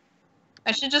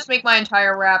 I should just make my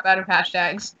entire rap out of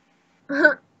hashtags.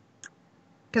 Because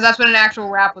that's what an actual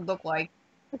rap would look like.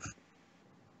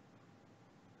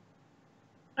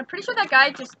 I'm pretty sure that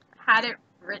guy just had it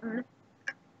written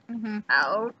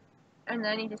out, and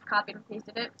then he just copied and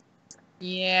pasted it.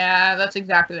 Yeah, that's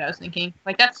exactly what I was thinking.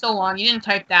 Like, that's so long. You didn't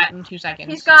type that in 2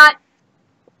 seconds. He's got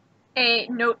a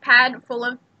notepad full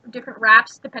of different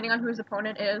raps, depending on who his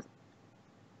opponent is.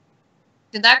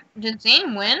 Did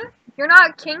Zane win? You're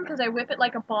not king because I whip it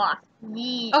like a boss.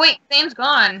 Yee. Oh wait, Zane's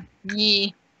gone.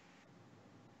 Yee.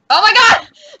 Oh my god!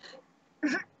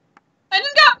 I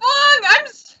just got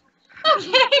flung!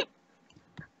 Okay.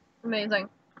 Amazing.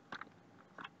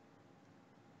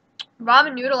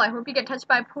 Ramen noodle, I hope you get touched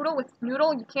by a poodle with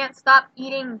noodle. You can't stop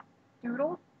eating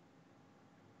doodle.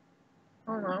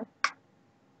 I don't know.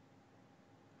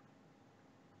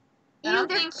 I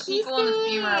don't think people in the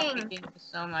stream are liking this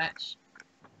so much.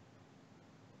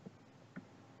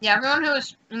 Yeah, everyone who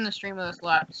was in the stream with us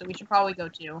left, so we should probably go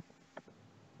too.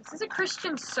 This is a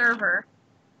Christian server.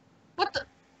 What the?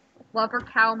 Lover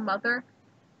cow mother.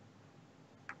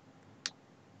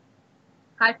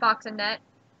 Hi, Fox and Net.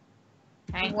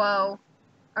 Hey. Whoa.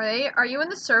 Are you in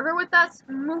the server with us?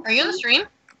 Are you in the stream?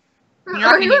 You're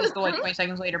not gonna need this till like 20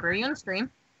 seconds later, but are you in the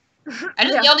stream? I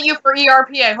just yelled at you for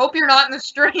ERP. I hope you're not in the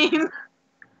stream.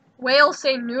 Whales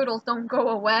say noodles don't go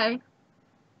away.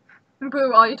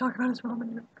 Boo, all you talk about is ramen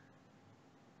noodles.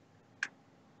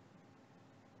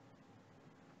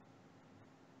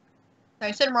 I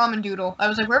said ramen doodle. I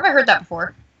was like, where have I heard that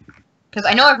before? Because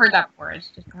I know I've heard that before. It's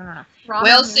just, I don't know. Ramen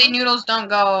Whales noodles? Say noodles don't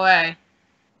go away.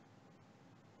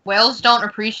 Whales don't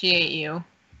appreciate you.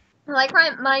 I like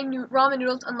my ramen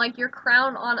noodles unlike your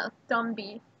crown on a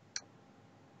thumbie.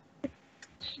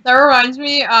 That reminds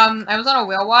me, I was on a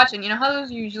whale watch, and you know how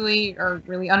those usually are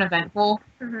really uneventful?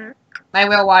 My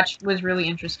whale watch was really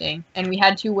interesting, and we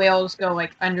had 2 whales go,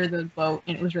 like, under the boat,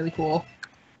 and it was really cool.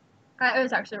 It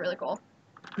was actually really cool.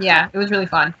 Yeah, it was really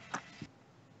fun.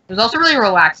 It was also really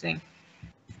relaxing.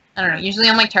 I don't know, usually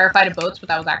I'm, like, terrified of boats, but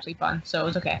that was actually fun, so it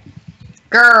was okay.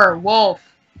 Grr, wolf.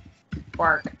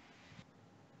 Bark.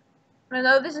 I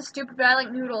know this is stupid, but I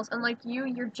like noodles. Unlike you,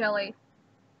 you're jelly.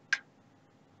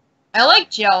 I like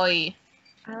jelly.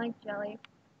 I like jelly.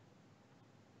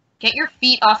 Get your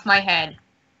feet off my head.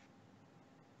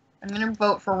 I'm gonna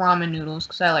vote for ramen noodles,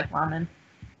 because I like ramen.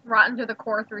 rotten to the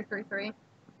core 333.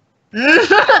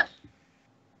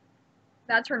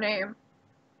 That's her name.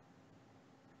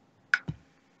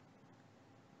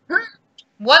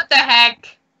 What the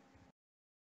heck?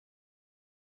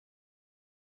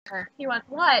 He went,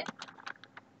 what?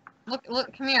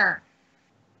 Look, come here.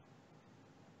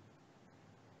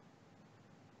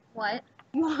 What?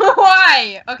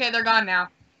 Why? Okay, they're gone now.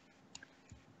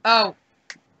 Oh.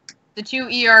 The two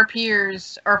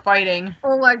ERPers are fighting.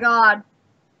 Oh my god.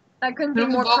 That couldn't be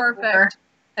more perfect.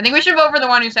 I think we should vote for the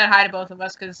one who said hi to both of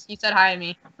us, because he said hi to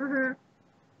me. Mm-hmm.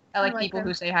 I like people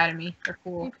who say hi to me. They're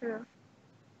cool. Me too.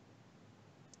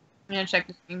 I'm gonna check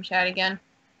the stream chat again.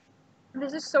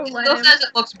 This is so lame. It still says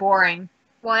it looks boring.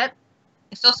 What?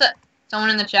 It still says... Someone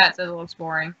in the chat says it looks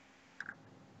boring.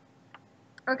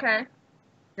 Okay.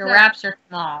 Your raps are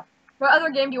small. What other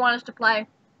game do you want us to play?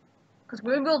 Because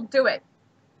we will do it.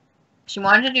 She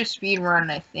wanted to do speedrun,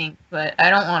 I think, but I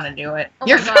don't want to do it. Oh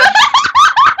my god.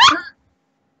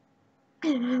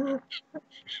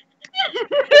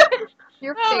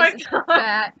 Your face is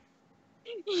fat.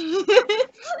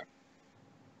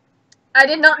 I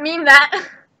did not mean that.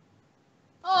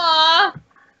 Aww.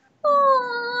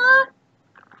 Aww.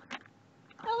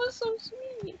 That was so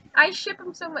sweet. I ship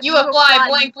him so much. You apply,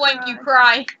 blank, blank, you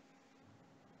cry.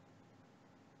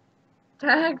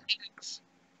 Tag.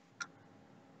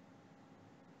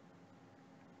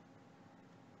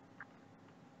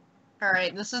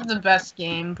 Alright, this is the best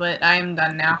game, but I'm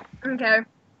done now. Okay.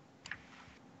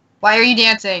 Why are you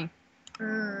dancing?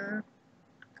 I'm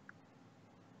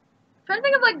trying to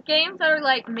think of like games that are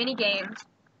like mini games.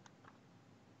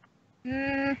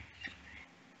 I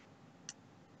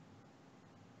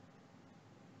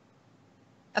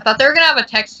thought they were gonna have a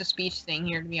text-to-speech thing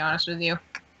here, to be honest with you.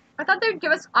 I thought they'd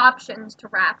give us options to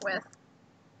rap with.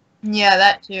 Yeah,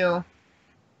 that too.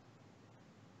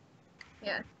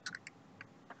 Yeah.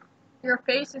 Your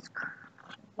face is...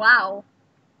 Wow.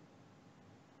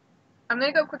 I'm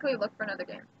gonna go quickly look for another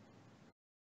game.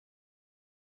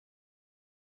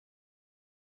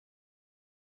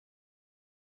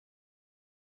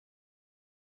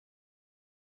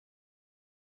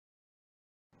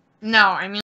 No, I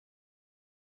mean...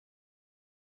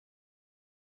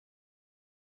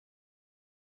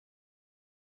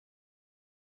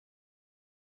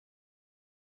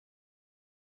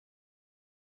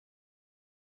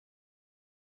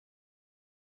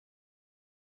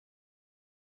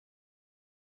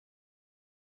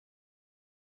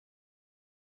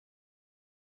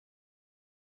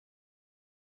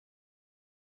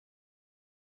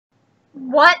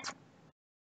 What?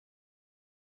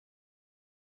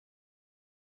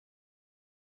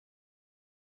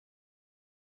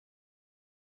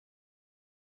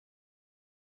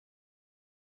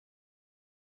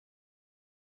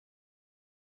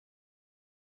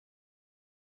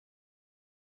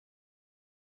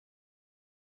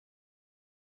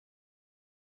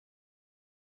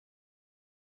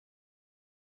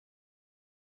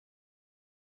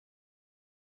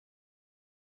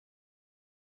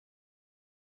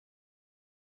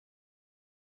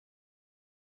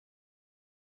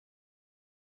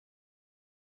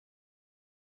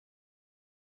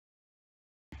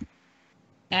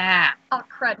 Ah. Oh,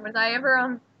 crud. Was I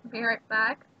ever, be right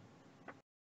back?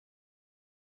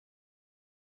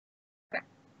 Okay.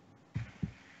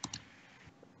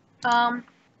 I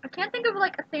can't think of,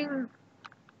 like, a thing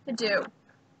to do.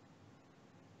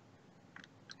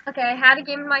 Okay, I had a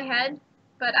game in my head,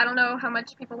 but I don't know how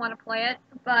much people want to play it.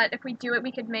 But if we do it,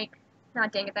 we could make... Nah,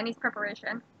 dang it, that needs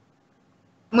preparation.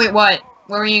 Wait, what?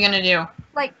 What were you gonna do?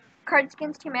 Like, Cards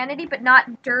Against Humanity, but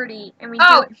not dirty, and we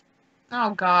do it...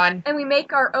 Oh, God. And we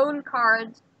make our own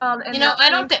cards, and you know, I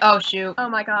don't think... Oh, shoot. Oh,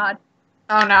 my God.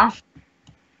 Oh, no.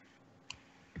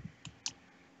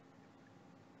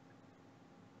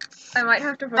 I might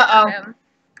have to vote for him.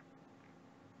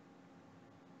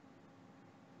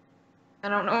 I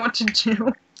don't know what to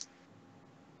do.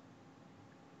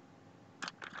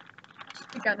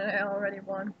 I got it, I already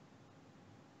won.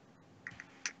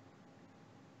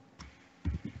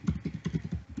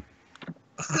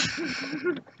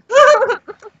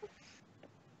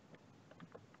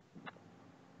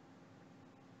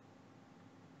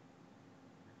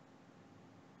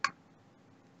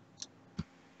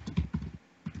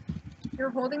 You're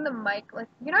holding the mic, like,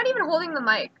 you're not even holding the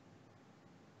mic.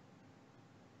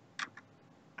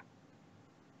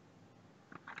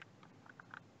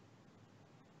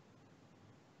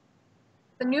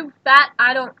 The new fat,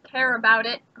 I don't care about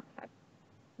it. Okay.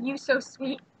 You so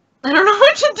sweet. I don't know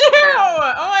what to do!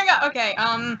 Oh my god, okay,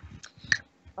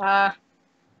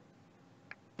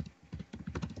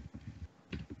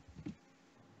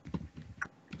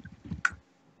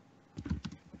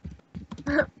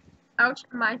 Ouch,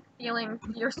 my feelings.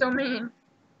 You're so mean.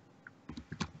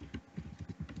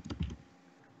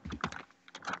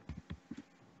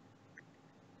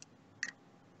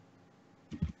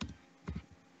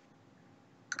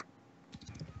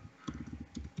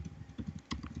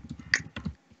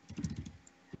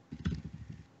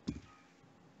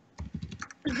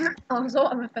 Also,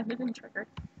 I'm offended and triggered.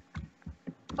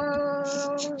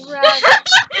 Oh, right.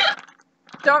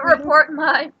 Don't report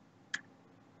my...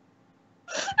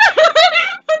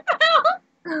 What the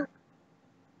hell?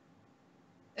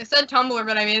 It said Tumblr,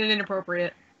 but I made it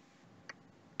inappropriate.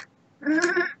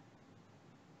 It's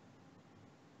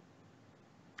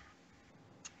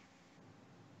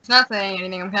not saying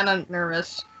anything, I'm kind of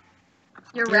nervous.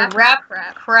 Your rap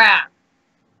crap.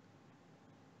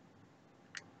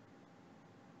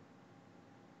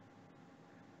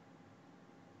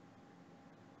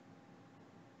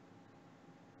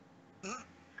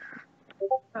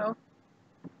 Oh.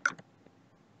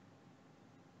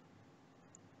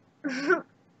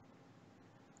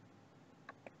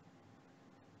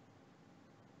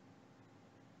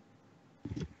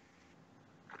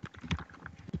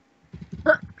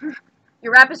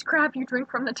 Your rap is crap, you drink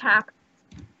from the tap.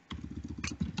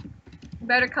 You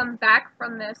better come back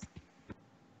from this.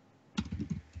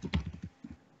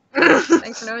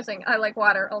 Thanks for noticing. I like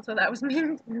water. Also, that was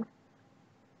mean.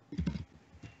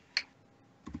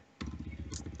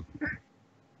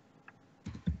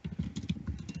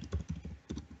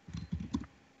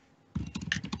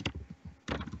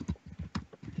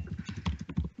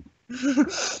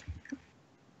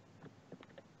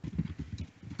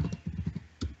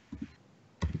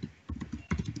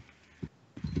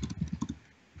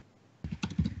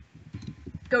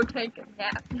 Go take a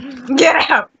nap. Get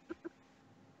out!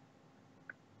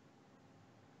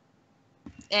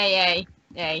 Hey.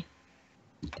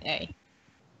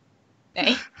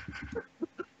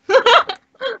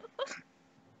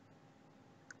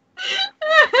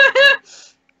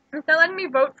 It's not letting me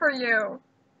vote for you.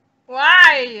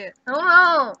 Why? I don't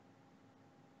know.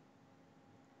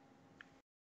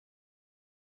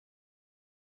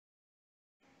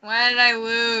 Why did I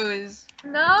lose?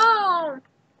 No.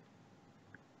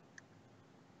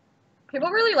 People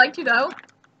really liked you though.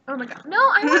 Oh my god. No,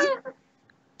 I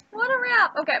want to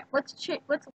rap. Okay, let's change.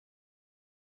 Let's.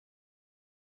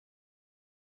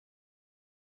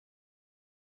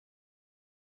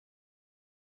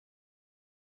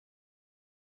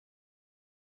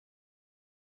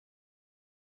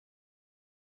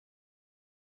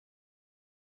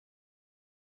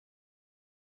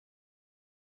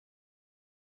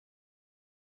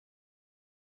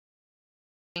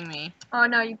 Me. Oh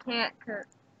no, you can't.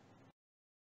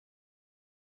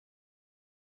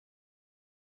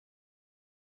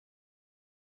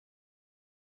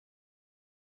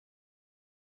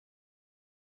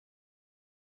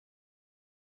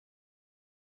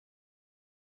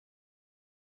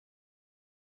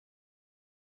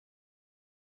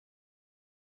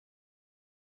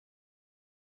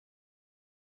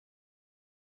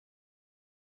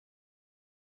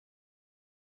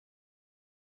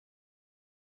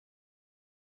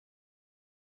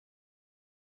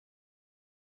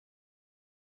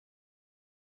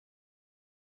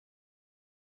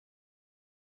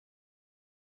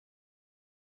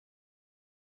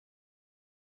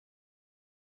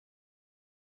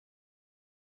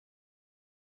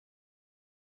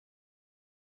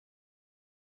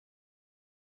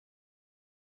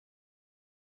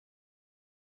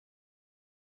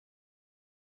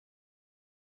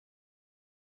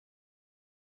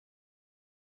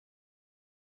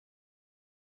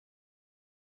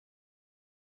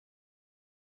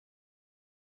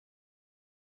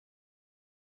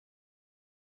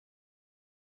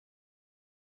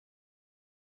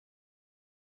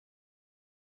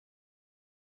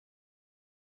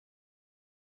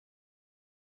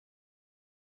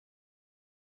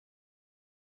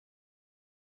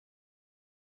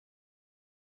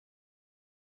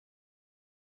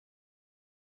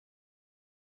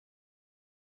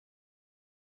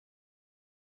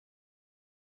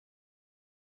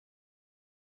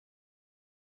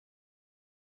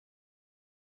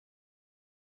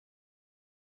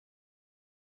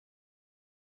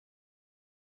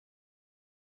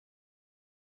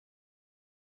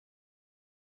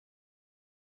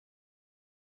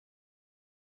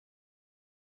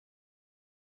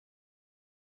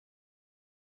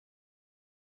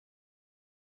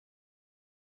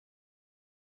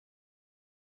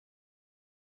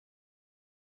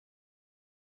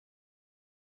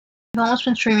 I've almost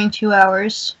been streaming 2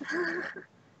 hours.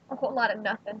 A whole lot of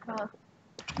nothing, huh?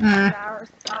 2 hours.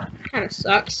 Kind of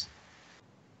sucks.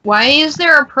 Why is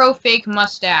there a pro-fake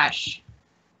mustache?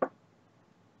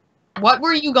 What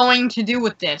were you going to do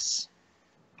with this?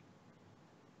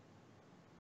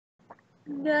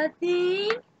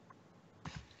 Nothing.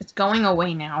 It's going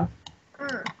away now.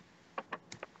 Hope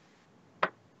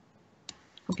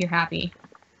you're happy.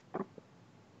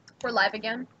 We're live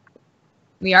again.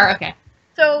 We are? Okay.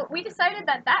 So, we decided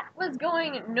that was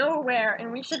going nowhere,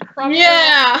 and we should probably...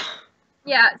 Yeah!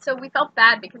 Yeah, so we felt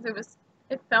bad because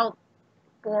it felt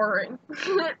boring.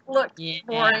 It looked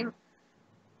boring.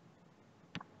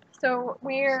 So,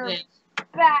 we're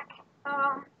back.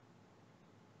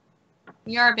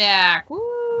 We are back. Woo!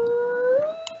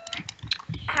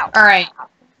 Ow. Alright.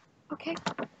 Okay.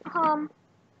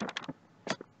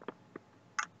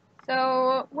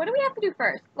 So, what do we have to do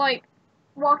first? Like,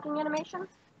 walking animations?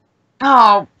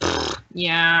 Oh,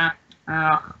 yeah.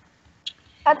 Ugh.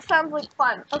 That sounds like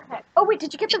fun. Okay. Oh, wait,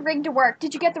 did you get the rig to work?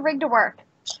 Did you get the rig to work?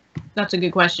 That's a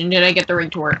good question. Did I get the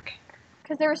rig to work?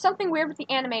 Because there was something weird with the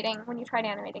animating when you tried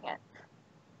animating it.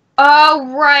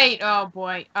 Oh, right. Oh,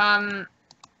 boy.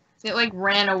 It, like,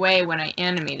 ran away when I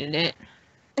animated it.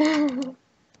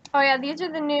 Oh, yeah, these are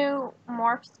the new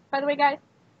morphs, by the way, guys.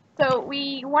 So,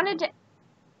 we wanted to...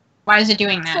 Why is it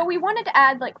doing that? So, we wanted to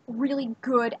add, like, really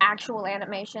good actual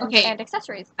animations and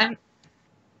accessories. I'm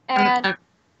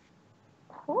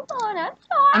Hold on, I'm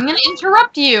sorry. I'm gonna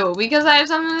interrupt you because I have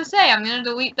something to say. I'm gonna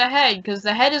delete the head because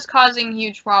the head is causing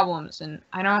huge problems and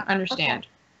I don't understand.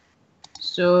 Okay.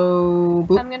 So,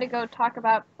 boop. I'm gonna go talk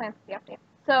about Plants with the Update.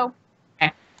 So,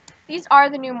 okay. These are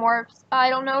the new morphs. I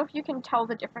don't know if you can tell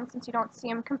the difference since you don't see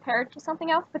them compared to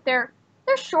something else, but they're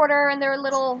shorter and they're a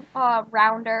little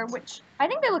rounder, which I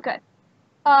think they look good.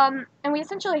 And we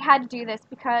essentially had to do this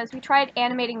because we tried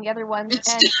animating the other ones,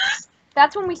 and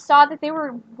that's when we saw that they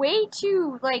were way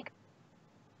too, like,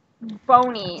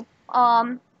 bony.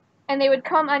 And they would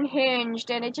come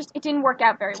unhinged, and it didn't work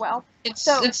out very well. It's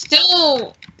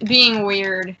still being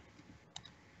weird.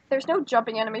 There's no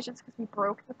jumping animations because we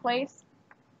broke the place.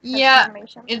 Yeah,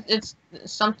 it's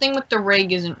something with the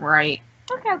rig isn't right.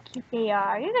 Look how cute they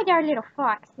are. Look at our little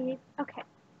foxes. Okay,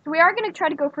 so we are gonna try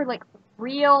to go for like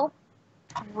real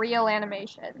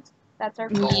animations. That's our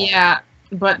goal. Yeah,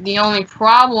 but the only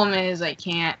problem is I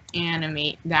can't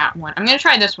animate that one. I'm gonna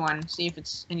try this one, see if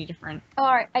it's any different.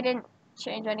 All right, I didn't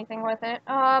change anything with it.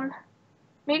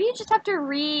 Maybe you just have to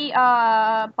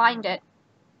bind it.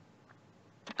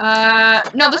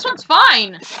 No, this one's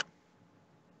fine.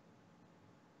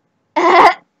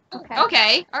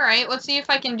 Okay, alright, let's see if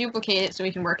I can duplicate it so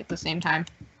we can work at the same time.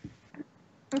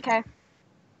 Okay.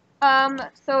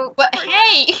 So... But,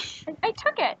 hey! I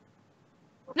took it!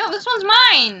 No, this one's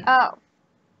mine! Oh.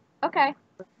 Okay.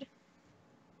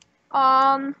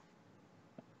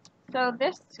 So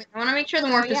this... I want to make sure the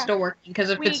morph is still working, because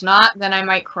if it's not, then I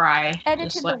might cry.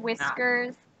 Edited the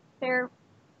whiskers. They're...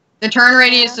 The turn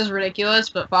radius is ridiculous,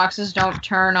 but foxes don't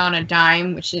turn on a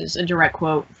dime, which is a direct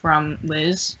quote from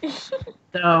Liz.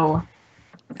 So,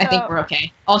 I think we're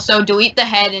okay. Also, delete the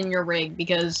head in your rig,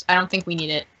 because I don't think we need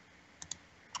it.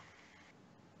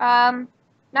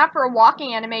 Not for a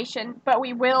walking animation, but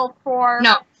we will for...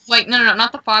 No, like, no,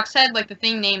 not the fox head, like the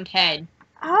thing named head.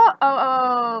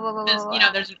 Oh. You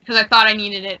know, because I thought I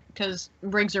needed it, because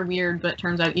rigs are weird, but it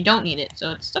turns out you don't need it,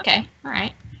 so it's okay.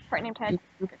 Alright. Part named head.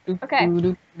 Okay.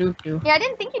 Yeah, I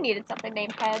didn't think you needed something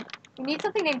named head. You need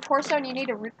something named torso, and you need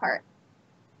a root part.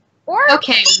 Or...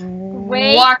 Okay,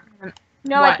 wait.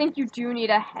 No, what? I think you do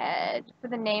need a head for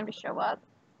the name to show up.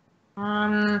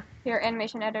 Here,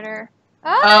 animation editor.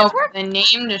 Oh, for the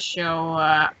name to show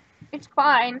up. It's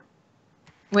fine.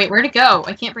 Wait, where'd it go?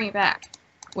 I can't bring it back.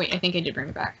 Wait, I think I did bring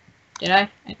it back. Did I?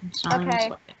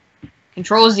 Okay.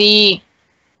 Control Z.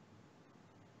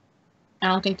 I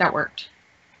don't think that worked.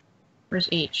 Where's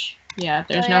H? Yeah,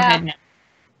 there's no head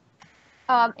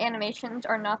now. Animations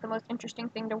are not the most interesting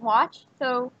thing to watch,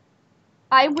 so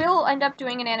I will end up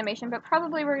doing an animation, but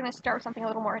probably we're going to start with something a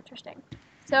little more interesting.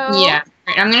 So yeah,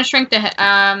 right, I'm going to shrink the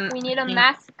head. We need a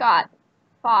mascot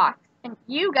fox, and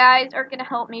you guys are going to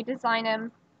help me design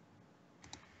him.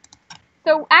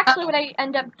 So actually what I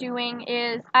end up doing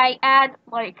is I add,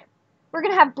 like, we're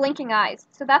going to have blinking eyes.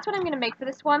 So that's what I'm going to make for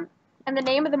this one, and the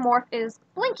name of the morph is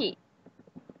Blinky.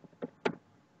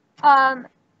 And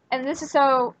this is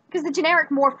so, because the generic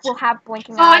morph will have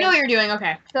blinking eyes. Oh, I know what you're doing,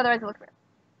 okay. So otherwise it looks weird.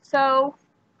 So,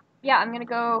 yeah, I'm gonna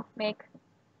go make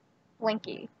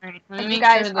Blinky. Alright, and you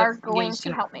guys are going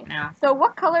to help me. Now. So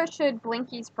what color should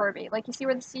Blinky's fur be? Like, you see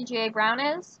where the CGA brown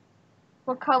is?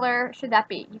 What color should that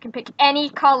be? You can pick any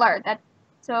color.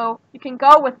 So you can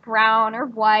go with brown or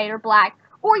white or black.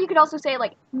 Or you could also say,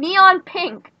 like, neon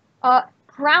pink,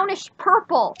 brownish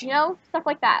purple, you know? Stuff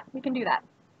like that. We can do that.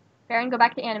 Farron, go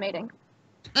back to animating.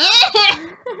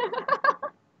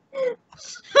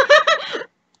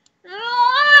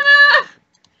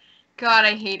 God,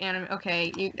 I hate anime.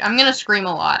 Okay, I'm gonna scream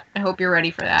a lot. I hope you're ready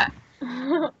for that.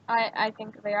 I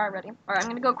think they are ready. Alright, I'm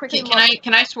gonna go quickly.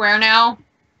 Can I swear now?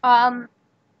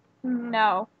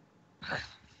 No.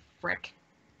 Frick.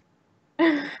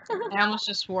 I almost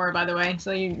just swore, by the way,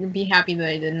 so you'd be happy that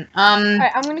I didn't.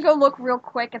 Alright, I'm gonna go look real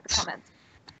quick at the comments.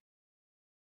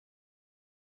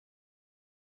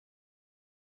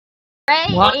 Gray,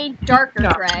 what? a darker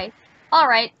gray.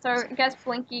 Alright, so I guess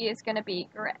Blinky is gonna be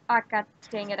gray. Oh, god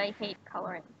dang it, I hate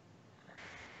coloring.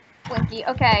 Blinky,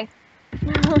 okay.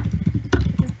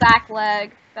 His back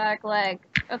leg.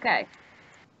 Okay.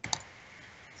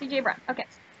 CJ Brown, okay.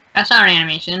 That's not an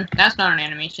animation. That's not an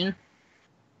animation.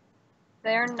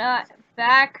 They're not.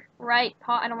 Back, right,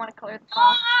 paw. I don't want to color the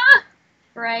paw.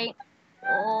 Right.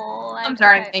 I'm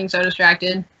sorry, I'm getting so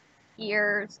distracted.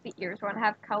 Ears. The ears want to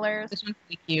have colors. This one's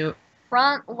pretty cute.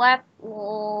 Front, left,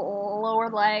 lower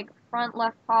leg. Front,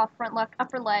 left paw. Front, left,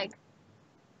 upper leg.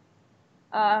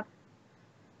 Front,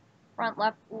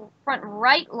 left, front,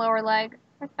 right, lower leg.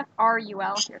 What the F are you,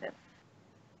 L? Here it is.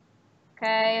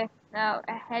 Okay. Now,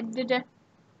 a head.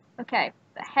 Okay.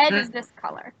 The head is this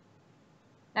color.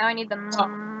 Now I need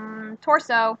the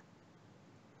torso.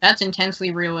 That's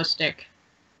intensely realistic.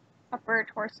 Upper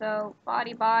torso,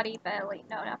 body, belly.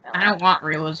 No, not belly. I don't want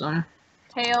realism.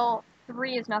 Tail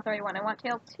 3 is not the right one. I want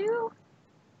tail 2.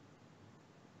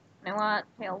 And I want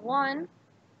tail 1.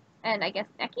 And I guess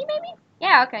necky, maybe?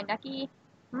 Yeah, okay, necky.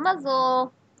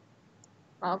 Muzzle.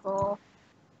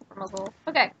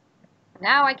 Okay.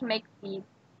 Now I can make the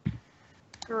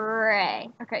gray.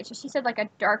 Okay, so she said like a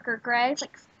darker gray,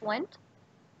 like flint.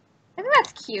 I think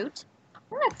that's cute.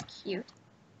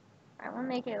 I want to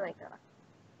make it like a...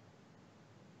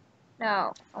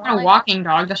 No. Not a walking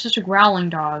dog, that's just a growling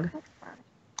dog. That's fine.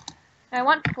 I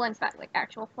want flint back, like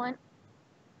actual flint.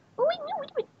 Ooh,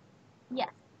 wait.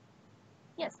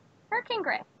 Yes. Hurricane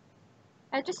gray.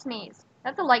 I just sneezed.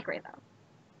 That's a light gray, though.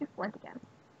 Do flint again.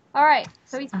 Alright,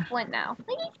 so he's flint now.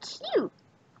 Like, he's cute.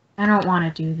 I don't want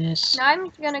to do this. Now I'm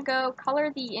gonna go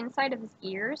color the inside of his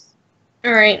ears.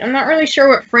 Alright, I'm not really sure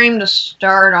what frame to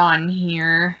start on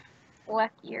here.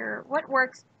 Left ear. What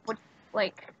works? What,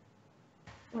 like...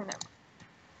 You know.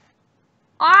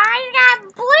 I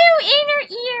got blue inner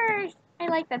ears! I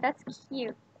like that. That's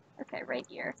cute. Okay, right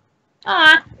ear.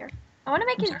 Ah. I want to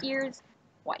make his ears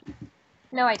white.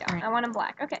 No, I don't. I want him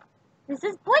black. Okay. This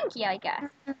is Blinky, I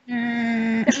guess.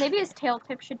 Except maybe his tail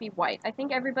tip should be white. I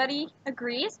think everybody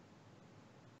agrees.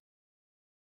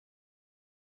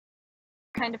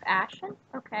 Kind of ashen.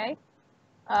 Okay.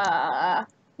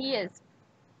 He is.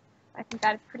 I think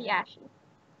that is pretty ashy.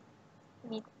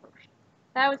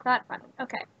 That was not funny.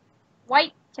 Okay.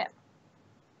 White tip.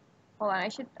 Hold on, I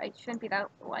shouldn't be that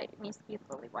white. It needs to be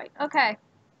lily white. Okay.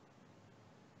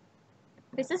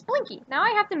 This is Blinky. Now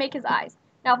I have to make his eyes.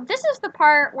 Now this is the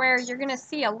part where you're gonna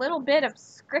see a little bit of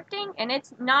scripting, and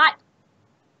it's not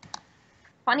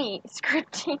funny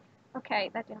scripting. Okay,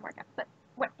 that didn't work out. But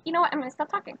what? You know what? I'm gonna stop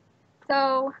talking.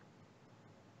 So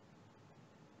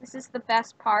this is the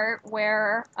best part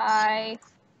where I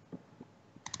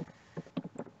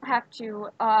have to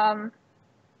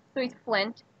so he's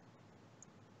flint,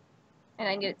 and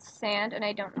I need sand, and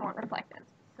I don't want reflectance.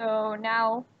 So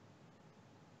now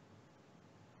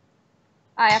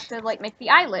I have to like make the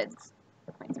eyelids.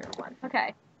 0.01.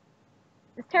 Okay.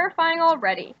 It's terrifying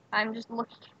already. I'm just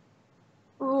looking.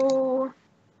 Ooh,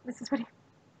 this is what he.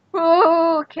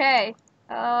 Ooh, okay.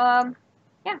 Yeah.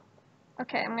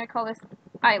 Okay, I'm gonna call this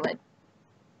eyelid.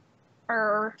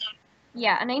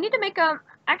 Yeah, and I need to make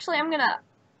actually, I'm gonna.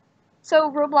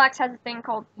 So Roblox has a thing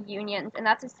called unions, and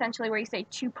that's essentially where you say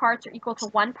 2 parts are equal to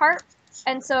 1 part.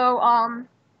 And so,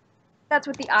 that's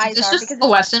what the eyes are. Is this just a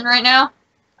lesson right now?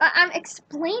 I'm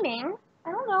explaining.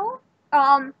 I don't know.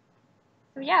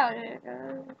 So yeah,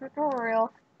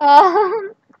 tutorial.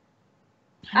 I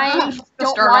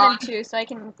don't want him to, so I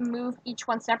can move each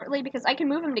one separately, because I can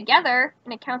move them together,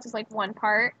 and it counts as like 1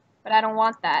 part, but I don't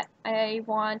want that. I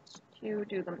want to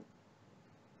do them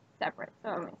separate. So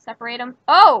I'm going to separate them.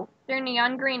 Oh! They're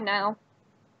neon green now.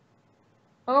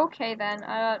 Okay then,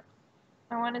 I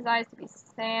want his eyes to be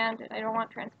sand, I don't want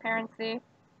transparency,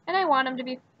 and I want him to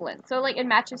be flint. So like, it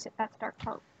matches it. That's dark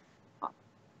coat. Oh.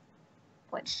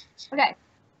 Flint. Okay.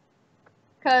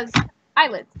 Because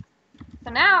eyelids. So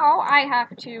now I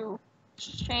have to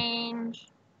change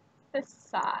the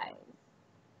size.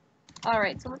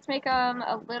 Alright, so let's make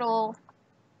a little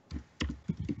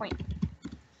point.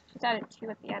 Just added 2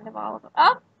 at the end of all of them.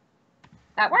 Oh!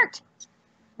 That worked!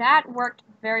 That worked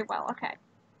very well. Okay.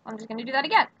 I'm just going to do that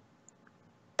again.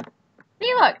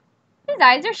 See, look. His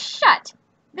eyes are shut.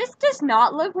 This does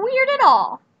not look weird at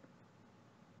all.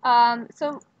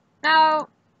 So now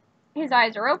his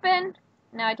eyes are open.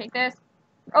 Now I take this.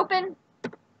 Open.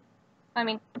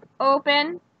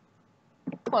 Open.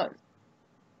 Close.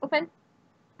 Open.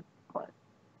 Close.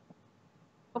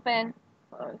 Open.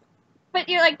 Close. But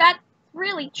you're like, that's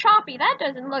really choppy. That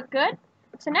doesn't look good.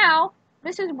 So now,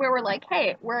 this is where we're like,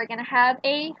 hey, we're going to have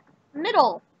a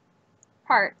middle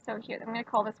part. So here, I'm going to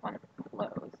call this one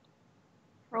closed.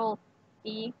 Control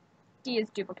D. D is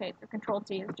duplicate, so Control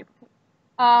D is duplicate.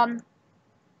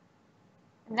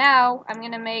 Now, I'm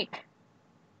going to make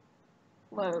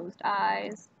closed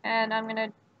eyes. And I'm going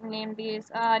to name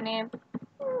these, negative.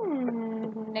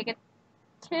 I'm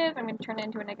going to turn it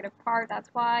into a negative part, that's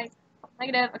why.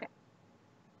 Negative, okay.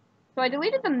 So I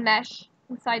deleted the mesh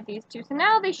inside these two. So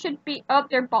now they should be, oh,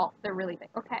 they're bald. They're really big.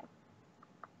 Okay.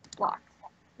 Blocks.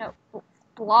 No,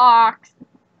 blocks.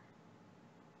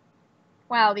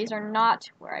 Wow, these are not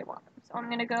where I want them. So I'm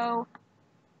going to go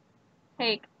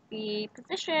take the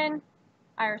position,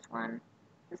 iris 1.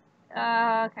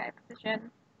 Okay, position.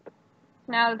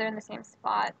 Now they're in the same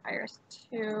spot. Iris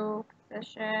 2,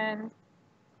 position,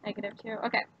 negative 2.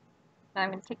 Okay. Now I'm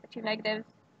going to take the two negatives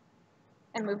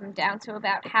and move them down to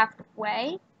about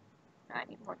halfway. No, I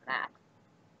need more than that.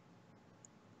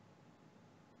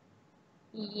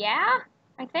 Yeah,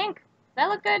 I think. Does that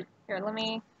look good? Here, let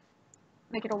me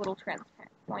make it a little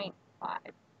transparent. 0.5.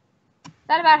 Is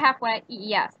that about halfway?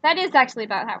 Yes, that is actually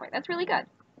about halfway. That's really good.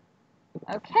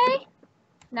 Okay.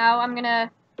 Now I'm going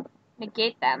to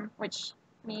negate them, which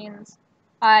means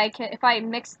if I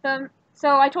mix them.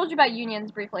 So I told you about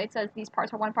unions briefly. It says these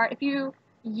parts are one part. If you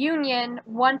union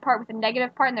one part with a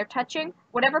negative part and they're touching,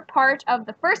 whatever part of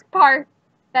the first part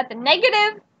that the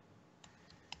negative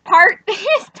part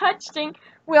is touching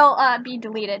will be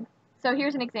deleted. So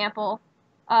here's an example.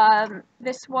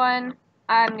 This one,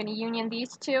 I'm going to union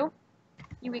these two.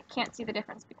 You can't see the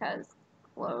difference because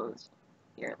closed.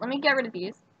 Here, let me get rid of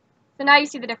these. So now you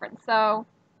see the difference. So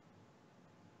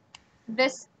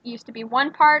this used to be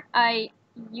one part. I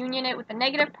union it with the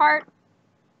negative part.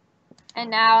 And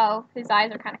now his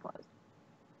eyes are kind of closed.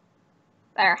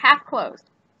 They're half closed.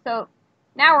 So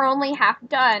now we're only half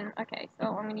done. Okay, so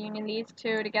I'm going to union these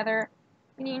two together.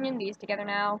 I'm going to union these together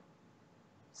now.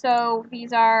 So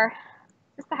these are, is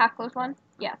this the half closed one?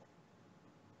 Yes.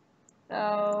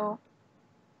 So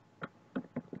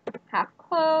half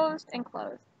closed and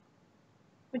closed,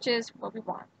 which is what we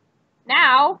want.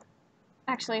 Now,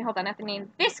 actually, hold on, I have to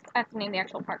name this, I have to name the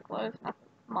actual part closed, not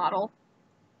the model.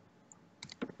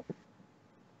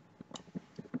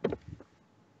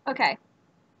 Okay.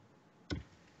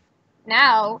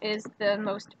 Now is the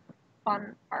most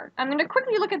fun part. I'm going to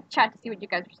quickly look at the chat to see what you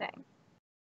guys are saying.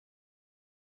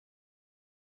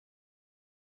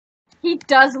 He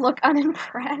does look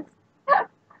unimpressed.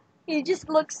 He just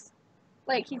looks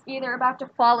like he's either about to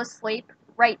fall asleep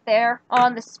right there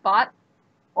on the spot,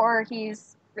 or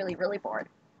he's really, really bored.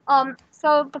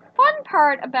 So the fun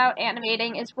part about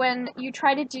animating is when you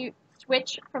try to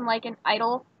switch from like an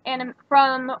idle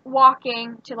from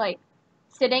walking to like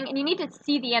sitting, and you need to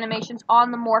see the animations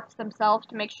on the morphs themselves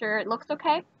to make sure it looks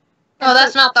okay. Oh,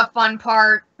 that's not the fun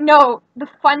part. No, the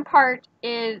fun part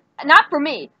is not for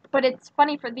me, but it's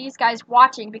funny for these guys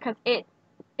watching because it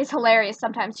is hilarious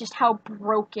sometimes just how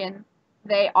broken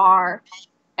they are,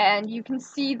 and you can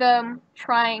see them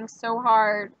trying so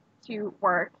hard to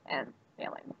work and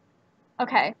failing.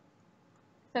 Okay,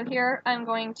 so here I'm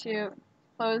going to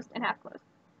closed and half closed.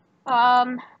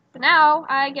 So now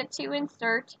I get to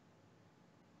insert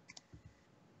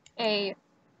a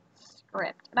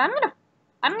script, and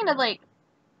I'm gonna like,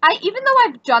 even though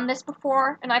I've done this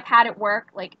before and I've had it work,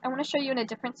 like I want to show you in a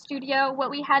different studio what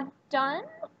we had done,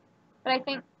 but I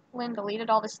think Lynn deleted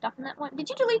all this stuff in that one. Did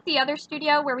you delete the other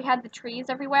studio where we had the trees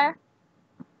everywhere?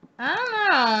 I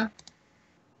don't know.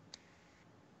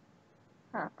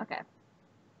 Huh, okay.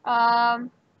 I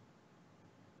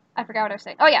forgot what I was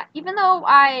saying. Oh yeah, even though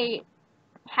I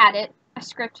had a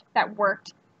script that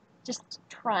worked, just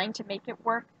trying to make it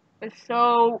work was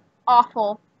so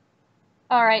awful.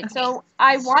 Alright, okay. So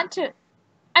I want you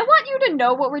to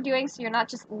know what we're doing so you're not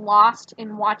just lost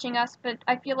in watching us, but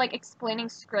I feel like explaining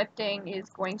scripting is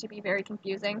going to be very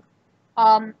confusing.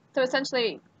 So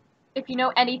essentially, if you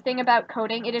know anything about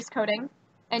coding, it is coding,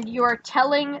 and you're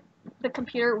telling the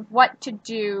computer what to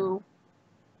do.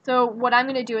 So what I'm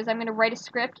going to do is I'm going to write a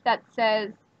script that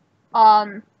says,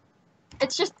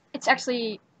 it's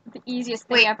actually the easiest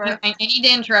thing ever. I need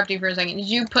to interrupt you for a second. Did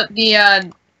you put the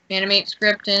animate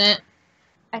script in it?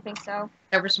 I think so.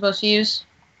 That we're supposed to use?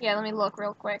 Yeah, let me look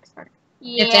real quick. Sorry.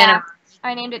 Yeah,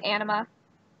 I named it Anima.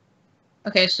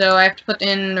 Okay, so I have to put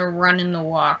in the run and the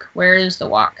walk. Where is the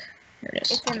walk? Here it is.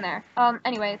 It's in there.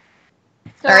 Anyways.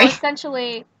 So Sorry.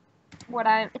 essentially,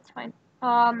 it's fine.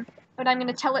 What I'm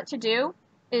gonna tell it to do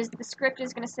is the script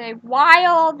is gonna say,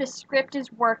 while the script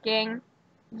is working,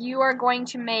 you are going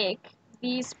to make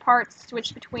these parts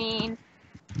switch between,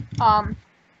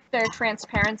 their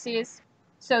transparencies.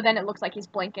 So then it looks like he's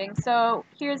blinking. So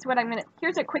here's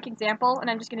a quick example, and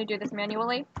I'm just gonna do this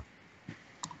manually.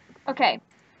 Okay.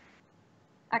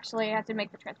 Actually, I have to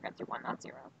make the transparency 1, not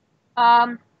 0.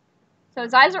 So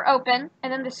his eyes are open,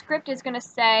 and then the script is going to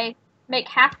say, make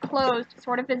half closed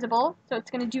sort of visible. So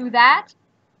it's going to do that,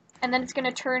 and then it's going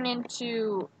to turn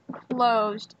into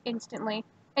closed instantly.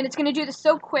 And it's going to do this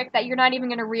so quick that you're not even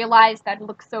going to realize that it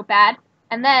looks so bad.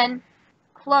 And then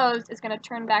closed is going to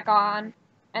turn back on,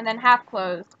 and then half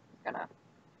closed is going to...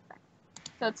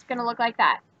 So it's going to look like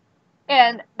that.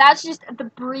 And that's just the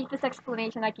briefest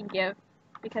explanation I can give,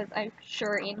 because I'm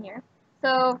sure in here.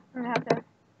 So, I'm going to have to...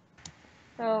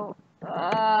 So,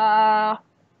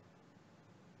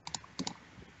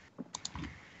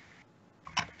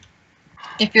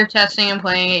 if you're testing and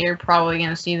playing it, you're probably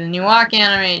going to see the new walk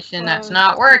animation that's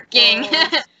not working.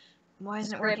 Why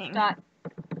isn't it working?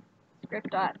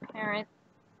 Script.parent.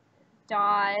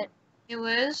 Hey,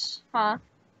 Liz? Huh?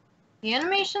 The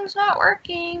animation's not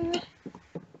working.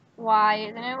 Why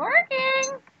isn't it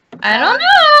working? I don't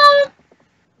know.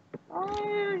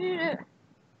 Oh, you did it.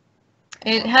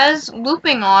 It has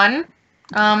looping on.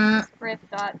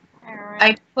 Script.parent.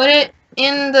 I put it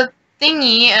in the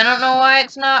thingy. I don't know why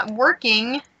it's not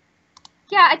working.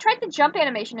 Yeah, I tried the jump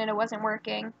animation and it wasn't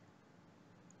working.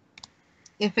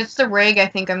 If it's the rig, I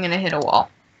think I'm gonna hit a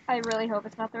wall. I really hope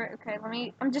it's not the rig. Okay,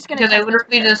 I'm just gonna. Because I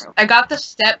literally I got the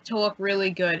step to look really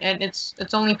good, and it's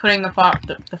only putting the paw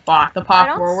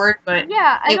forward, but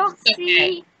yeah, I don't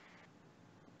see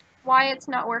why it's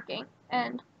not working,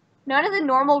 and none of the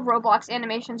normal Roblox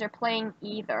animations are playing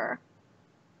either.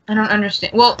 I don't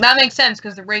understand. Well, that makes sense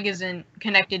because the rig isn't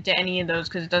connected to any of those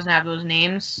because it doesn't have those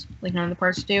names like none of the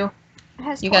parts do. It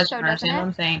has you torso, guys don't understand what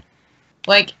I'm saying.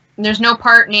 Like, there's no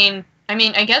part named. I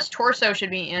mean, I guess torso should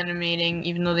be animating,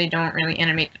 even though they don't really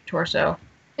animate the torso.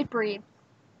 It breathes.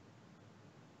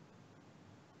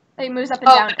 It moves up and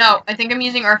down. Oh, no, I think I'm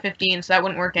using R15, so that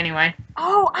wouldn't work anyway.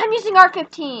 Oh, I'm using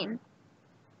R15.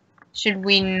 Should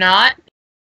we not?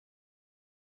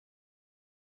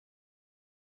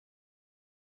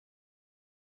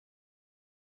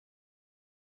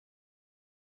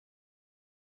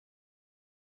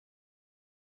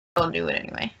 I'll do it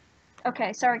anyway.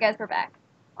 Okay, sorry guys, we're back.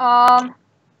 Alright,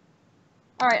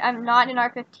 I'm not in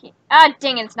R15. Ah,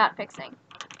 dang it, it's not fixing.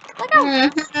 Look how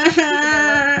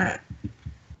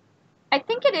I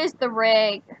think it is the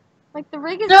rig. Like, the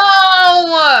rig is... No!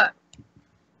 I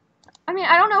mean,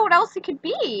 I don't know what else it could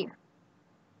be.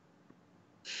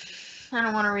 I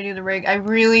don't want to redo the rig. I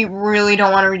really, really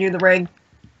don't want to redo the rig.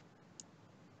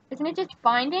 Isn't it just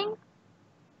binding?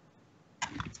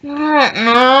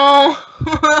 No.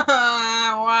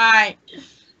 Why?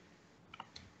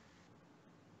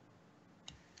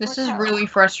 This is really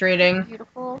frustrating.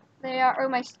 Beautiful. They are. Oh,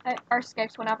 our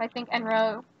Skypes went off. I think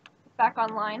Enro is back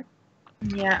online.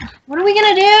 Yeah. What are we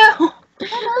gonna do?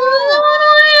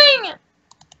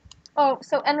 Oh,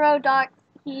 so Enro Doc,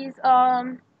 he's I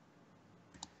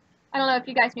don't know if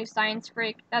you guys knew Science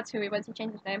Freak. That's who he was. He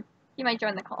changed his name. He might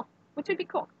join the call, which would be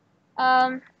cool.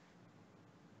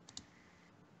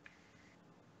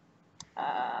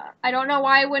 I don't know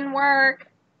why it wouldn't work.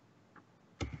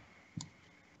 Do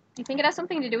you think it has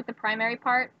something to do with the primary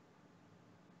part?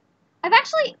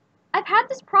 I've had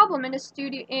this problem in a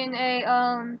studio,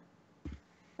 when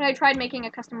I tried making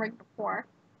a custom rig before.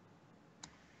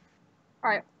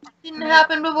 Alright. Didn't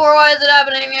happen before, why is it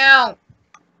happening now?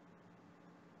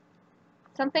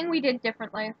 Something we did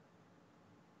differently.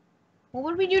 What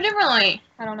would we do differently?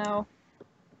 I don't know.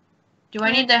 Do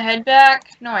I need the head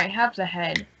back? No, I have the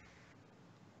head.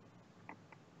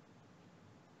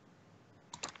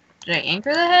 Did I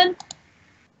anchor the head?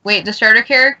 Wait, the starter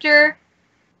character?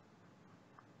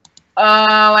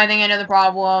 Oh, I think I know the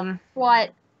problem.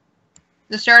 What?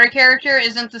 The starter character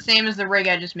isn't the same as the rig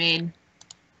I just made.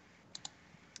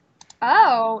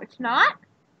 Oh, it's not?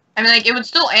 I mean, like, it would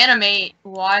still animate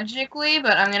logically,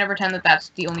 but I'm gonna pretend that that's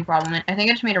the only problem. I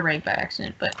think I just made a rig by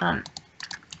accident, but,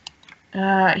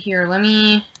 here, let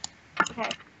me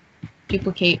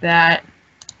duplicate that.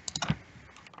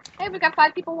 Hey, we got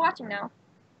 5 people watching now.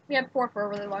 We had 4 for a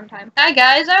really long time. Hi,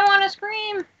 guys, I want to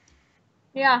scream!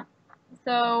 Yeah.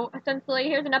 So, essentially,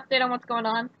 here's an update on what's going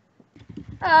on.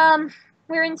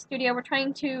 we're in studio. We're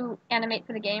trying to animate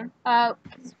for the game.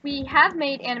 Because we have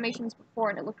made animations before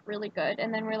and it looked really good.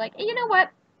 And then we're like, hey, you know what?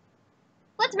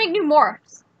 Let's make new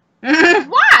morphs.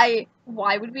 Why?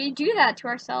 Why would we do that to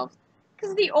ourselves?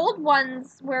 Because the old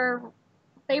ones were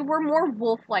more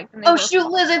wolf-like than they were. Oh shoot,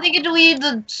 Liz! I think I deleted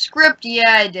the script. Yeah,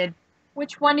 I did.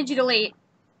 Which one did you delete?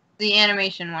 The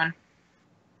animation one.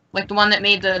 Like the one that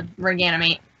made the rig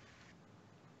animate.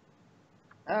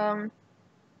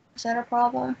 Is that a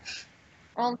problem?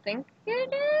 I don't think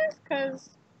it is, because...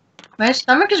 My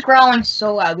stomach is growling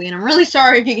so loudly, and I'm really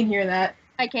sorry if you can hear that.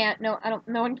 I can't. No,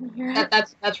 no one can hear it.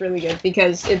 That's really good,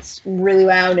 because it's really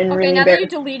loud and really Okay, now that you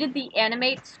deleted the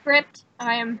animate script,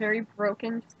 I am very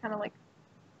broken, just kind of like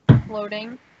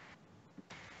floating.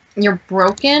 You're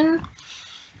broken?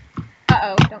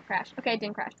 Uh-oh, don't crash. Okay, it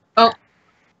didn't crash. Oh.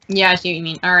 Yeah, I see what you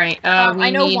mean. Alright, I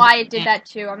know why it did that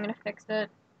too. I'm gonna fix it.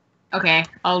 Okay,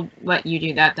 I'll let you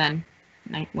do that then.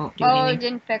 I won't do anything. Oh, it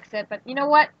didn't fix it, but you know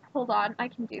what? Hold on, I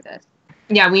can do this.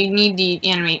 Yeah, we need the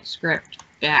animate script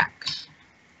back.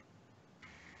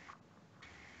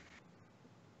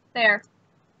 There.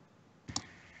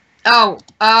 Oh,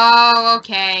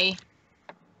 okay.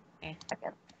 Okay.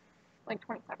 Second. Like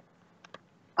 20 seconds.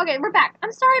 Okay, we're back.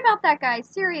 I'm sorry about that, guys.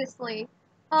 Seriously.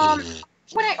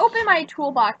 When I open my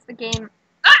toolbox, the game,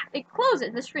 it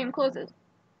closes. The stream closes.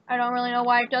 I don't really know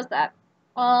why it does that.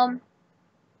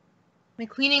 My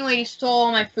cleaning lady stole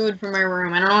all my food from my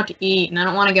room. I don't know what to eat, and I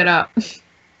don't want to get up.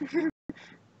 You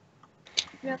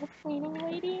have a cleaning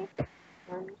lady?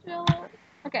 Angela?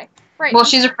 Okay, right. Well,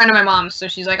 she's a friend of my mom's, so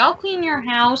she's like, I'll clean your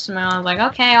house. And I was like,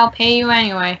 okay, I'll pay you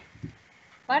anyway.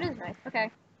 That is nice. Okay.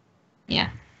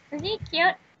 Yeah. Is he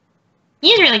cute?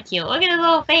 He's really cute. Look at his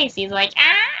little face. He's like,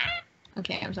 ah!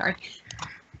 Okay, I'm sorry.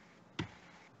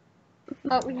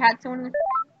 Oh, we had someone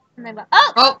and they left.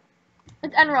 Oh! Oh!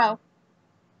 It's Enro.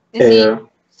 Is he?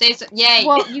 Say so. Yay!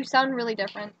 Well, you sound really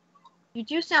different. You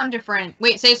do sound different.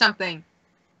 Wait, say something.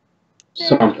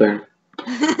 Something.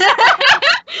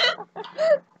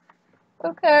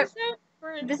 Okay.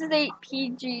 This is a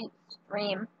PG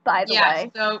stream, by the way. Yeah,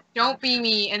 so don't be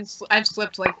me, and I've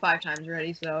slipped like 5 times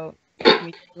already, so make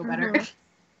me feel better.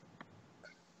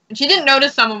 And she didn't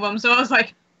notice some of them, so I was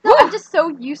like, no, I'm just so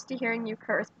used to hearing you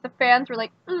curse. The fans were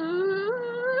like, mm-hmm.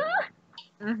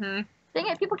 Dang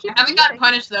it, people keep I haven't gotten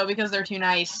punished, though, because they're too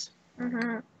nice.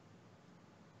 Mm-hmm.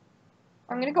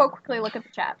 I'm gonna go quickly look at the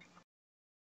chat.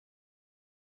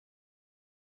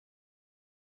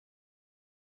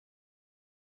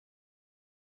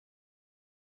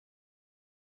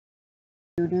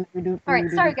 Alright,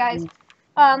 sorry guys.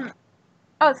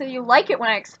 Oh, so you like it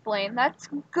when I explain. That's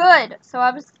good. So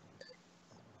I was...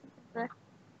 So...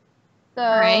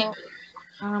 Alright.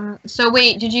 So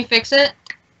wait, did you fix it?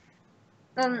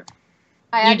 I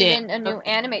added in a new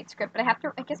animate script, but I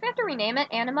guess we have to rename it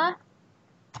Anima?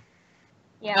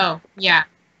 Yeah. Oh, yeah.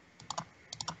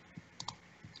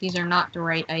 These are not the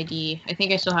right ID. I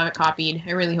think I still have it copied.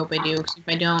 I really hope I do, because if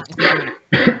I don't, I think I'm gonna...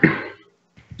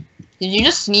 Did you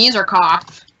just sneeze or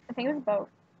cough? I think it was both.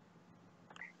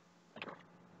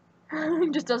 He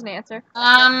just doesn't answer.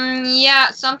 Yeah,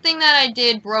 something that I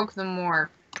did broke the morph.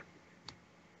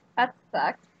 That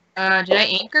sucks. Did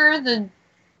I anchor the...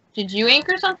 Did you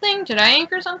anchor something? Did I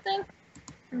anchor something?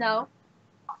 No.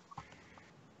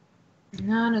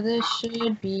 None of this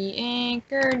should be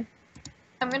anchored.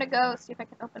 I'm gonna go see if I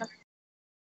can open up.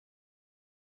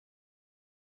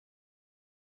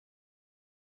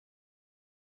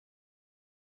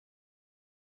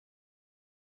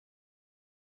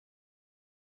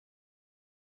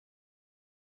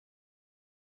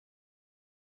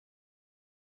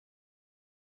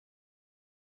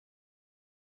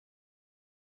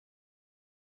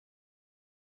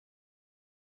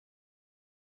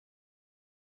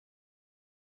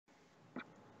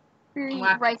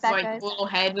 Right back, guys. The little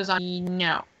head was on.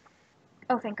 No.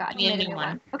 Oh, thank God. You made a new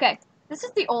one. Okay. This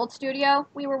is the old studio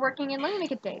we were working in. Let me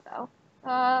make a day, though.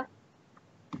 I'm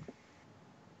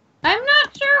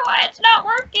not sure why it's not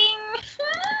working.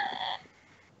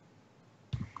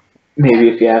 Maybe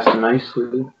if you ask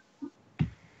nicely.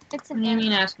 It's What do you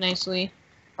mean ask nicely?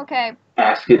 Okay.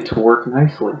 Ask it to work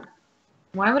nicely.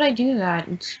 Why would I do that?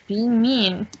 It's being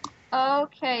mean.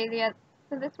 Okay,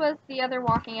 so this was the other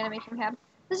walking animation tab.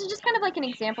 This is just kind of like an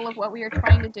example of what we were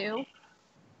trying to do.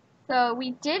 So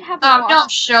we did have. Oh,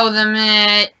 don't show them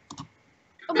it.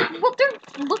 Well, they're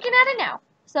looking at it now.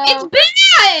 So it's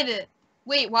bad.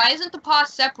 Wait, why isn't the paw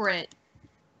separate?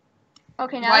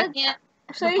 Okay, now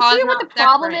so you see what the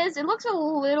problem is? It looks a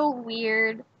little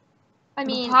weird. I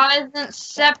mean, the paw isn't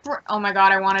separate. Oh my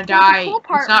God, I want to die. The cool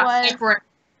part it's not separate.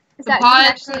 Is that you can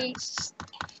actually...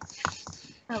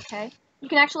 Okay. You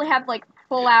can actually have, like,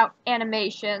 pull out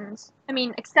animations,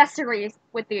 accessories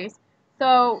with these.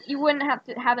 So you wouldn't have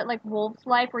to have it like Wolf's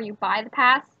Life where you buy the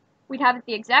pass. We'd have it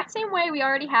the exact same way, we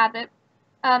already have it.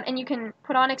 And you can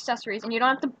put on accessories, and you don't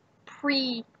have to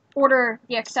pre-order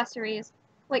the accessories.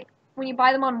 Like, when you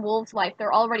buy them on Wolf's Life,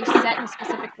 they're already set in a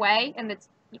specific way, and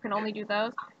you can only do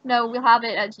those. No, we'll have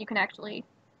it as you can actually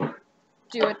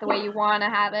do it the way you want to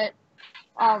have it.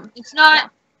 It's not... Yeah.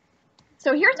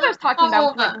 So here's what I was talking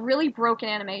about, like, really broken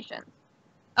animations.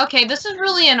 Okay, this is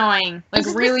really annoying. Like,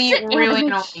 really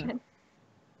annoying.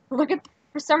 Look at,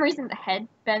 for some reason, the head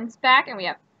bends back, and we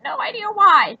have no idea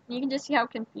why. You can just see how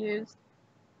confused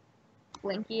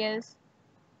Blinky is.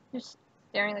 Just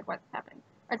staring like, what's happening.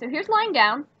 Alright, so here's lying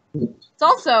down. It's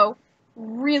also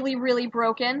really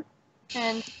broken,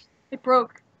 and it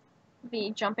broke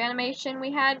the jump animation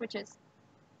we had, which is,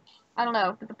 I don't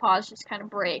know, but the paws just kind of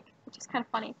break, which is kind of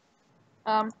funny.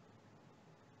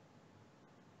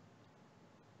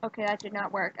 Okay, that did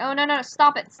not work. Oh, no,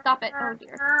 stop it, oh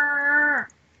dear.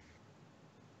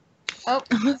 Oh.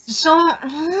 So...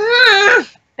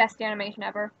 Best animation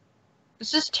ever.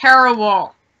 This is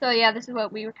terrible. So yeah, this is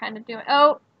what we were kind of doing.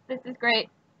 Oh, this is great.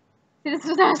 See, this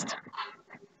is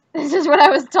what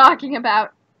I was talking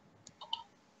about.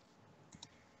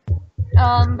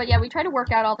 But yeah, we try to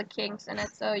work out all the kinks in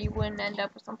it so you wouldn't end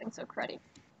up with something so cruddy.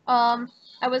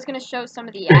 I was gonna show some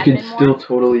of the admin more. I can still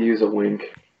totally use a link.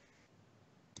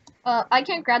 I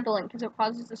can't grab the link because it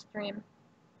pauses the stream.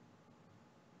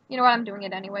 You know what, I'm doing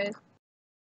it anyways.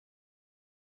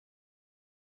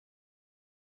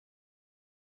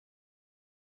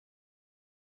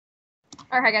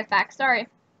 Alright guys, back. Sorry.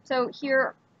 So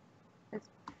here's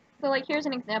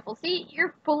an example. See,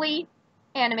 you're fully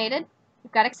animated.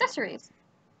 You've got accessories.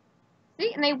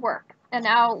 See, and they work. And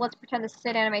now let's pretend the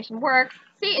sit animation works.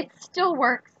 See, it still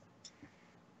works.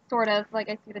 Sort of, like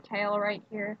I see the tail right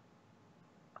here.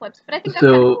 Clips, but I think that's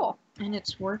kind of cool. And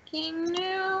it's working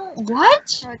now?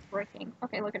 What? Oh, it's working.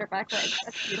 Okay, look at her back legs.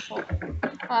 That's beautiful.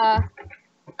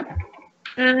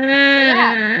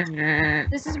 Yeah.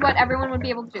 This is what everyone would be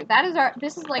able to do.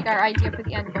 This is like our idea for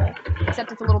the end goal.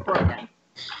 Except it's a little broken.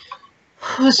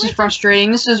 This is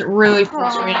frustrating. This is really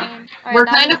frustrating. Right, we're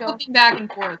kind of flipping back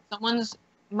and forth. Someone's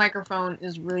microphone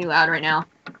is really loud right now.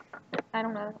 I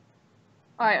don't know.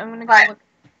 Alright, I'm gonna go look.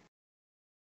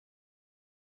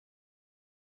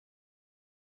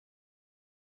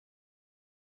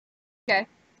 Okay.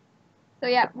 So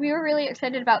yeah, we were really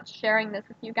excited about sharing this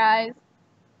with you guys.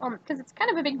 Because it's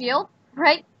kind of a big deal,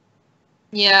 right?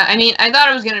 Yeah, I mean, I thought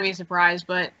it was gonna be a surprise,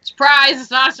 but surprise, it's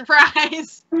not a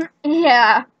surprise!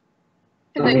 Yeah.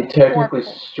 I mean, technically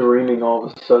streaming all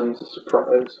of a sudden is a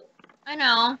surprise. I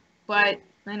know, but,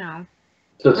 I know.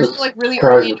 So it's still, like, really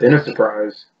surprise within a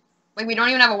surprise. Like, we don't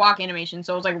even have a walk animation,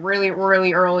 so it's, like, really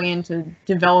early into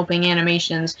developing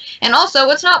animations. And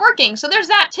also, it's not working, so there's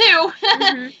that, too!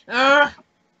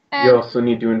 You also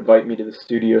need to invite me to the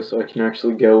studio so I can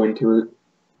actually go into it.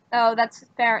 Oh, that's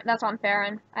on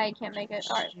Farron. I can't make it.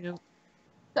 Alright.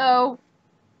 So,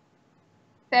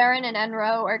 Farron and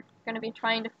Enro are going to be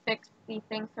trying to fix the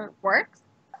thing so it works.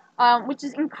 Which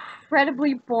is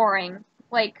incredibly boring.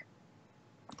 Like,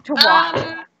 to watch.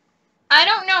 I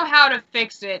don't know how to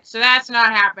fix it, so that's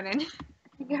not happening.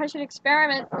 You guys should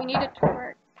experiment. We need it to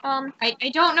work. I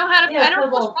don't know how to. I don't know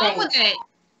what's wrong with it.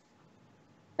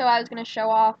 So I was gonna show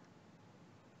off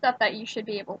stuff that you should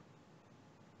be able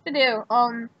to do.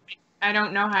 I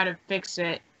don't know how to fix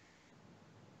it.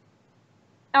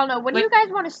 I don't know. What do you guys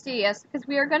want to see us? Because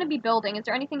we are going to be building. Is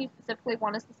there anything you specifically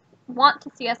want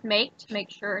to see us make to make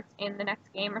sure it's in the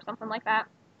next game or something like that?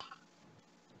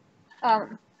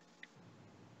 Or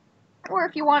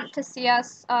if you want to see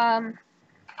us,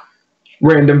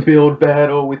 random build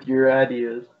battle with your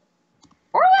ideas.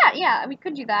 Or that, yeah, we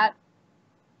could do that.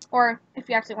 Or if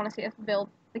you actually want to see us build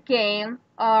the game,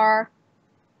 or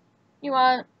you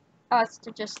want us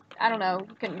to just, I don't know,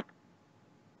 you can,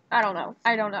 I don't know.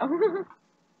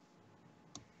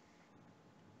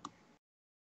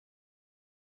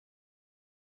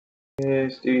 Okay,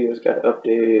 studio's got to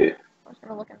update. I was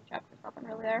gonna look in the chat, there's nothing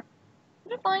really there.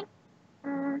 Which is fine.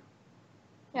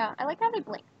 Yeah, I like how they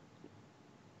blink.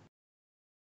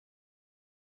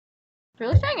 It's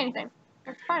really saying anything.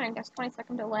 That's fine, I guess.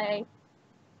 20-second delay.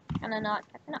 And then not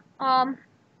catching up.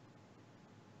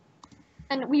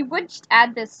 And we would just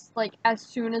add this, like, as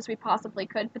soon as we possibly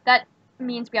could, but that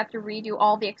means we have to redo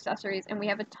all the accessories, and we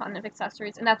have a ton of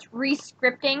accessories, and that's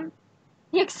re-scripting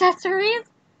the accessories,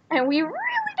 and we really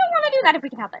don't want to do that if we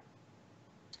can help it.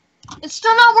 It's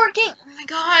still not working! Oh my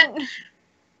god!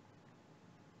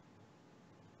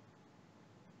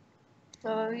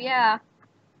 So, yeah.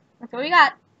 That's what we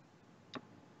got.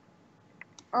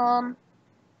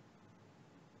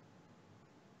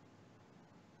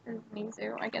 This is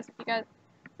Mizu, I guess if you guys...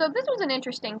 So this was an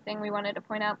interesting thing we wanted to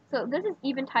point out. So this is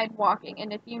Eventide walking,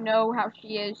 and if you know how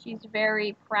she is, she's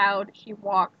very proud. She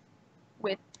walks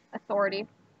with authority.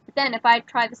 But then if I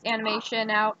try this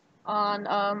animation out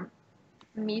on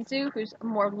Mizu, who's a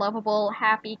more lovable,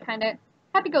 happy, kind of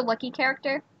happy-go-lucky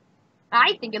character,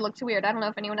 I think it looks weird. I don't know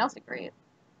if anyone else agrees.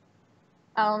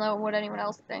 I don't know what anyone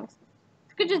else thinks.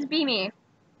 This could just be me.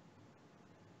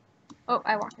 Oh,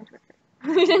 I walked into a tree.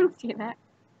 We didn't see that.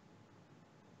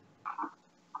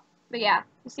 But yeah,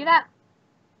 you see that?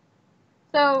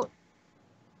 So,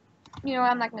 you know,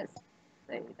 I'm not going to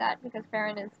say that because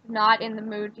Farron is not in the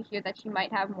mood to hear that she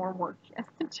might have more work she has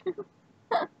to do.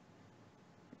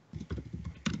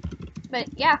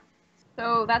 But yeah,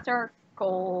 so that's our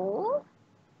goal.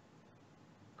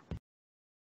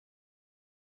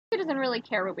 She doesn't really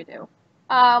care what we do.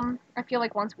 I feel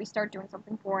like once we start doing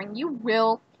something boring, you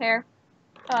will care.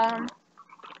 Trying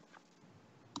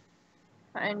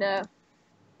to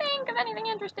think of anything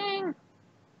interesting.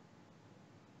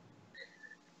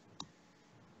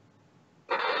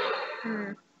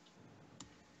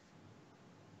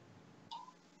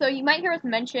 So you might hear us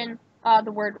mention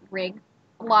the word rig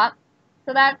a lot.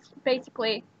 So that's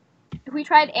basically, if we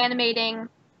tried animating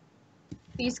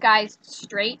these guys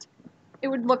straight, it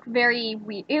would look very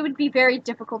weird. It would be very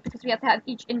difficult because we have to have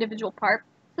each individual part.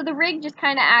 So the rig just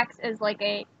kind of acts as like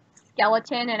a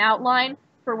skeleton and outline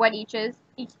for what each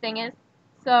thing is.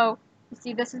 So you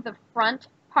see, this is the front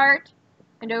part,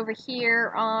 and over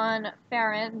here on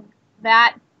Farron,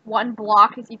 that one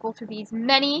block is equal to these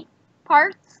many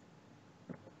parts,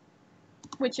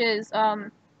 which is you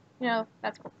know,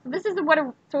 that's cool. So this is what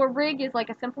a rig is, like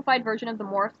a simplified version of the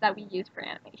morphs that we use for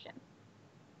animation.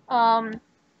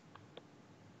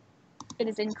 It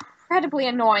is incredibly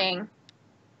annoying.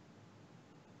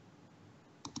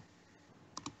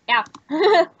 Yeah.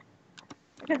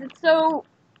 Because it's supposed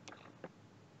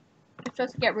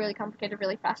to get really complicated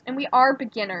really fast. And we are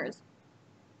beginners.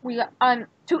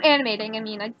 To animating, I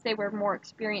mean, I'd say we're more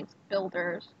experienced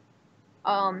builders.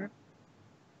 And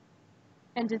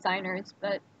designers,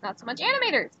 but not so much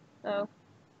animators. So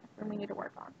that's what we need to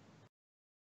work on.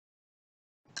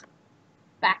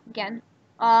 Back again.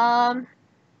 Trying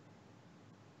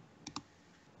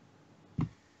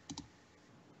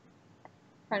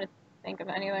to think of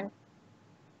anything.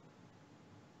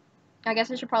 I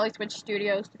guess I should probably switch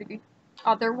studios to the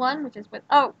other one, which is with...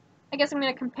 Oh, I guess I'm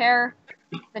going to compare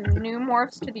the new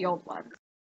morphs to the old ones.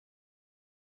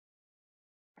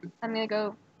 I'm going to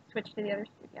go switch to the other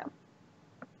studio.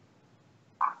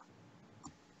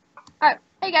 Alright,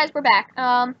 hey guys, we're back.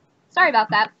 Sorry about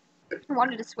that. I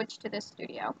wanted to switch to this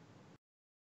studio.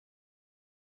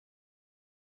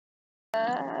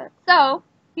 So,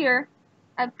 here,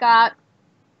 I've got...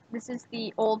 This is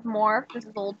the old morph, this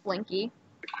is old Blinky,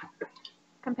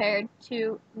 compared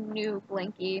to new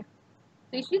Blinky.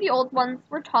 So you see the old ones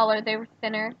were taller, they were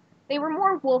thinner, they were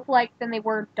more wolf-like than they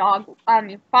were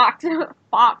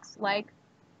fox-like.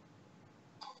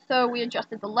 So we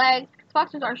adjusted the legs, because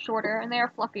foxes are shorter, and they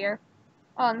are fluffier.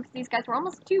 These guys were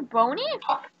almost too bony?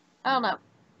 I don't know.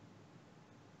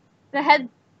 The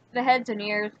heads and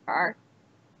ears are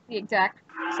the exact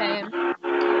same.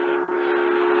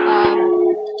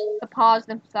 The paws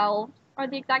themselves are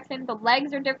the exact same. The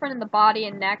legs are different in the body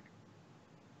and neck.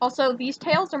 Also, these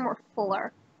tails are more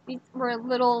fuller. These were a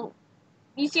little...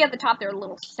 You see at the top they're a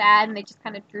little sad and they just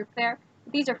kind of droop there.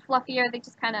 These are fluffier, they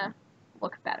just kind of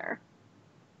look better.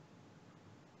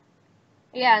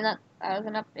 Yeah, and that was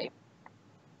an update.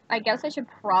 I guess I should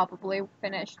probably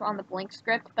finish on the Blink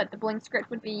script, but the Blink script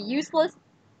would be useless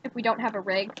if we don't have a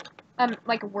rig.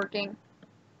 Like a working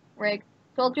rig.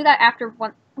 So I'll do that after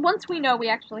once we know we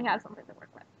actually have something to work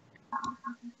with.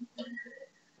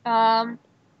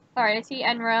 Alright, I see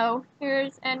Enro.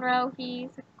 Here's Enro, he's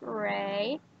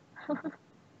gray.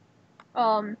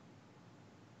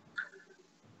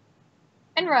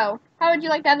 Enro, how would you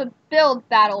like to have a build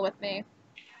battle with me?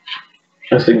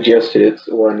 I suggested it,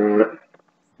 so why not?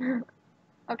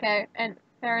 Okay, and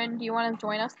Farron, do you want to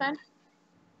join us then?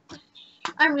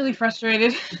 I'm really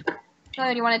frustrated. So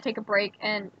do you want to take a break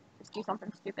and just do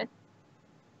something stupid?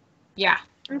 Yeah.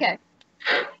 Okay.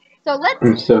 So let's...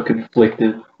 I'm so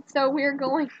conflicted. So we're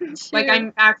going to... Like,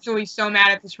 I'm actually so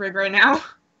mad at this rig right now.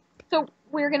 So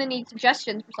we're going to need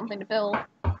suggestions for something to build.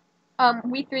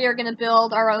 We three are going to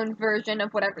build our own version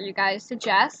of whatever you guys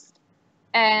suggest.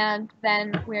 And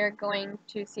then we're going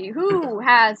to see who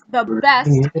has the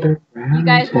best. You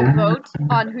guys will vote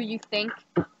on who you think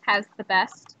has the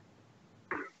best.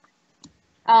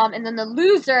 And then the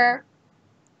loser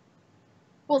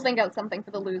We'll think out something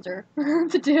for the loser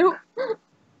to do.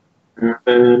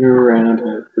 Moving around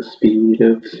at the speed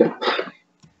of sound.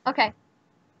 Okay.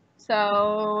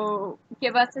 So,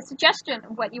 give us a suggestion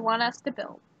of what you want us to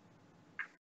build.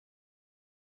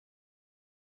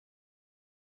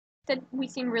 Said we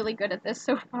seem really good at this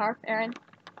so far, Aaron.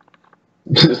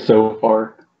 So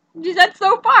far. You said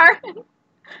so far.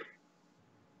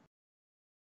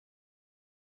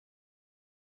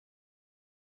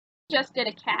 Just did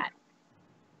a cat.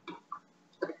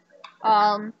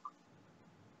 I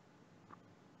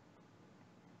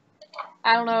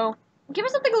don't know. Give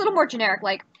us something a little more generic,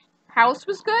 like house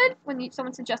was good when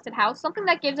someone suggested house. Something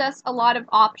that gives us a lot of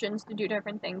options to do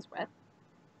different things with.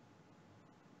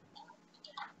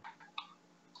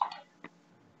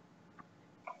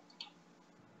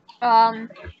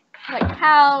 Like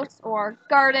house or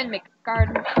garden, make a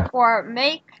garden, or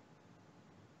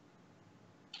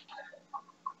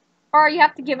or you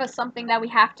have to give us something that we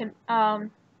have to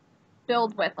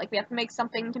build with. Like we have to make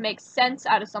something to make sense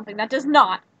out of something that does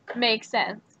not make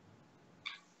sense.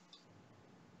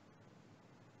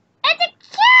 It's a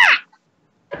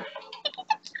cat!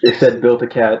 It said built a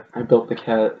cat. I built the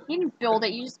cat. You didn't build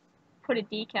it, you just put a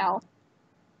decal.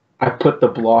 I put the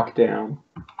block down.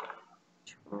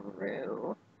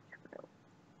 True.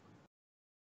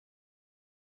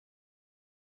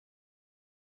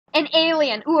 An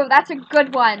alien. Ooh, that's a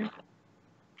good one.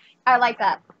 I like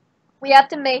that. We have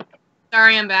to make...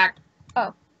 Sorry, I'm back.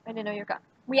 Oh, I didn't know you were gone.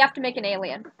 We have to make an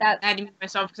alien. I had to mute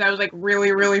myself because I was, like,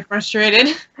 really, really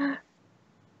frustrated.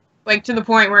 Like, to the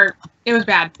point where it was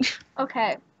bad.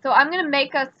 Okay, so I'm gonna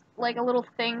make us, like, a little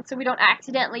thing so we don't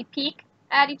accidentally peek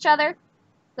at each other.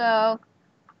 So...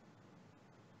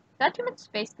 Is that too much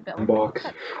space to build? Box.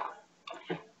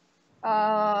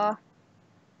 I'll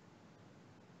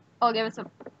give us a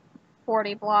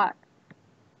 40 block.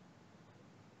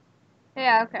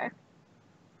 Yeah, okay.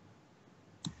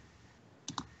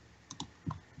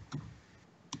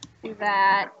 Do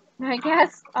that, I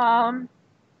guess. I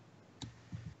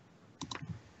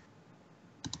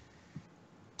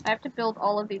have to build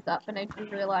all of these up, and I do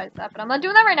realize that, but I'm not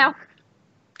doing that right now.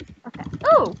 Okay.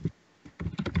 Ooh!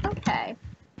 Okay.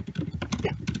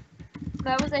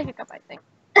 That was a hiccup, I think.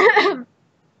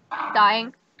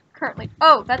 Dying. Currently.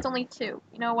 Oh, that's only 2.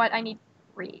 You know what? I need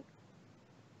 3.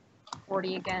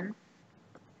 40 again.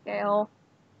 Scale.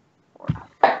 40.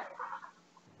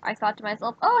 I thought to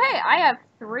myself, oh hey, I have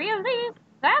 3 of these.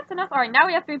 That's enough. Alright, now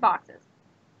we have 3 boxes.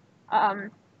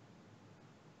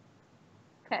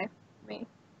 Okay. Me.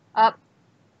 Up.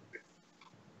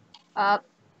 Up.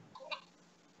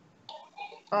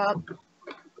 Up.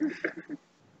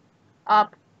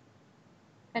 Up.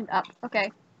 And up.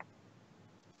 Okay.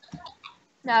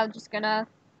 Now I'm just gonna...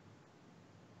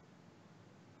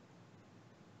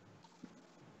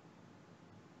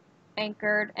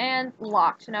 Anchored and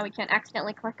locked. So now we can't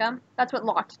accidentally click them. That's what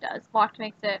locked does. Locked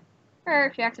makes it... Or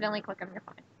if you accidentally click them, you're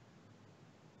fine.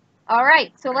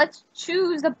 Alright, so let's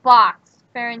choose a box.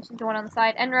 Farron, choose the one on the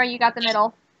side. Enra, you got the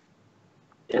middle.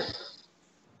 Yes.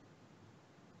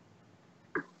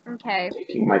 Okay.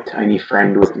 Taking my tiny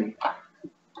friend with me.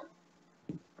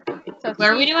 So what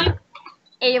are we doing?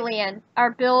 Alien.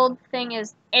 Our build thing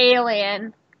is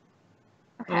alien.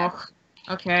 Okay. Oh,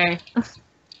 okay.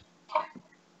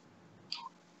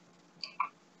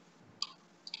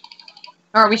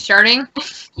 Are we starting?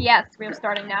 Yes, we're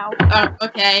starting now. Oh,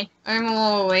 okay. I'm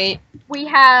a little late. We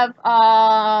have,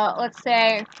 let's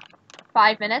say,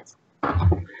 5 minutes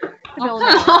to build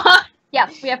an alien.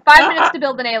 Yes, we have 5 minutes to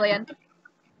build an alien.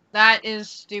 That is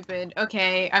stupid.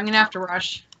 Okay, I'm gonna have to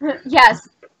rush. Yes.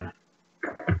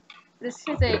 This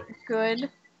is a good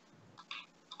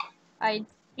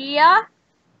idea.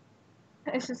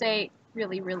 This is a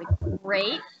really, really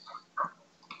great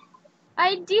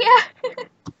idea.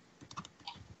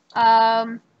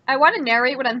 I want to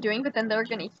narrate what I'm doing, but then they're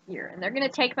gonna hear, and they're gonna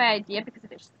take my idea because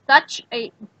it is such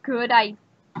a good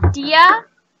idea.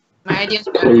 My idea's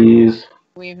better. Please.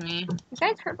 Believe me. You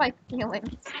guys hurt my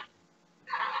feelings.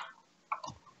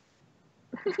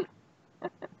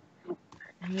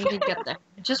 I need to get the...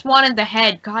 I just wanted the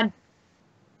head. God.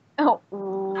 Oh.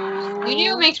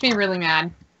 Video makes me really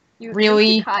mad. You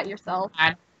really caught yourself.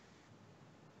 Mad.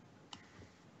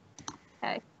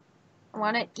 Okay. I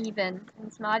want it even.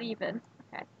 It's not even.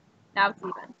 Okay. Now it's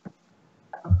even.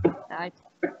 Now it's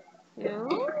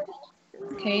 2.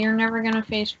 Okay, you're never gonna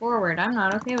face forward. I'm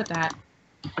not okay with that.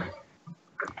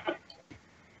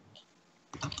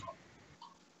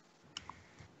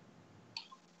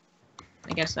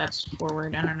 I guess that's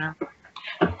forward. I don't know.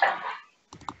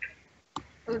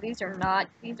 Oh, these are not.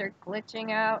 These are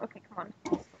glitching out. Okay, come on.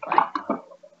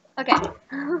 Okay.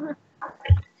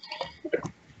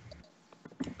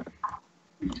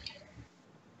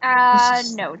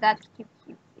 No, that's too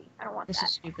cutesy. I don't want that. This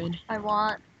is stupid. I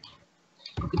want...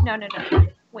 No.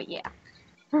 Wait, yeah.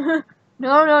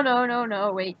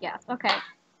 No. Wait, yeah. Okay.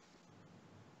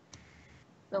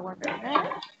 So under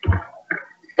that.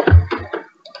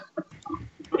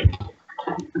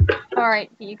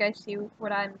 Alright, do you guys see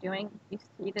what I'm doing? You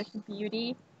see this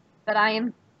beauty that I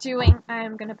am doing? I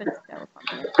am gonna bestow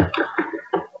upon you.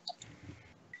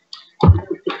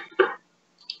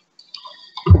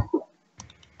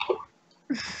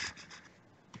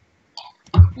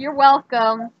 You're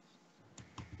welcome.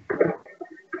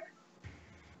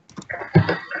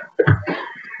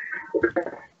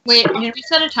 Wait, did we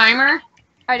set a timer?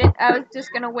 I was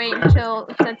just gonna wait until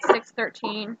it said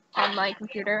 6:13 on my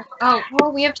computer. Oh,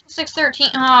 well, we have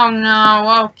 6:13. Oh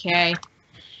no. Okay.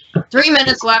 3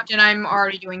 minutes left, and I'm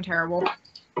already doing terrible.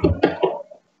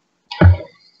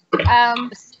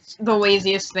 This is the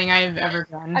laziest thing I've ever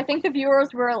done. I think the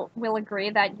viewers will agree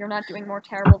that you're not doing more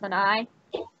terrible than I.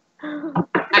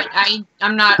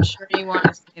 I'm not sure you want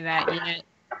to say that yet.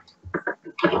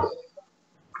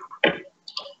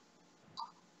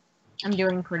 I'm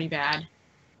doing pretty bad.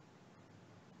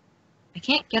 I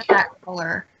can't get that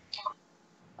color.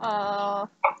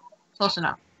 Close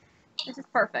enough. This is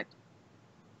perfect.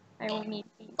 I will need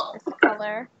this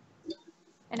color.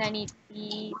 And I need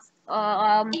these,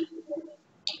 Oh,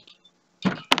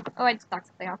 I just knocked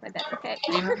something off my bed. Okay.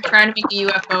 I'm trying to make a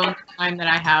UFO in the time that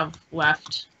I have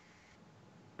left.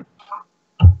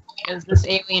 Because this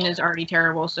alien is already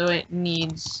terrible, so it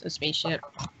needs a spaceship.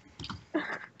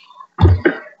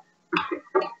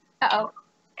 Uh-oh.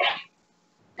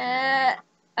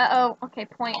 Uh-oh. Okay,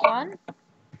 .1.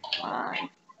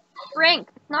 Shrink!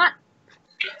 It's not...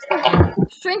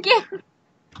 shrinking!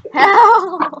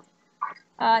 Hell!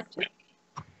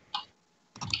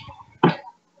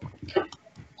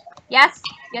 Yes!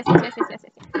 Yes. I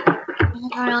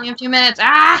only have 2 minutes.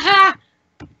 Ah!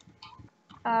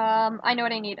 I know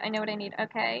what I need.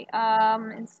 Okay.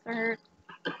 Insert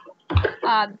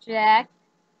object.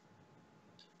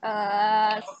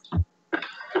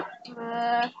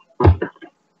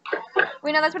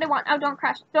 Wait, no, that's what I want. Oh, don't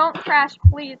crash. Don't crash,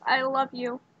 please. I love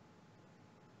you.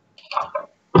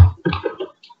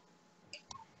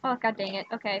 Oh, god dang it.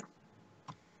 Okay.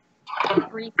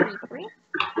 3. No.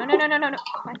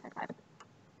 5.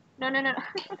 No.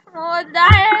 Oh,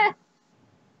 die!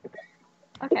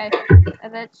 Okay,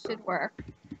 that should work.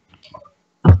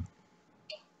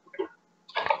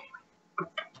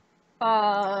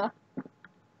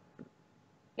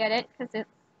 Get it? Because it's...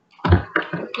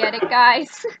 Get it,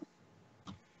 guys?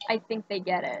 I think they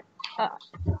get it. I'm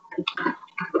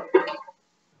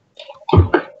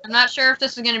not sure if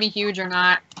this is going to be huge or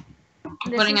not.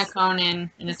 I'm putting a cone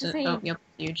in, and it's oh, yep,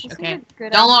 huge. Okay.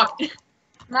 Don't look! I'm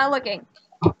not looking.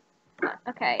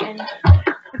 Okay, and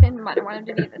within the mud, I want him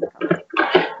to be this color.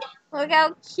 Look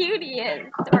how cute he is,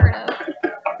 sort of.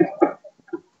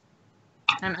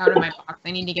 I'm out of my box.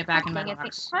 I need to get back in my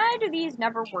box. Why do these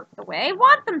never work the way I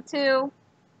want them to?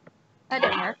 That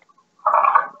didn't work.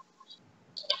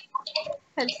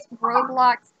 Because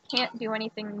Roblox can't do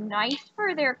anything nice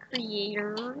for their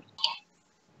creators.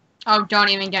 Oh, don't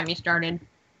even get me started.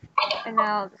 And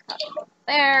now I'll just copy it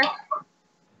there.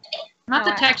 Not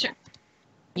the texture.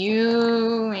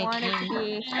 You want it to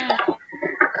be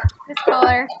this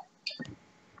color.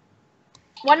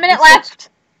 1 minute left.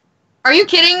 Are you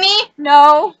kidding me?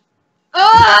 No.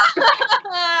 I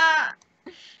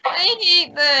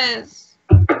hate this.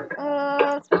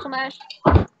 Special mesh.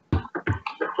 Does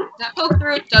that poke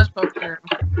through? It does poke through.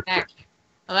 Heck.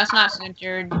 Oh, that's not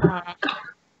centered.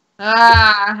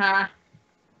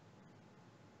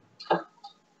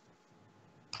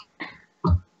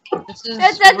 This is.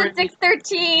 It says it's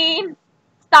 6:13.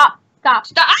 Stop. Stop!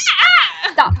 Stop.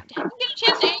 I didn't get a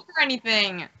chance to anchor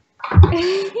anything.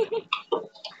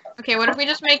 Okay, what if we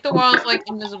just make the walls like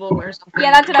invisible or something?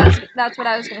 Yeah, that's what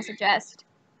I was gonna suggest.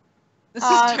 This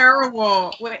is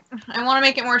terrible. Wait, I want to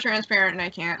make it more transparent and I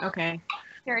can't. Okay.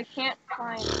 Here, I can't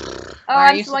find. Oh,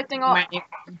 I'm selecting all.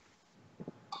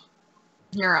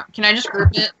 Here, can I just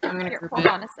group it? I'm gonna group it. Hold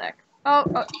on a sec. Oh,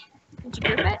 did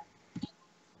you group it?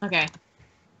 Okay,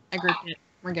 I grouped it.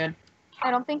 We're good.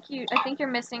 I think you're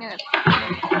missing it.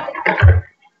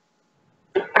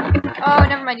 Oh,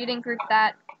 never mind. You didn't group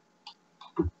that.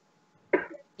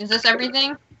 Is this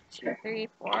everything? 2, 3,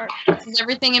 4. This is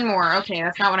everything and more. Okay,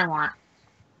 that's not what I want.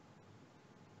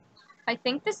 I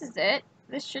think this is it.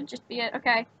 This should just be it.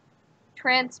 Okay.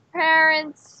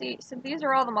 Transparency. So these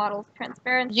are all the models.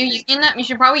 Transparency. You union them? You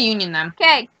should probably union them.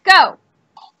 Okay, go!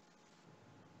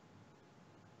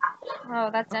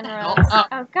 Oh, that's NRL.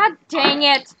 Oh, god dang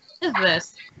it! What is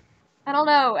this? I don't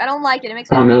know. I don't like it. It makes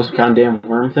me Oh no, some damn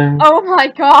worm thing? Oh my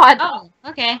god. Oh,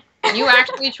 okay. You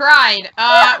actually tried.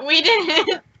 We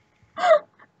didn't.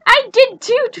 I did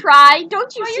too try.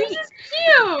 Don't you see? Yours is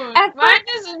cute. Mine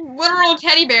is a literal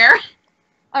teddy bear.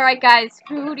 Alright, guys.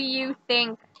 Who do you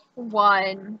think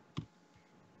won?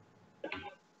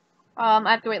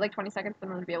 I have to wait like 20 seconds for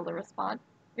them to be able to respond.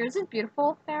 Yours is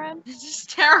beautiful, Farron. This is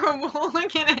terrible.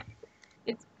 Look at it.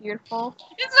 It's beautiful.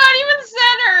 It's not even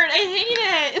centered. I hate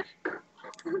it.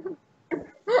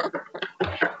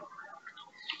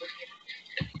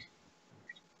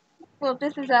 Well, if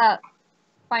this is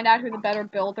find out who the better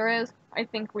builder is, I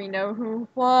think we know who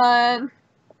won.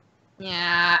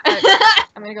 Yeah.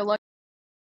 I'm gonna go look.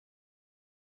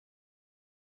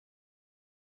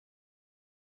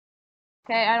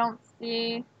 Okay, I don't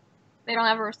see. They don't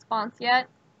have a response yet.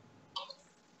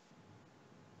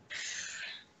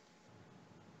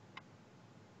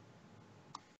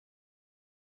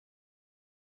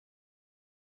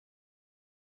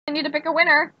 I need to pick a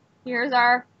winner. Here's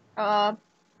our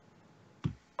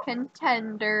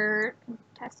contestant.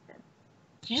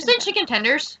 Did you say chicken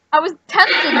tenders? I was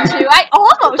tempted to. I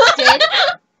almost did.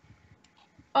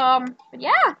 But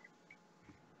yeah.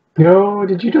 Yo,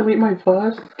 did you delete my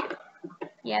fuss?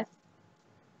 Yes.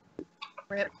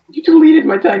 Rip. You deleted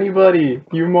my tiny buddy,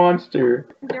 you monster.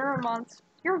 You're a monster.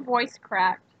 Your voice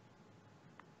cracked.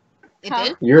 It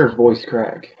did? You're a voice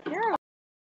crack. You're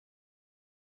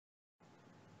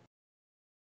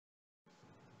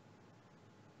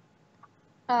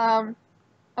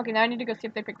okay, now I need to go see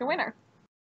if they picked a winner.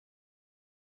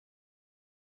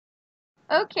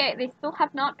 Okay, they still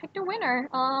have not picked a winner.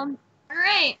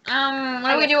 Alright,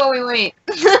 what do we do while we wait?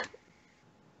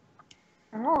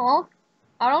 Oh,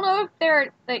 I don't know if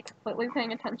they're, like, completely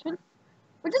paying attention.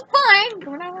 Which is fine.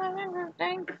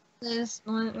 It's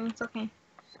okay.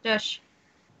 Shush.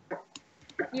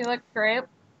 You look great.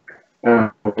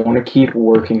 I want to keep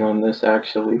working on this,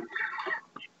 actually.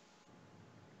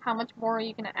 How much more are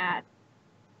you gonna add?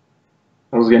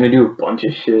 I was gonna do a bunch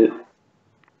of shit.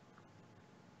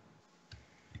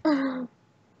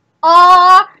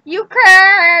 Aw, you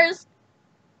cursed!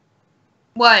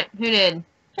 What? Who did?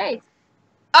 Chase.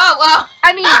 Oh, well.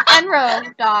 I mean,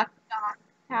 Enro, Doc.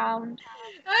 Pound.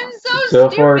 I'm so So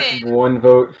stupid. far it's one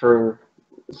vote for...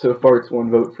 So far it's one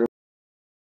vote for...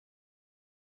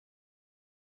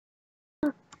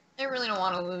 I really don't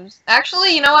want to lose.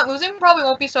 Actually, you know what? Losing probably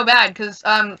won't be so bad, because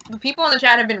the people in the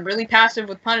chat have been really passive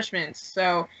with punishments,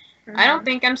 so I don't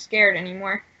think I'm scared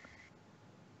anymore.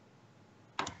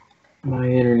 My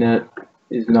internet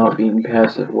is not being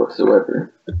passive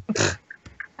whatsoever.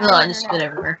 Oh, I just spit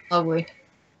everywhere. Lovely.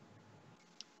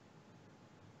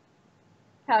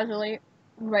 Casually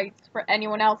writes for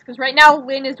anyone else, because right now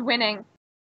Lynn is winning.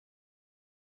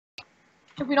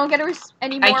 If we don't get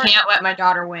any more... I can't let my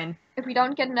daughter win. If we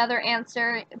don't get another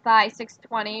answer by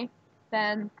 6:20,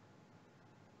 then...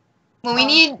 Well, we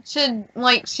need to,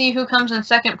 like, see who comes in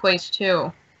second place,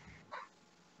 too.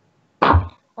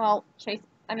 Well, Chase...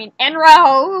 I mean,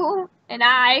 Enro and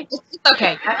I...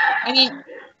 Okay. I mean...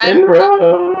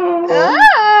 Enro!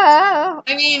 Oh!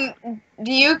 I mean,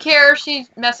 do you care if she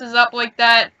messes up like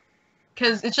that?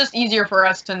 Because it's just easier for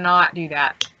us to not do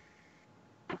that.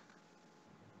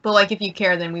 But, like, if you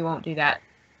care, then we won't do that.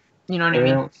 You know what I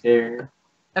mean? I don't care.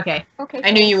 Okay. Okay.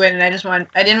 I knew you would, and I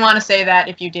didn't want to say that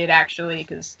if you did, actually,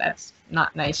 because that's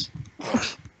not nice.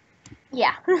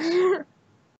 Yeah.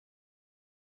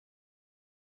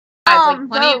 Like,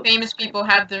 plenty of famous people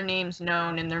have their names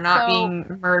known, and they're not being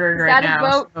murdered right now. Is that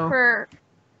a vote for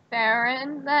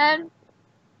Farron, then?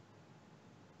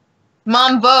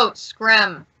 Mom votes,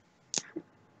 Scrim.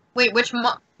 Wait, which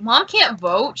mom can't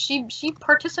vote? She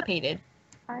participated.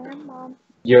 I am Mom.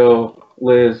 Yo,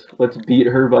 Liz, let's beat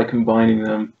her by combining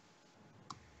them.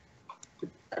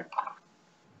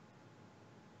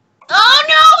 Oh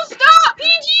no! Stop!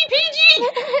 PG!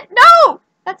 No!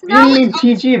 That's not. You mean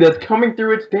PG? That's coming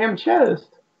through its damn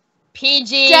chest.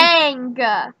 PG. Dang.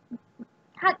 God,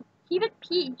 keep it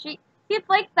PG. It's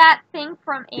like that thing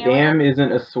from Alien. Damn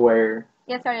isn't a swear.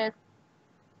 Yes, it is.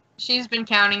 She's been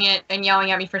counting it and yelling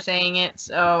at me for saying it,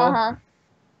 so... Uh-huh.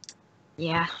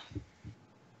 Yeah.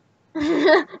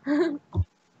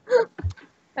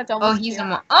 That's almost he's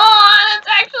cute. Oh, that's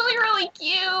actually really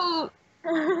cute!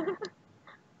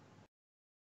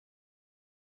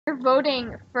 You're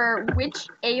voting for which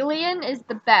alien is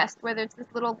the best, whether it's this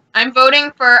little... I'm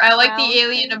voting for I like the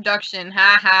alien abduction.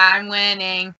 Haha, I'm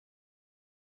winning.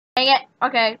 Dang it.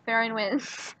 Okay, Farron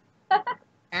wins.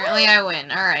 Apparently I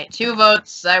win. Alright, 2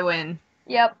 votes, I win.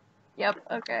 Yep.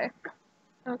 Okay.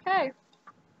 Okay.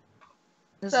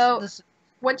 So,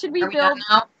 what should we build?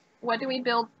 What do we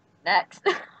build next?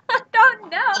 I don't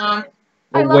know.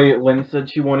 Oh wait, Lynn said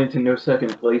she wanted to know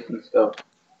second place and stuff.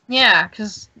 Yeah,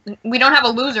 because we don't have a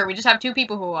loser. We just have 2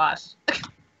 people who lost.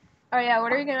 Oh yeah,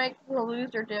 what are you gonna make the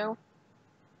loser do?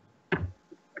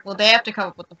 Well, they have to come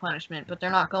up with the punishment, but they're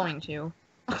not going to.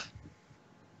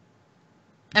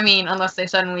 I mean, unless they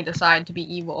suddenly decide to be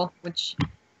evil, which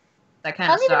that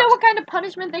kind of sucks. I don't even know what kind of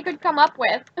punishment they could come up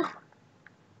with.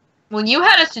 Well, you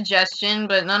had a suggestion,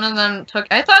 but none of them took...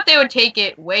 I thought they would take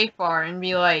it way far and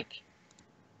be like...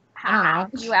 I don't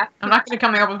know. I'm not going to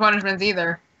come up with punishments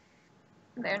either.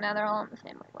 Now they're all on the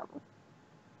same level.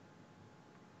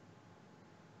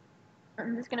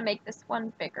 I'm just going to make this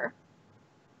one bigger.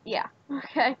 Yeah,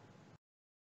 okay.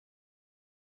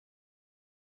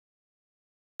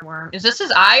 Is this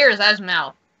his eye or is that his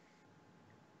mouth?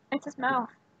 It's his mouth.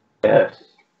 Yes.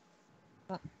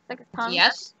 It's like his tongue.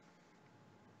 Yes?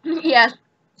 Yes.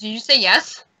 Did you say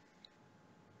yes?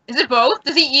 Is it both?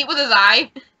 Does he eat with his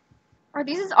eye? Are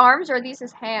these his arms or are these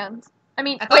his hands? I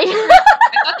mean, I wait.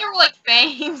 thought they were like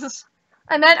fangs.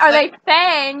 And then, are they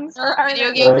fangs? Or are video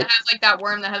they... game that has like that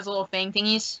worm that has little fang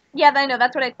thingies? Yeah, I know,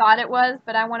 that's what I thought it was,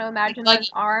 but I want to imagine his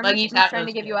arms and he's trying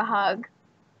to give you a hug.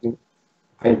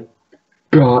 I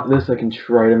got this, I can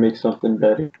try to make something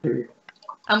better.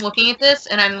 I'm looking at this,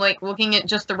 and I'm like looking at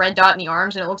just the red dot in the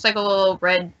arms, and it looks like a little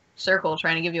red circle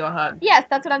trying to give you a hug. Yes,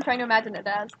 that's what I'm trying to imagine it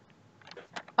as.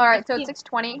 Alright, so it's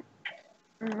 6:20.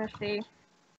 Let's see.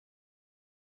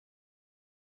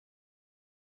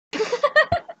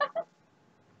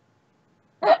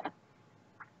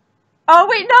 Oh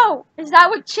wait, no! Is that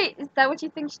what you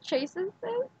think Chase is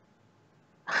saying?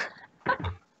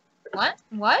 What?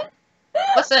 What?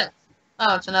 What's this?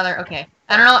 Oh, it's another. Okay.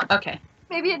 I don't know. Okay.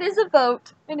 Maybe it is a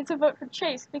vote, and it's a vote for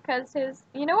Chase because his.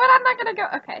 You know what? I'm not gonna go.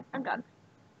 Okay, I'm done.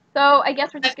 So I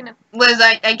guess we're just gonna. Liz,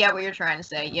 I get what you're trying to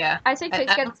say. Yeah. I say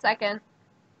Chase gets second.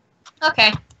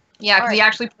 Okay. Yeah, because he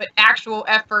actually put actual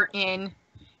effort in,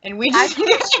 and we just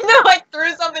like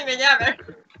threw something together.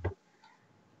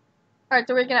 Alright,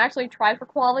 so we're gonna actually try for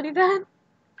quality then?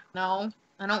 No,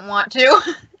 I don't want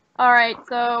to. Alright,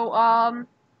 so,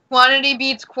 quantity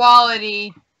beats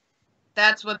quality.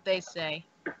 That's what they say.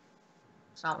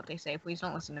 It's not what they say. Please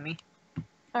don't listen to me.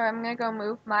 Alright, I'm gonna go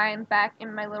move mine back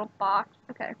in my little box.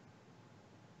 Okay.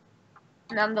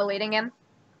 Now I'm deleting him.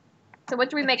 So what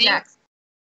do we make next?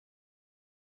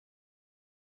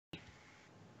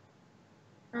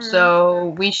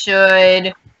 So, we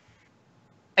should...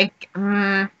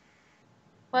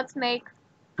 Let's make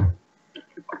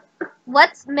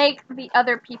the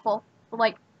other people.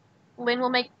 Like, Lynn will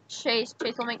make Chase,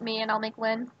 Chase will make me, and I'll make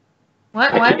Lynn.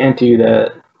 What? I can't do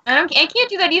that. I can't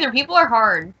do that either. People are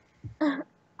hard.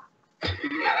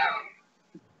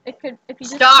 It could, if you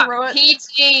just Stop, throw it.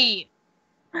 PT!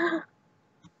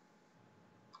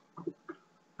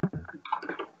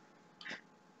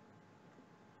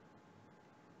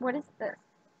 What is this?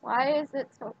 Why is it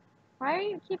so... Why are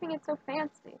you keeping it so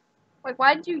fancy? Like,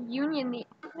 why did you union the...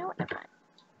 You know what, never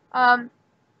mind.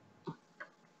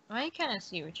 Well, you kind of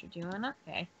see what you're doing,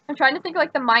 okay. I'm trying to think of,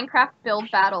 like, the Minecraft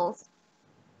build battles.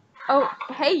 Oh,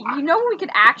 hey, you know what we could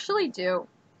actually do?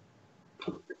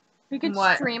 We could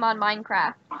stream on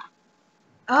Minecraft.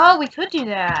 Oh, we could do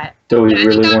that. So we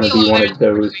really want to be one of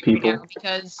those people?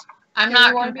 Because I'm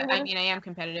not, I mean, I am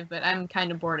competitive, but I'm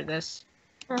kind of bored of this.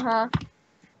 Uh-huh.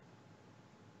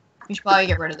 You should probably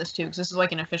get rid of this, too, because this is,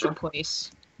 like, an official place.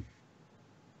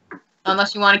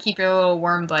 Unless you want to keep your little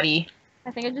worm buddy.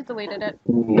 I think I just deleted it.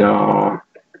 No.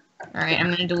 Alright, I'm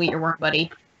gonna delete your worm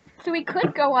buddy. So we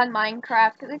could go on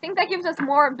Minecraft, because I think that gives us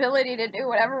more ability to do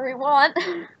whatever we want.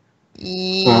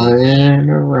 Flying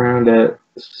around at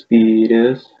the speed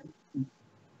is...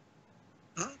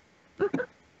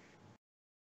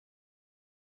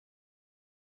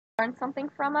 Learn something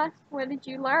from us? What did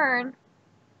you learn?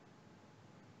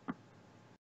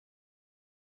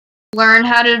 Learn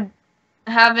how to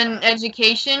have an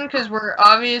education, because we're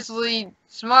obviously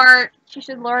smart. She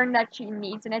should learn that she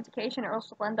needs an education or else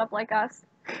she'll end up like us.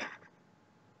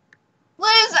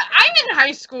 Liz, I'm in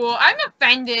high school. I'm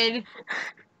offended.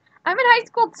 I'm in high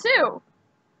school too.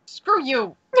 Screw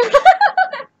you.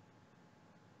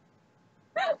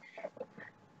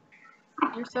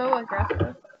 You're so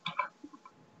aggressive.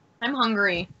 I'm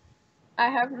hungry. I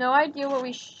have no idea what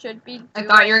we should be doing. I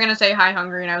thought you were gonna say hi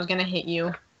hungry and I was gonna hit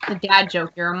you. The dad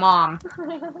joke, you're a mom.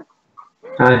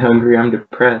 Hi hungry, I'm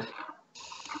depressed.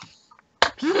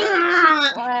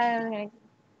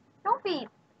 Don't be,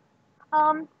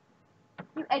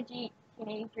 you edgy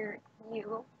teenager,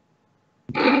 you.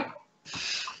 If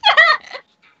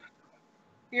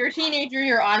you're a teenager,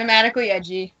 you're automatically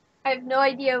edgy. I have no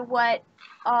idea what,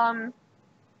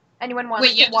 anyone wants to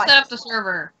watch. Wait, you have to set up the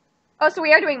server. Oh, so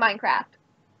we are doing Minecraft.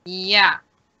 Yeah.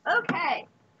 Okay.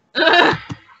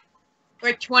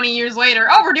 Like 20 years later.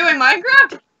 Oh, we're doing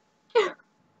Minecraft?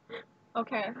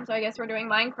 Okay, so I guess we're doing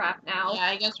Minecraft now. Yeah,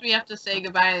 I guess we have to say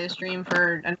goodbye to the stream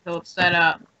until it's set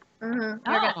up.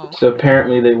 Oh. So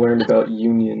apparently they learned about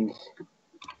unions.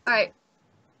 Alright.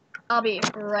 I'll be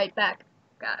right back,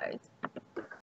 guys.